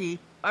found guilty.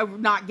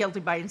 Not guilty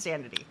by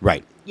insanity.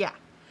 Right. Yeah.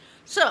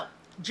 So,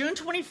 June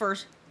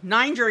 21st,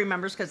 9 jury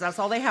members, because that's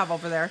all they have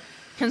over there,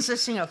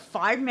 consisting of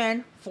 5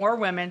 men, 4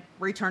 women,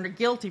 returned a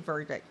guilty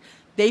verdict.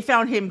 They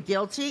found him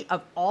guilty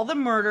of all the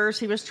murders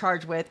he was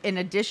charged with. In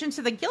addition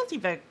to the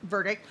guilty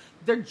verdict,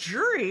 the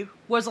jury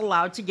was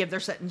allowed to give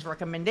their sentence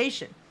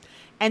recommendation.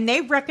 And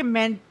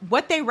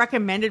what they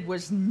recommended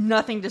was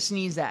nothing to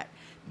sneeze at.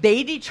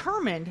 They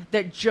determined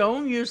that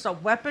Joan used a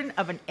weapon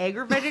of an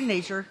aggravated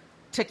nature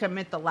to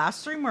commit the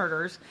last 3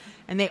 murders,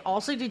 and they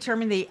also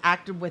determined they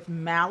acted with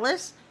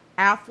malice,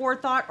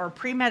 aforethought, or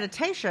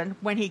premeditation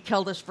when he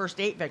killed his first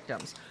 8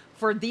 victims.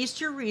 For these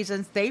 2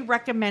 reasons, they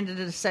recommended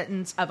a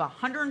sentence of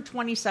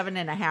 127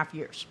 and a half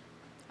years.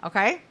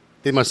 Okay?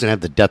 They mustn't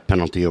have the death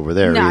penalty over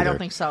there either. I don't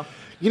think so.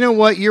 You know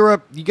what,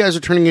 Europe? You guys are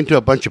turning into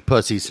a bunch of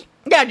pussies.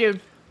 Yeah, dude.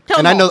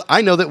 And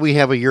I know that we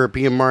have a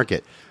European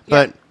market,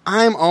 but... Yeah.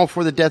 I'm all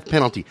for the death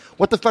penalty.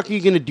 What the fuck are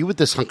you going to do with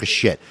this hunk of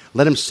shit?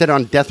 Let him sit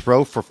on death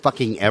row for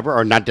fucking ever?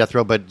 Or not death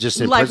row, but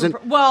just in prison?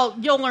 Well,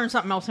 you'll learn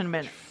something else in a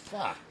minute.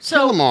 Fuck.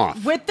 Kill him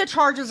off. With the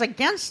charges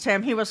against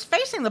him, he was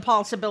facing the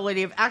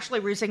possibility of actually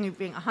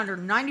receiving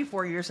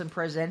 194 years in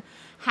prison.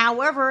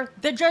 However,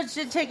 the judge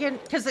did take in...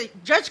 Because the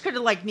judge could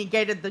have,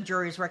 negated the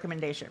jury's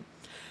recommendation.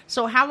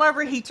 So,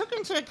 however, he took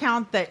into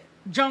account that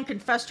Joan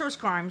confessed to his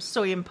crimes,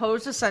 so he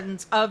imposed a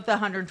sentence of the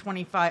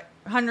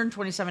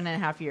 127 and a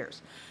half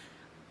years.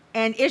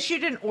 And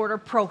issued an order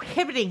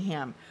prohibiting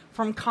him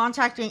from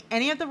contacting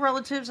any of the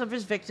relatives of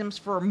his victims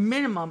for a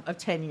minimum of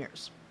 10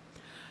 years.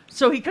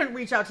 So he couldn't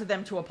reach out to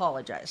them to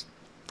apologize.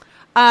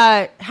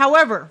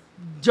 However,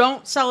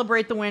 don't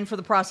celebrate the win for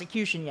the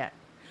prosecution yet.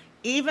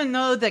 Even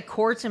though the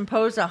courts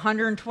imposed a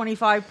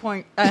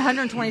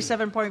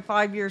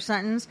 127.5 year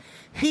sentence,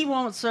 he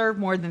won't serve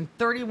more than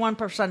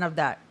 31% of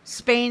that.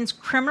 Spain's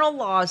criminal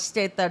laws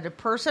state that a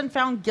person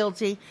found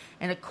guilty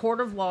in a court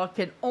of law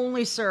can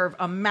only serve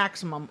a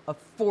maximum of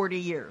 40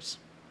 years.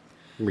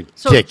 Ridiculous.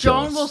 So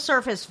Joan will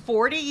serve his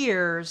 40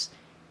 years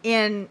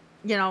in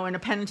a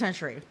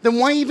penitentiary. Then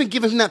why even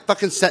give him that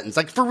fucking sentence?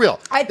 For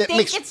real. That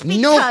makes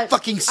no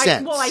fucking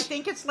sense. I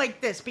think it's like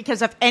this,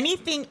 because if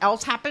anything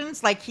else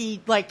happens, he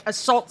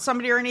assaults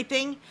somebody or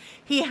anything,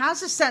 he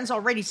has a sentence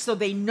already, so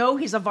they know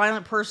he's a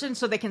violent person,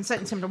 so they can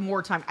sentence him to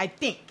more time. I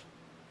think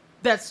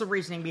that's the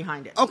reasoning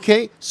behind it.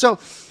 Okay, so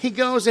he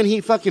goes and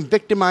he fucking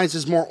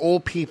victimizes more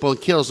old people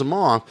and kills them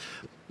off,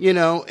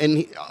 and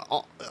he...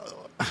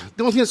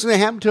 the only thing that's going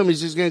to happen to him is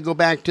he's going to go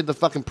back to the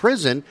fucking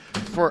prison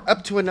for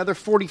up to another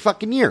 40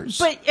 fucking years.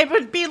 But it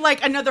would be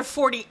another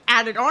 40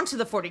 added onto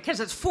the 40,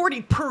 because it's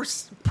 40 per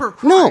crime.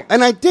 No,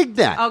 and I dig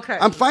that. Okay.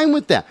 I'm fine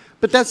with that.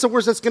 But that's the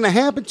worst that's going to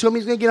happen to him.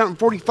 He's going to get out in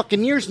 40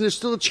 fucking years, and there's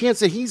still a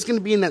chance that he's going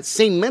to be in that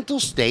same mental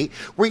state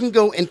where he can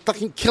go and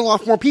fucking kill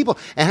off more people.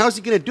 And how's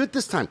he going to do it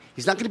this time?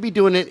 He's not going to be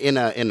doing it in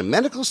a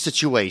medical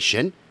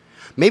situation.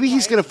 Maybe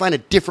he's going to find a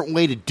different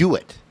way to do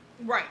it.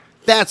 Right.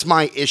 That's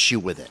my issue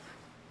with it.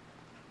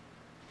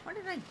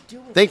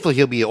 Thankfully,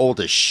 he'll be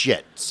old as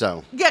shit,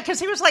 so... Yeah, because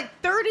he was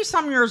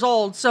 30-some years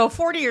old, so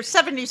 40 or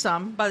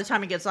 70-some by the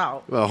time he gets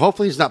out. Well,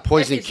 hopefully he's not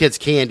poisoning kids'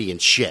 candy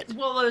and shit.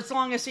 Well, as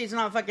long as he's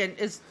not fucking...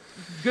 It's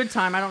good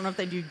time. I don't know if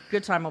they do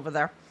good time over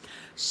there.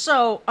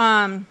 So,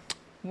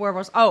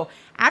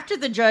 After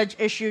the judge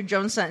issued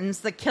Jones' sentence,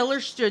 the killer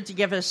stood to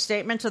give his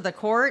statement to the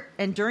court,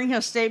 and during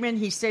his statement,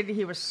 he stated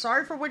he was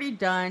sorry for what he'd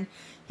done.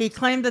 He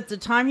claimed that the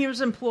time he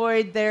was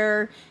employed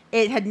there,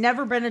 it had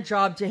never been a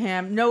job to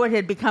him. No, it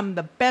had become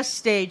the best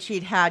stage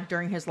he'd had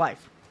during his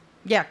life.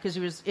 Yeah, because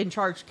he was in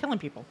charge of killing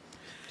people.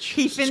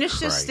 He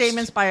finished his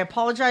statements by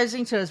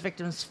apologizing to his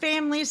victims'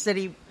 families that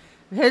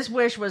his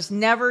wish was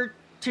never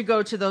to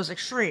go to those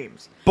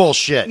extremes.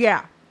 Bullshit.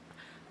 Yeah.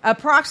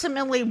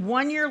 Approximately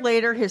 1 year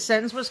later, his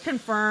sentence was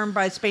confirmed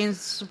by Spain's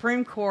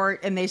Supreme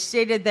Court, and they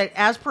stated that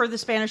as per the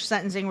Spanish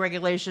sentencing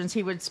regulations,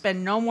 he would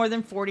spend no more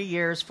than 40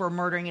 years for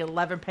murdering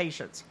 11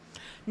 patients.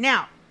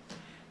 Now,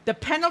 the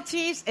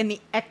penalties and the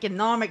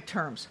economic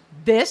terms.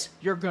 This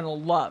you're going to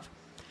love.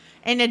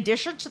 In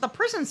addition to the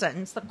prison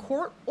sentence, the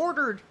court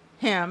ordered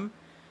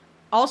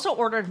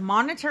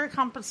monetary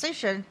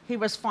compensation. He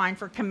was fined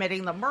for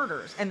committing the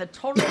murders, and the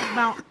total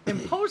amount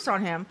imposed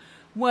on him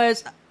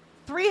was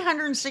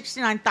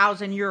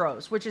 369,000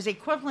 euros, which is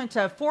equivalent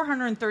to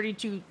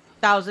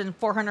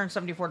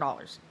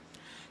 $432,474.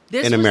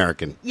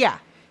 American. Yeah.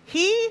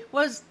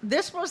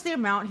 This was the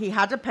amount he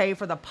had to pay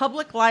for the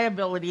public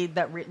liability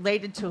that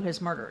related to his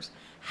murders.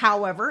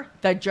 However,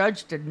 the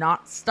judge did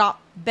not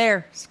stop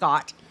there,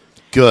 Scott.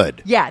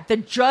 Good. Yeah, the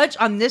judge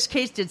on this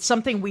case did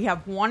something we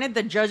have wanted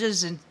the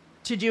judges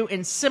to do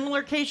in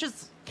similar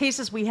cases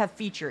we have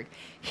featured.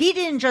 He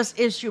didn't just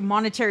issue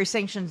monetary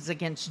sanctions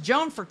against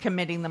Joan for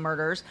committing the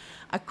murders.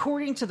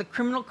 According to the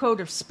Criminal Code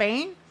of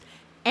Spain,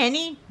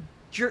 any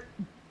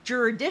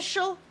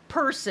judicial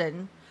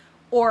person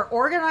or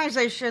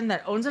organization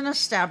that owns an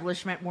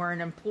establishment where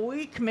an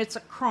employee commits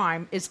a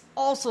crime is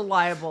also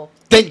liable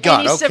in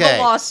any civil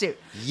lawsuit.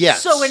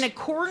 Yes. So in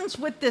accordance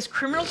with this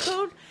criminal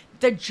code,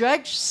 the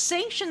judge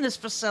sanctioned this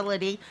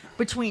facility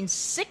between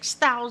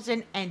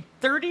 6,000 and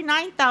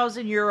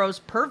 39,000 euros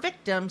per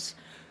victim's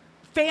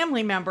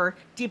family member,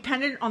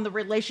 dependent on the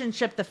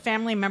relationship the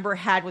family member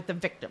had with the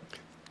victim.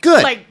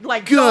 Good.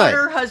 Like Good.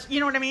 daughter, husband, you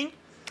know what I mean?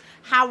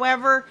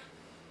 However,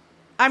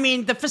 I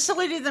mean, the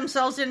facility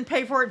themselves didn't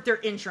pay for it. Their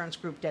insurance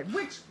group did,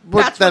 which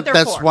that's what they're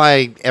that's for.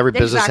 why every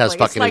business has Exactly.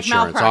 fucking It's like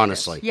insurance,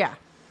 malpractice. honestly. Yeah.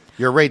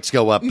 Your rates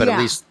go up, but Yeah. at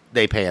least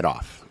they pay it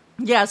off.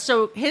 Yeah,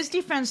 so his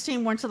defense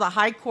team went to the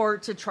high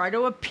court to try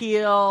to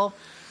appeal.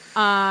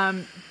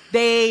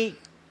 They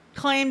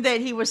claimed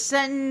that he was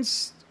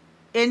sentenced.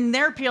 In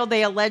their appeal,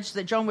 they alleged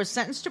that Joan was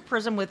sentenced to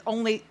prison with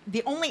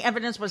the only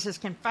evidence was his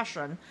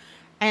confession.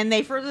 And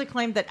they further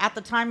claimed that at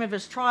the time of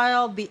his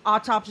trial, the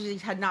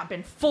autopsies had not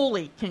been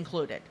fully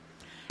concluded.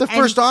 The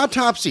first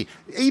autopsy,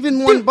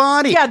 even one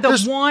body. Yeah,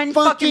 there's one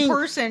fucking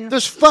person.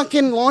 There's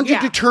fucking laundry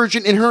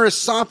detergent in her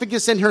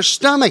esophagus and her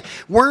stomach.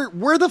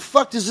 Where the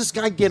fuck does this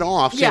guy get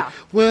off? Yeah.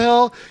 Saying,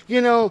 well,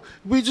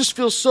 we just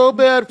feel so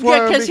bad for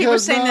him. Because he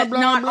was saying that blah,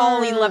 not blah.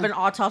 all 11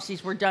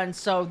 autopsies were done,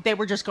 so they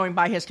were just going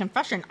by his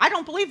confession. I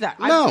don't believe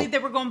that. No. I believe they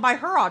were going by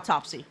her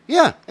autopsy.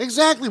 Yeah,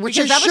 exactly, which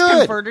Because it that should. was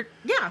converted.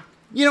 Yeah.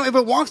 If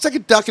it walks like a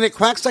duck and it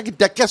quacks like a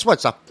duck, guess what?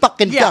 It's a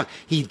fucking duck.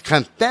 He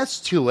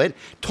confessed to it,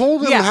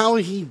 told him how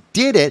he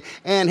did it,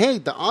 and hey,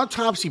 the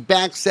autopsy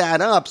backs that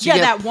up. So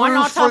that one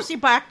autopsy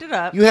backed it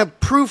up. You have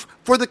proof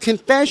for the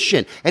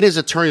confession. And his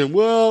attorney,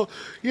 the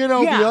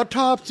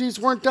autopsies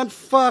weren't done.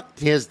 Fuck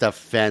his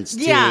defense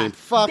team.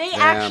 Fuck them.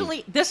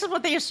 Actually, this is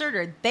what they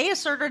asserted. They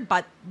asserted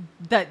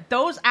that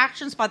those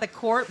actions by the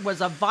court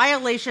was a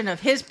violation of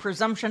his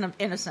presumption of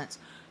innocence.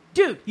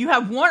 Dude, you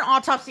have one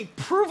autopsy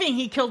proving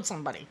he killed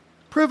somebody.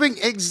 Proving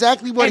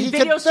exactly what he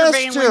confessed to. And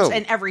video surveillance to.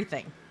 and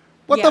everything.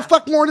 What the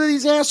fuck more do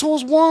these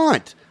assholes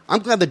want?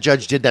 I'm glad the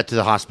judge did that to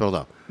the hospital,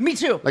 though. Me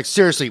too. Like,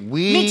 seriously,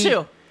 Me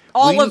too.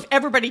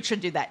 Everybody should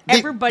do that.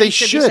 Everybody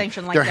should be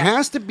sanctioned like that. There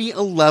has to be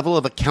a level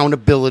of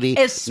accountability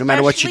no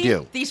matter what you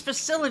do. These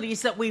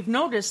facilities that we've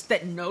noticed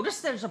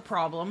there's a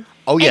problem.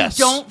 Oh, yes.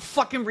 And don't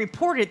fucking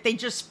report it. They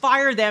just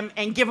fire them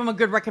and give them a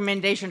good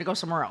recommendation to go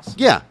somewhere else.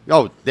 Yeah.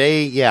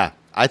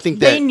 I think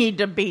that they need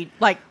to be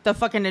the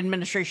fucking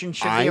administration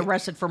should be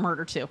arrested for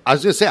murder too. I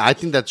was going to say I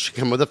think that should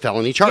come with a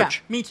felony charge.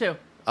 Yeah, me too.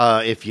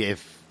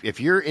 If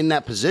you're in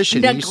that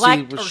position, Neglect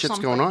you see what shit's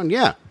something. going on.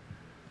 Yeah,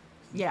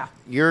 yeah,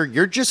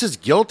 you're just as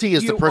guilty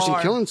as the person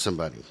killing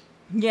somebody.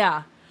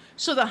 Yeah.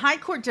 So the High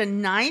Court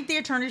denied the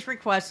attorney's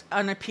request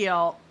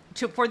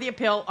for the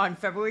appeal on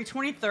February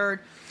 23rd,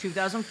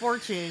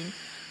 2014.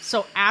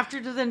 So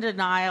after the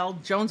denial,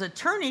 Jones'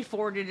 attorney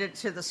forwarded it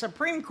to the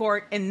Supreme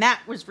Court, and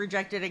that was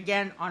rejected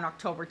again on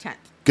October 10th.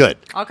 Good.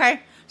 Okay?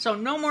 So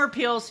no more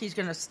appeals. He's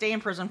going to stay in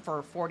prison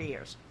for 40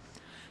 years.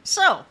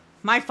 So,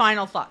 my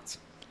final thoughts.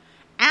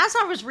 As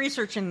I was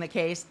researching the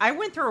case, I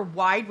went through a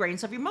wide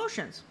range of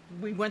emotions.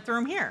 We went through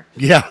them here.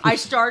 Yeah. I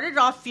started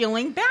off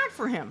feeling bad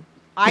for him.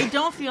 I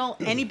don't feel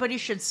anybody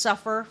should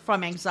suffer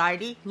from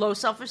anxiety, low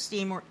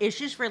self-esteem, or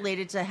issues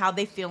related to how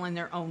they feel in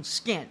their own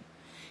skin.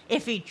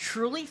 If he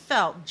truly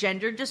felt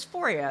gender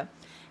dysphoria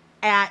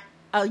at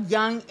a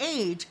young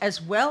age,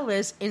 as well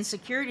as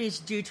insecurities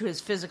due to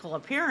his physical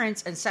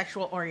appearance and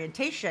sexual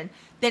orientation,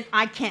 then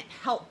I can't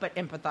help but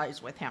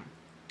empathize with him.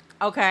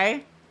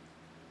 Okay?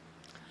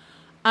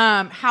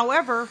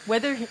 However,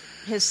 whether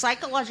his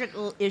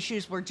psychological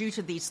issues were due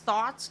to these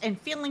thoughts and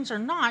feelings or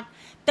not,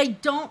 they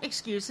don't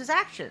excuse his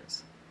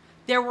actions.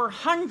 There were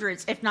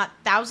hundreds, if not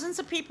thousands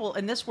of people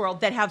in this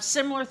world that have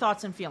similar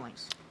thoughts and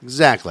feelings.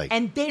 Exactly.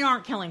 And they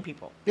aren't killing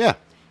people. Yeah.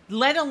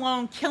 Let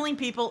alone killing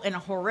people in a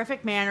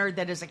horrific manner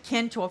that is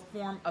akin to a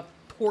form of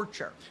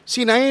torture.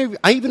 See, and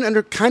I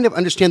even kind of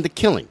understand the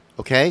killing,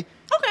 okay?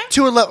 Okay.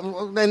 To a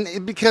level,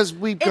 and because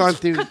we've gone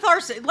through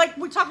catharsis, like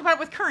we talked about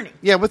with Kearney.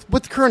 Yeah,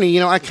 with Kearney, you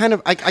know, I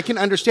can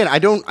understand. I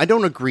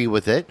don't agree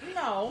with it.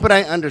 No. But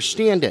I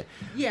understand it.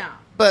 Yeah.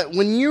 But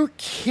when you're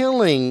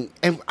killing,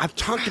 and I've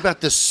talked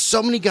about this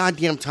so many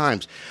goddamn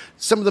times,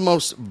 some of the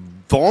most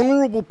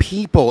vulnerable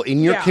people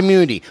in your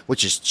community,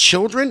 which is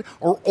children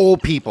or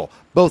old people,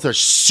 both are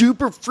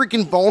super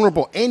freaking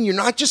vulnerable. And you're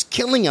not just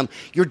killing them,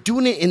 you're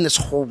doing it in this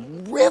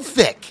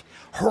horrific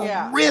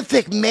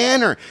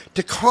manner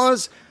to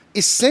cause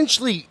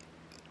essentially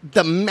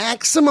the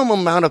maximum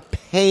amount of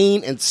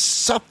pain and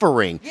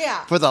suffering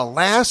for the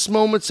last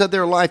moments of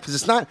their life. Because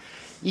it's not,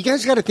 you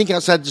guys got to think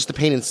outside just the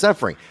pain and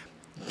suffering.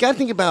 You got to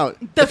think about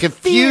the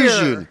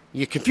confusion,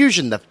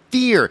 the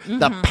fear,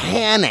 the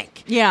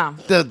panic,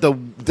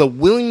 the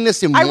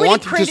willingness and wanting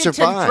to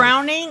survive. To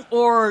drowning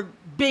or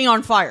being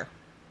on fire.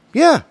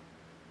 Yeah,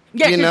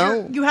 you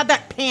know, you have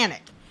that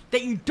panic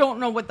that you don't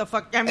know what the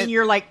fuck. I mean,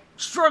 you're like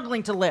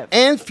struggling to live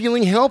and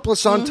feeling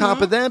helpless on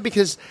top of that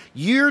because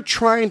you're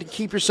trying to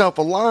keep yourself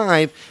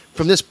alive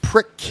from this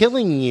prick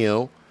killing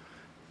you.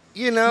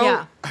 You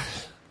know,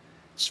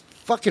 it's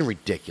fucking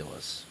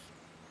ridiculous.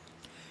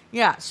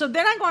 Yeah, so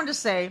then I go on to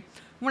say,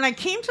 when I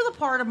came to the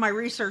part of my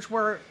research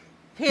where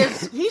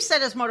he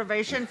said his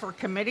motivation for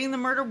committing the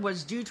murder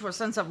was due to a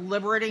sense of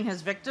liberating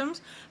his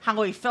victims,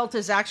 how he felt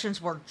his actions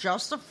were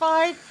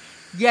justified,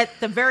 yet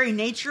the very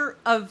nature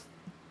of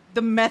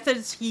the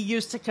methods he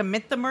used to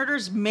commit the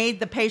murders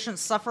made the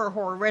patients suffer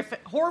a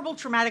horrible,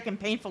 traumatic, and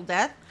painful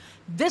death.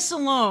 This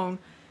alone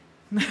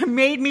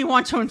made me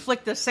want to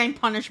inflict the same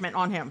punishment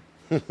on him.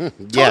 Yes.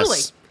 Totally.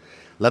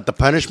 Let the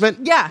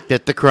punishment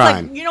fit the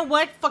crime. Like, you know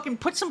what? Fucking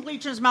put some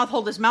bleach in his mouth,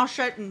 hold his mouth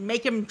shut, and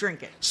make him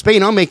drink it.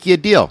 Spain, I'll make you a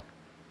deal.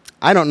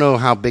 I don't know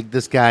how big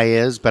this guy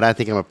is, but I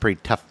think I'm a pretty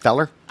tough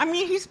feller. I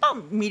mean, he's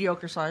about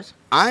mediocre size.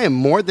 I am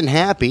more than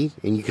happy,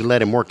 and you can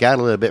let him work out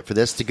a little bit for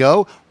this, to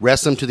go,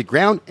 wrestle him to the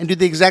ground, and do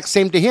the exact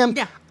same to him.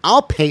 Yeah.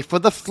 I'll pay for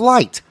the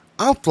flight.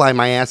 I'll fly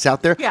my ass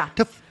out there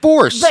to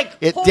force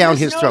it down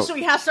his throat. So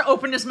he has to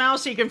open his mouth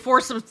so you can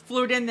force some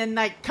fluid in, then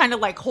like kind of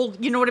like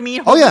hold, you know what I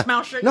mean? Hold his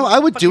mouth shut. No, I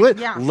would do it.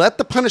 Yeah. Let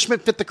the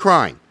punishment fit the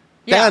crime.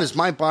 Yeah. That is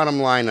my bottom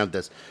line of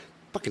this.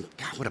 Fucking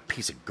God, what a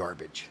piece of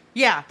garbage.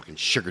 Yeah. Fucking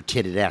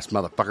sugar-titted ass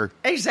motherfucker.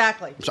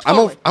 Exactly. So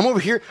totally. I'm over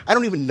here. I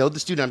don't even know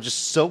this dude. I'm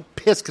just so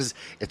pissed because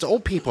it's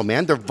old people,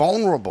 man. They're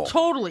vulnerable.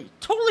 Totally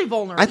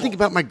vulnerable. I think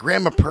about my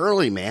grandma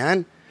Pearlie,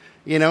 man.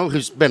 You know,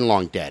 who's been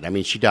long dead. I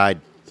mean, she died,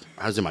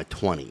 I was in my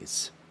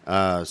 20s.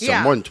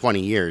 More than 20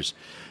 years.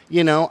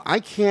 You know, I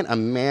can't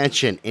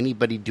imagine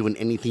anybody doing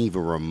anything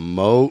even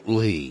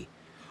remotely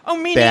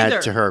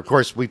bad to her. Of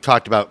course, we've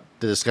talked about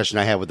the discussion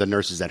I had with the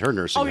nurses at her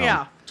nursing home. Oh,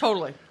 yeah,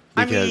 totally.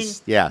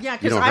 Because, you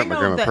don't hurt my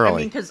grandma Pearlie. I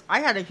mean, because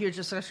I had a huge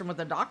discussion with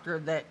a doctor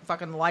that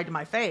fucking lied to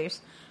my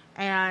face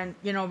and,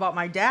 you know, about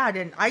my dad,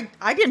 and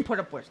I didn't put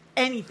up with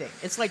anything.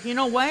 It's like, you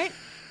know what?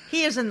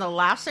 He is in the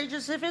last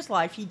stages of his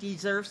life. He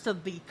deserves to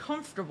be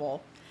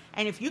comfortable.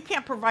 And if you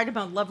can't provide him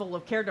a level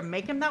of care to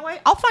make him that way,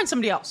 I'll find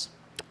somebody else.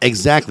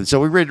 Exactly. So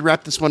we ready to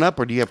wrap this one up,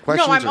 or do you have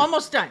questions? No, I'm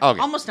almost done. Okay.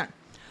 Almost done.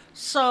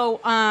 So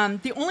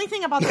the only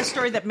thing about this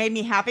story that made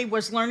me happy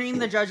was learning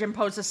the judge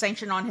imposed a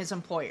sanction on his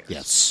employers.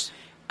 Yes.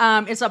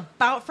 It's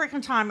about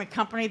freaking time a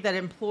company that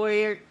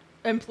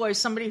employs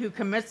somebody who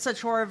commits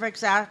such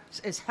horrific acts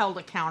is held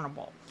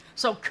accountable.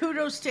 So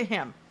kudos to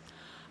him.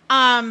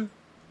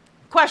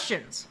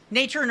 Questions.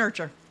 Nature or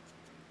nurture?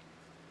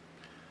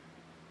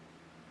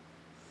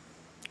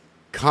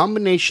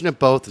 Combination of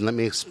both, and let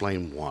me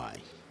explain why.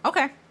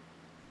 Okay.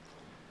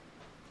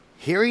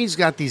 Here he's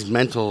got these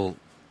mental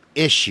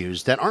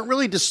issues that aren't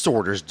really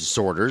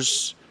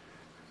disorders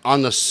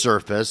on the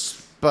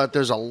surface, but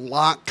there's a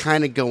lot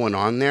kind of going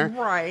on there.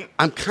 Right.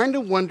 I'm kind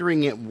of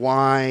wondering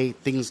why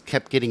things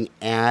kept getting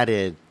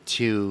added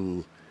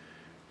to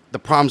the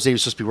problems they were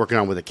supposed to be working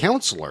on with a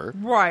counselor.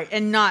 Right,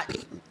 and not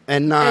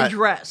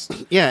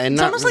addressed. Yeah, and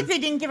it's almost like they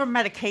didn't give him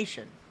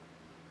medication.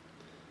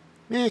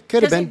 Yeah, it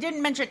could have been. Because they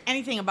didn't mention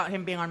anything about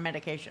him being on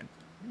medication.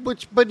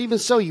 But even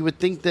so, you would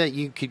think that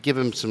you could give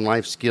him some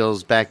life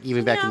skills back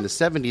in the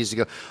 70s to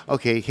go,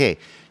 okay, hey,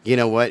 you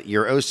know what?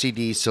 You're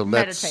OCD, so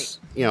let's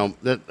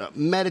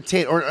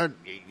meditate or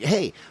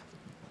hey,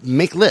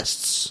 make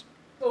lists.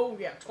 Oh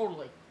yeah,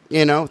 totally.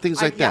 You know,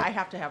 things like that. Yeah, I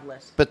have to have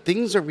lists. But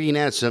things are being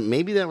added, so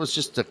maybe that was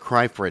just a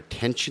cry for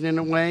attention in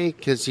a way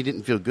because he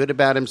didn't feel good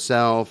about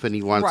himself and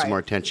he wanted some more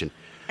attention.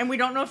 And we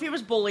don't know if he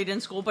was bullied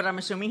in school, but I'm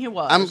assuming he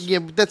was. Yeah,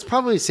 that's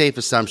probably a safe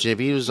assumption if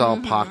he was all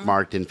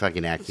pockmarked and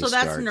fucking acting So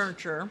that's starch.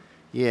 nurture.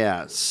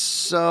 Yeah,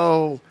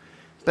 so,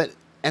 but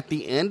at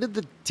the end of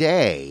the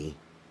day,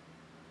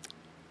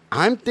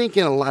 I'm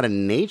thinking a lot of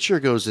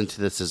nature goes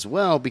into this as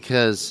well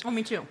because... Oh,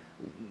 me too.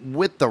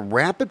 with the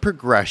rapid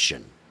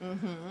progression.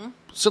 Mm-hmm.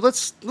 So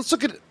let's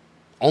look at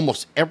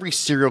almost every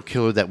serial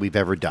killer that we've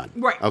ever done.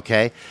 Right.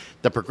 Okay.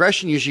 The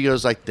progression usually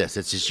goes like this.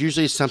 It's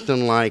usually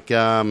something like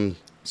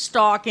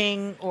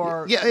stalking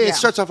or it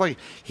starts off like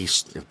he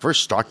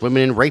first stalked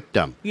women and raped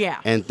them,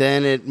 and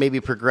then it maybe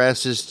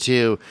progresses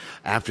to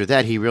after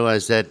that he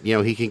realized that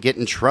he can get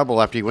in trouble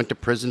after he went to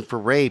prison for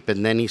rape,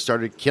 and then he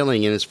started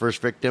killing, and his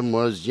first victim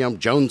was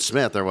Joan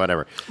Smith or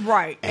whatever,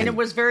 right, and it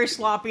was very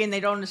sloppy, and they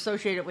don't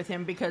associate it with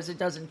him because it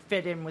doesn't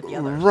fit in with the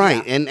others,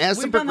 right. And as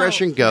the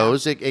progression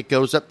goes, it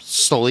goes up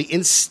slowly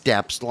in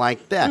steps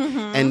like that,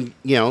 and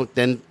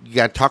then you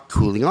got to talk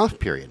cooling off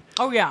period.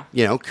 Oh, yeah.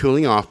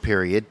 Cooling off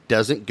period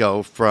doesn't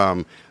go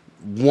from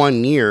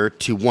 1 year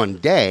to 1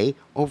 day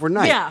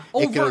overnight. Yeah,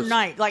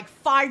 overnight. Like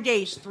 5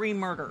 days, 3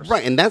 murders.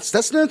 Right, and that's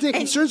another thing that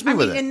concerns me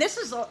with it. And this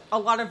is a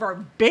lot of our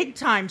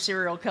big-time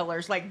serial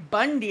killers, like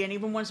Bundy, and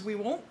even ones we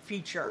won't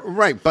feature.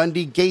 Right,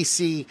 Bundy,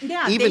 Gacy,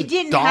 even they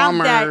didn't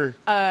Dahmer. have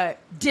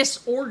that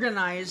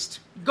disorganized,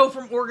 go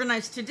from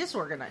organized to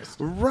disorganized.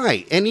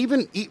 Right, and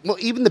even the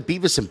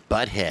Beavis and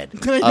Butthead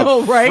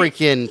of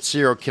freaking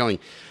serial killing.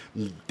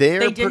 They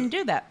didn't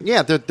do that.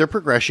 Yeah, their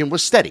progression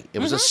was steady. It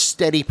was a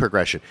steady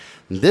progression.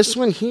 This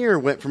one here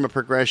went from a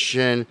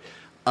progression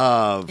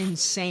of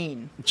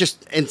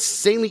just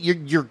insanely.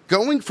 You're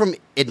going from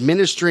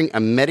administering a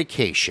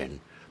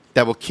medication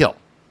that will kill,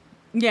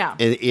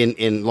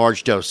 in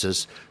large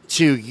doses,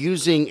 to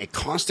using a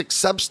caustic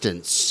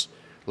substance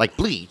like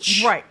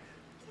bleach, right,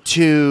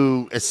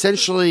 to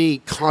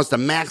essentially cause the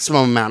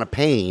maximum amount of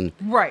pain,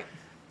 right,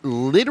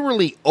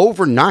 literally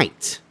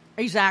overnight.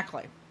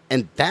 Exactly,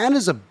 and that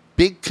is a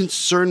big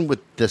concern with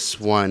this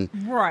one.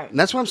 Right. And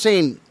that's what I'm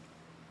saying.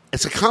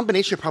 It's a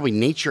combination of probably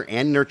nature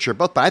and nurture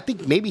both. But I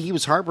think maybe he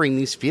was harboring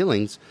these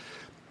feelings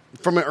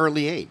from an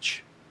early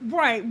age.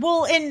 Right.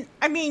 Well, and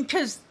I mean,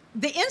 because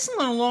the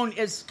insulin alone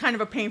is kind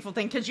of a painful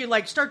thing because you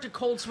start to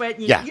cold sweat.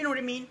 And you know what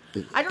I mean?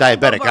 I don't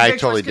diabetic. Know I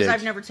totally did. Because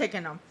I've never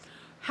taken them.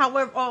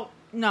 However,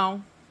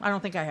 no, I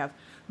don't think I have.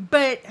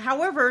 But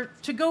however,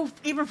 to go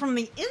even from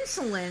the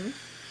insulin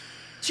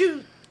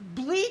to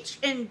bleach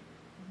and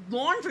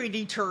laundry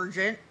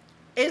detergent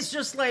is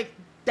just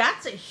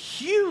that's a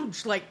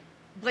huge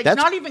that's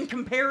not even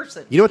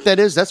comparison. You know what that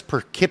is? That's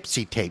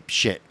Poughkeepsie tape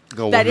shit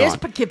going on. That is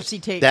Poughkeepsie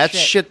tape. That's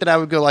shit that I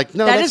would go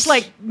no. That is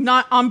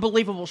not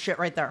unbelievable shit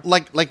right there.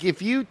 Like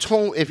if you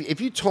told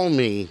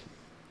me,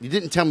 you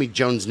didn't tell me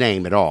Joan's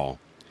name at all,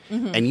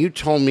 and you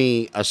told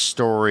me a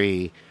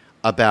story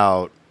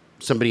about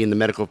somebody in the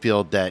medical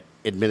field that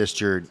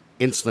administered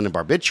insulin and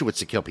barbiturates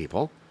to kill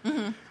people,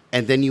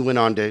 and then you went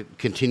on to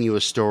continue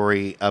a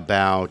story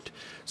about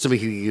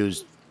somebody who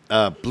used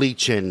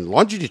bleach and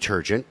laundry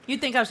detergent. You'd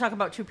think I was talking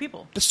about two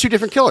people. That's two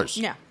different killers.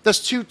 Yeah.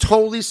 That's two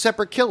totally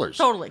separate killers.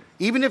 Totally.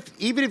 Even if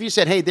you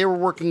said, hey, they were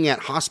working at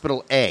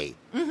Hospital A,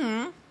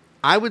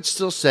 I would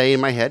still say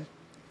in my head,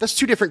 that's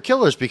two different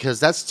killers because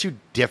that's two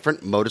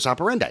different modus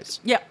operandi.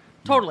 Yeah,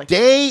 totally.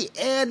 Day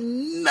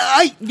and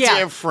night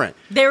different.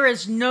 There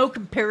is no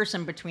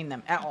comparison between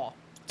them at all.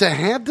 To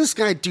have this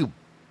guy do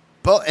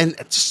both, and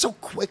just so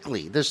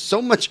quickly. There's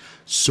so much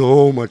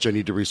I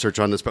need to research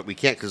on this, but we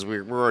can't because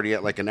we're already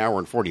at an hour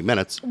and 40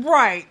 minutes.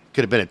 Right.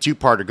 Could have been a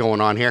 2-parter going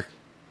on here.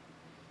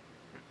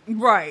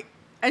 Right.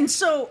 And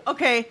so,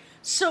 okay,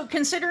 so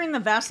considering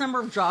the vast number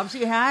of jobs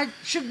he had,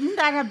 shouldn't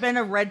that have been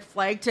a red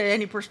flag to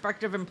any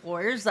prospective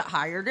employers that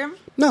hired him?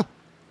 No.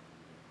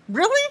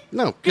 Really?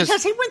 No.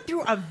 Because he went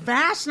through a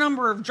vast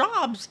number of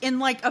jobs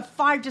in a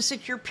 5 to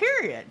 6 year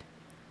period.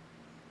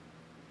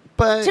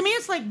 But to me,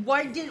 it's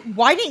why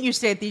didn't you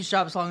stay at these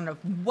jobs long enough?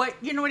 What,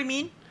 you know what I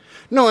mean?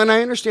 No, and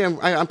I understand.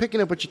 I'm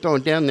picking up what you're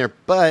throwing down there.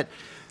 But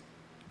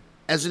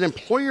as an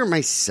employer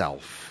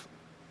myself,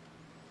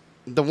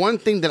 the one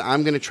thing that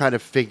I'm going to try to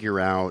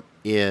figure out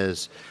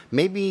is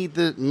maybe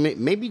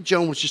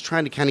Joan was just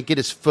trying to kind of get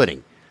his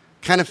footing,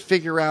 kind of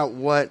figure out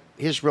what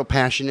his real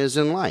passion is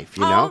in life.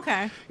 You know?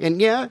 Okay. And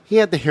yeah, he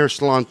had the hair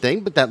salon thing,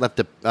 but that left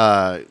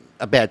a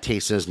bad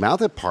taste in his mouth.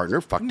 A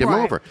partner fucked him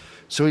over.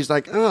 So he's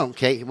like, oh,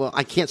 okay, well,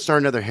 I can't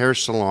start another hair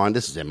salon.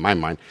 This is in my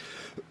mind.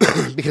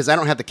 Because I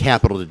don't have the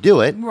capital to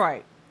do it.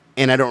 Right.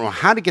 And I don't know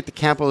how to get the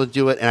capital to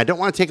do it. And I don't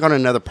want to take on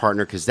another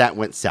partner because that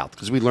went south.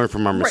 Because we learned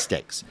from our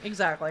mistakes.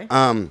 Exactly.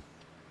 And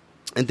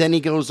then he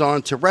goes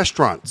on to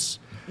restaurants.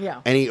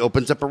 Yeah. And he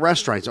opens up a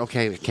restaurant. He's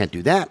okay, I can't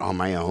do that on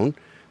my own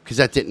because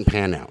that didn't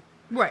pan out.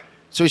 Right.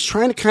 So he's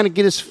trying to kind of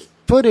get his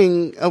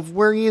footing of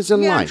where he is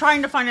in life. Yeah,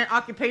 trying to find an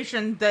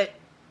occupation that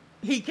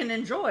he can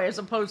enjoy as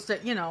opposed to,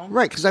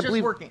 right, because I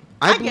believe working.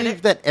 I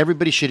believe that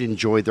everybody should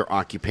enjoy their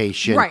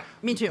occupation. Right,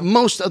 me too.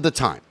 Most of the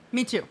time.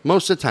 Me too.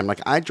 Most of the time.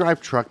 I drive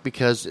truck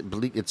because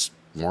it's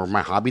more of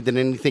my hobby than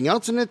anything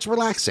else, and it's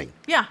relaxing.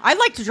 Yeah, I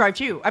like to drive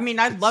too. I mean,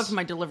 I love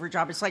my delivery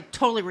job. It's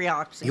totally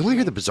relaxing. You want to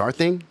hear the bizarre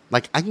thing? I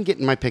can get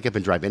in my pickup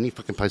and drive any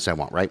fucking place I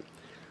want, right?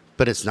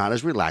 But it's not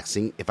as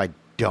relaxing if I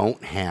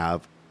don't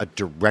have a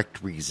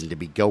direct reason to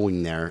be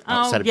going there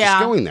outside of just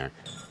going there.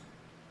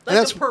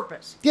 Like a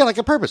purpose. Yeah, like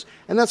a purpose.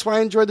 And that's why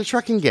I enjoyed the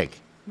trucking gig.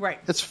 Right.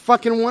 It's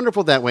fucking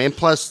wonderful that way. And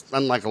plus,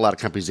 unlike a lot of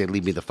companies, they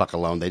leave me the fuck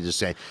alone. They just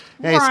say,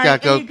 hey, right.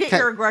 Scott, go. And you get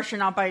your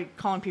aggression out by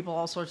calling people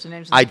all sorts of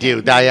names. I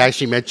do. I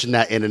actually mentioned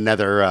that in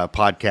another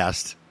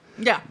podcast.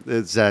 Yeah.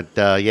 It's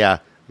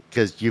that,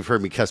 because you've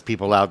heard me cuss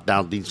people out.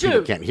 Now these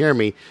people can't hear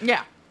me.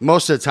 Yeah.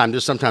 Most of the time,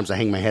 just sometimes I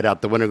hang my head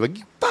out the window and go,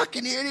 you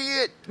fucking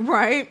idiot.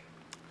 Right.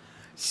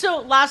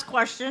 So, last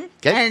question,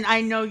 okay. And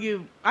I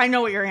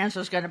know what your answer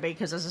is going to be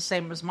because it's the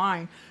same as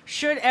mine.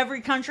 Should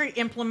every country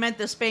implement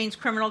the Spain's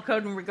criminal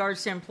code in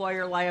regards to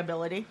employer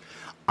liability?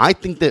 I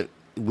think that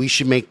we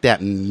should make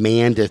that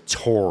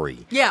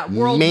mandatory. Yeah,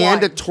 worldwide.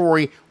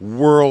 Mandatory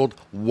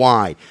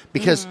worldwide.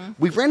 Because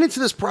we've ran into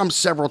this problem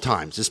several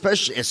times,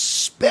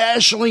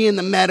 especially in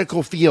the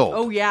medical field.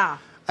 Oh, yeah.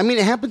 I mean,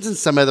 it happens in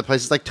some other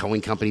places like towing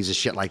companies and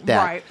shit like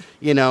that. Right.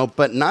 You know,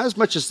 but not as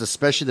much as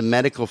especially the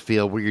medical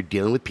field where you're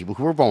dealing with people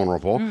who are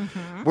vulnerable,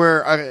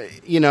 where,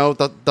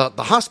 the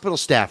hospital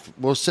staff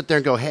will sit there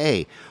and go,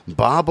 hey,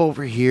 Bob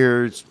over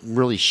here is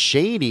really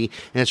shady,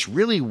 and it's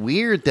really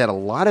weird that a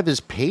lot of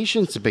his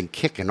patients have been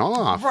kicking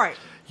off. Right.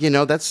 You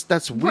know, that's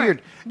weird.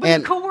 Right. But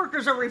and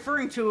coworkers are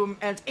referring to him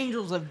as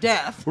angels of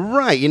death.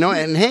 Right, you know,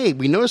 and hey,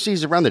 we notice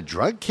he's around the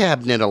drug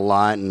cabinet a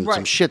lot and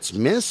some shit's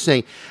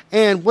missing.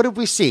 And what have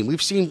we seen?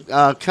 We've seen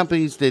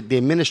companies, the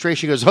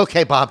administration goes,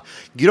 okay, Bob,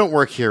 you don't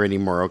work here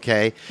anymore,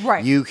 okay?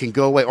 Right. You can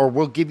go away, or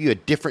we'll give you a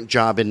different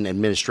job in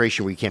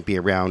administration where you can't be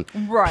around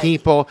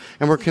people,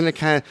 and we're going to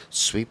kind of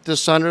sweep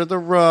this under the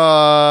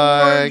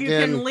rug. Or you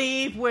can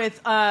leave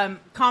with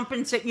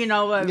compensate,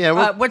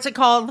 what's it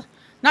called?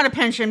 Not a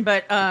pension,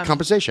 but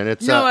compensation.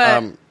 It's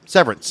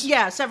severance.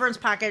 Yeah, severance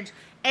package,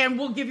 and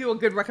we'll give you a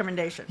good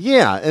recommendation.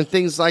 Yeah, and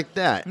things like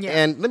that. Yeah.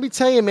 And let me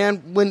tell you,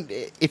 man,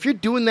 if you're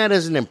doing that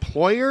as an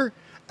employer,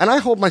 and I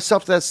hold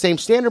myself to that same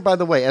standard, by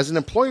the way, as an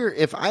employer,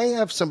 if I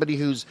have somebody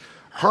who's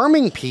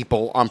harming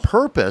people on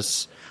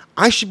purpose,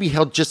 I should be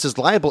held just as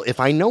liable if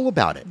I know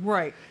about it.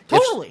 Right.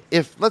 Totally.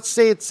 If let's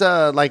say it's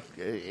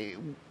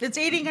it's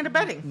aiding and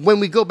abetting. When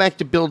we go back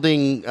to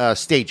building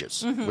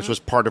stages, which was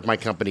part of my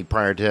company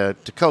prior to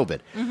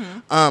COVID,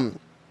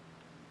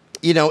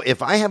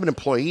 if I have an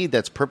employee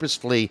that's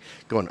purposefully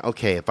going,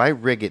 okay, if I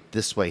rig it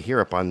this way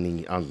here up on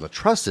the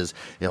trusses,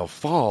 it'll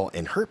fall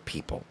and hurt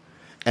people,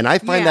 and I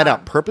find that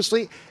out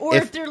purposely, or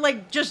if they're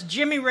like just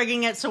jimmy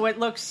rigging it so it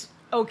looks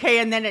okay,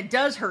 and then it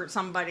does hurt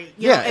somebody,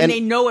 and they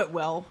know it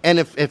will. And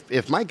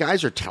if my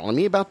guys are telling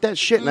me about that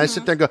shit, and I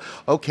sit there and go,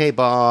 okay,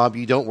 Bob,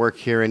 you don't work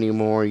here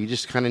anymore, you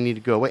just kind of need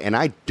to go away, and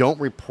I don't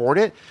report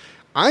it,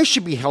 I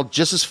should be held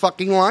just as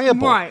fucking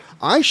liable. Right.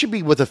 I should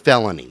be with a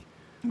felony.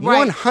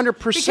 Right.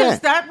 100%.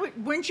 Because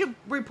wouldn't you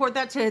report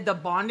that to the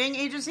bonding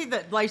agency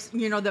that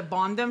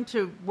bond them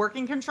to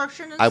working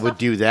construction and stuff? I would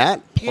do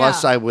that.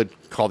 Plus, I would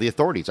call the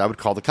authorities. I would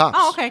call the cops.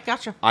 Oh, okay,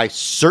 gotcha. I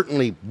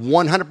certainly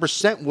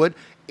 100% would.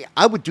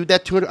 I would do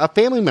that to a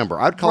family member.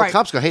 I'd call the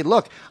cops and go, hey,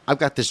 look, I've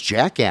got this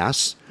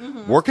jackass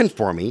working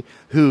for me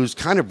who's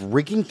kind of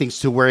rigging things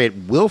to where it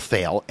will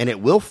fail and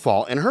it will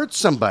fall and hurt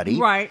somebody.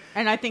 Right.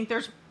 And I think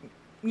there's,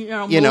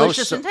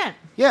 malicious intent.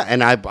 Yeah,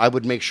 and I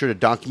would make sure to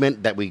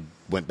document that we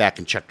went back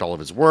and checked all of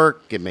his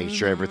work and made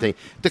sure everything,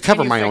 to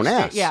cover my own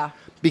ass. Yeah.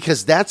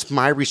 Because that's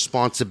my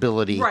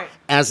responsibility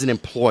as an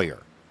employer.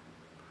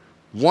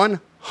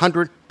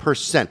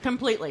 100%.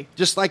 Completely.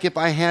 Just like if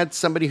I had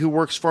somebody who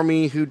works for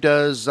me who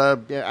does,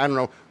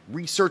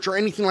 research or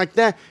anything like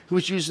that, who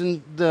was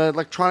using the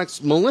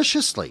electronics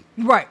maliciously.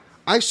 Right.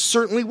 I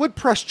certainly would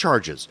press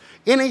charges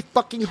in a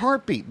fucking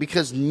heartbeat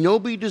because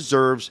nobody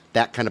deserves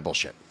that kind of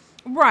bullshit.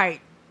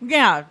 Right.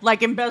 Yeah,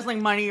 like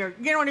embezzling money or,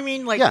 you know what I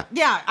mean? Like,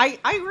 I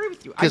agree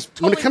with you. Because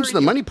when it comes to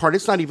the money part,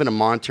 it's not even a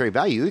monetary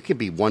value. It could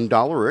be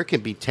 $1 or it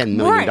could be $10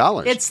 million.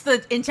 Right. It's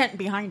the intent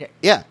behind it.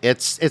 Yeah,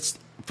 it's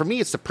for me,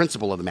 it's the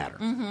principle of the matter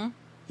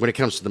when it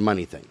comes to the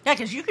money thing. Yeah,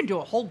 because you can do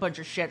a whole bunch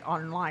of shit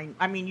online.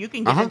 I mean, you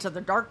can get into the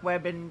dark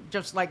web and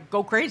just,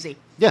 go crazy.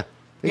 Yeah,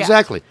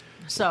 exactly. Yeah.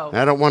 So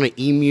I don't want an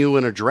emu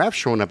and a giraffe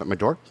showing up at my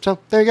door. So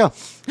there you go.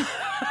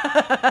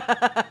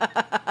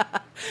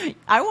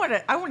 I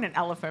want an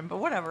elephant, but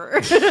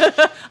whatever.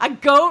 A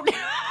goat,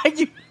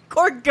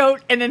 or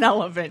goat and an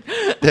elephant.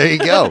 There you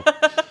go.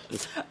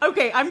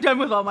 Okay, I'm done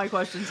with all my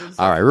questions.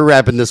 All right, we're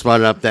wrapping this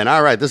one up then.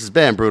 All right, this has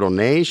been Brutal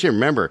Nation.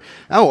 Remember,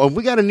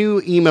 we got a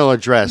new email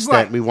address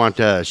that we want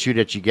to shoot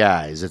at you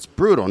guys. It's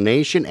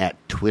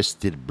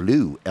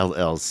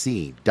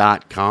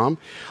brutalnation@twistedbluellc.com.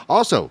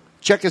 Also,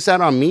 check us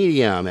out on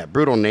Medium at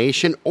Brutal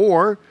Nation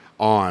or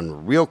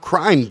on Real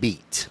Crime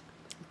Beat.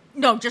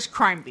 No, just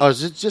Crime Beat. Oh,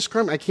 is it just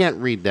Crime? I can't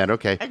read that.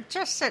 Okay. I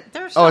just said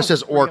there's. Oh, it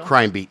says or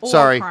Crime Beat.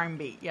 Sorry. Crime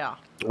Beat. Yeah.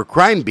 Or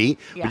Crime Beat.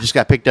 Yeah. We just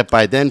got picked up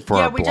by then for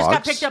our blogs. Yeah, we just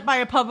got picked up by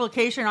a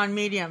publication on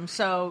Medium,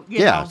 so you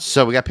know.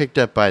 So we got picked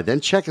up by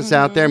then. Check us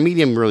out there.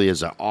 Medium really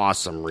is an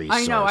awesome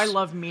resource. I know, I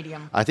love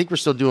Medium. I think we're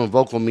still doing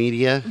Vocal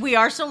Media. We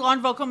are still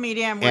on Vocal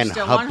Media, and we're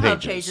still on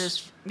Hub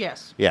Pages.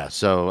 Yes. Yeah,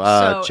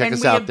 so check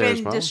us out there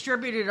as well. And we have been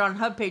distributed on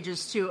Hub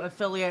Pages to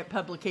affiliate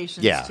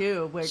publications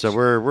too. Which, so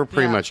we're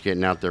pretty much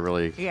getting out there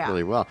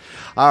really well.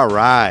 All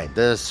right,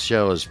 this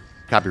show is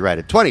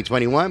Copyrighted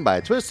 2021 by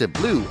Twisted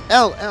Blue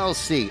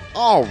LLC.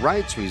 All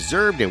rights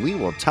reserved, and we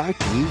will talk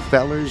to you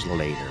fellers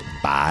later.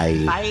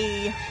 Bye.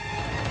 Bye.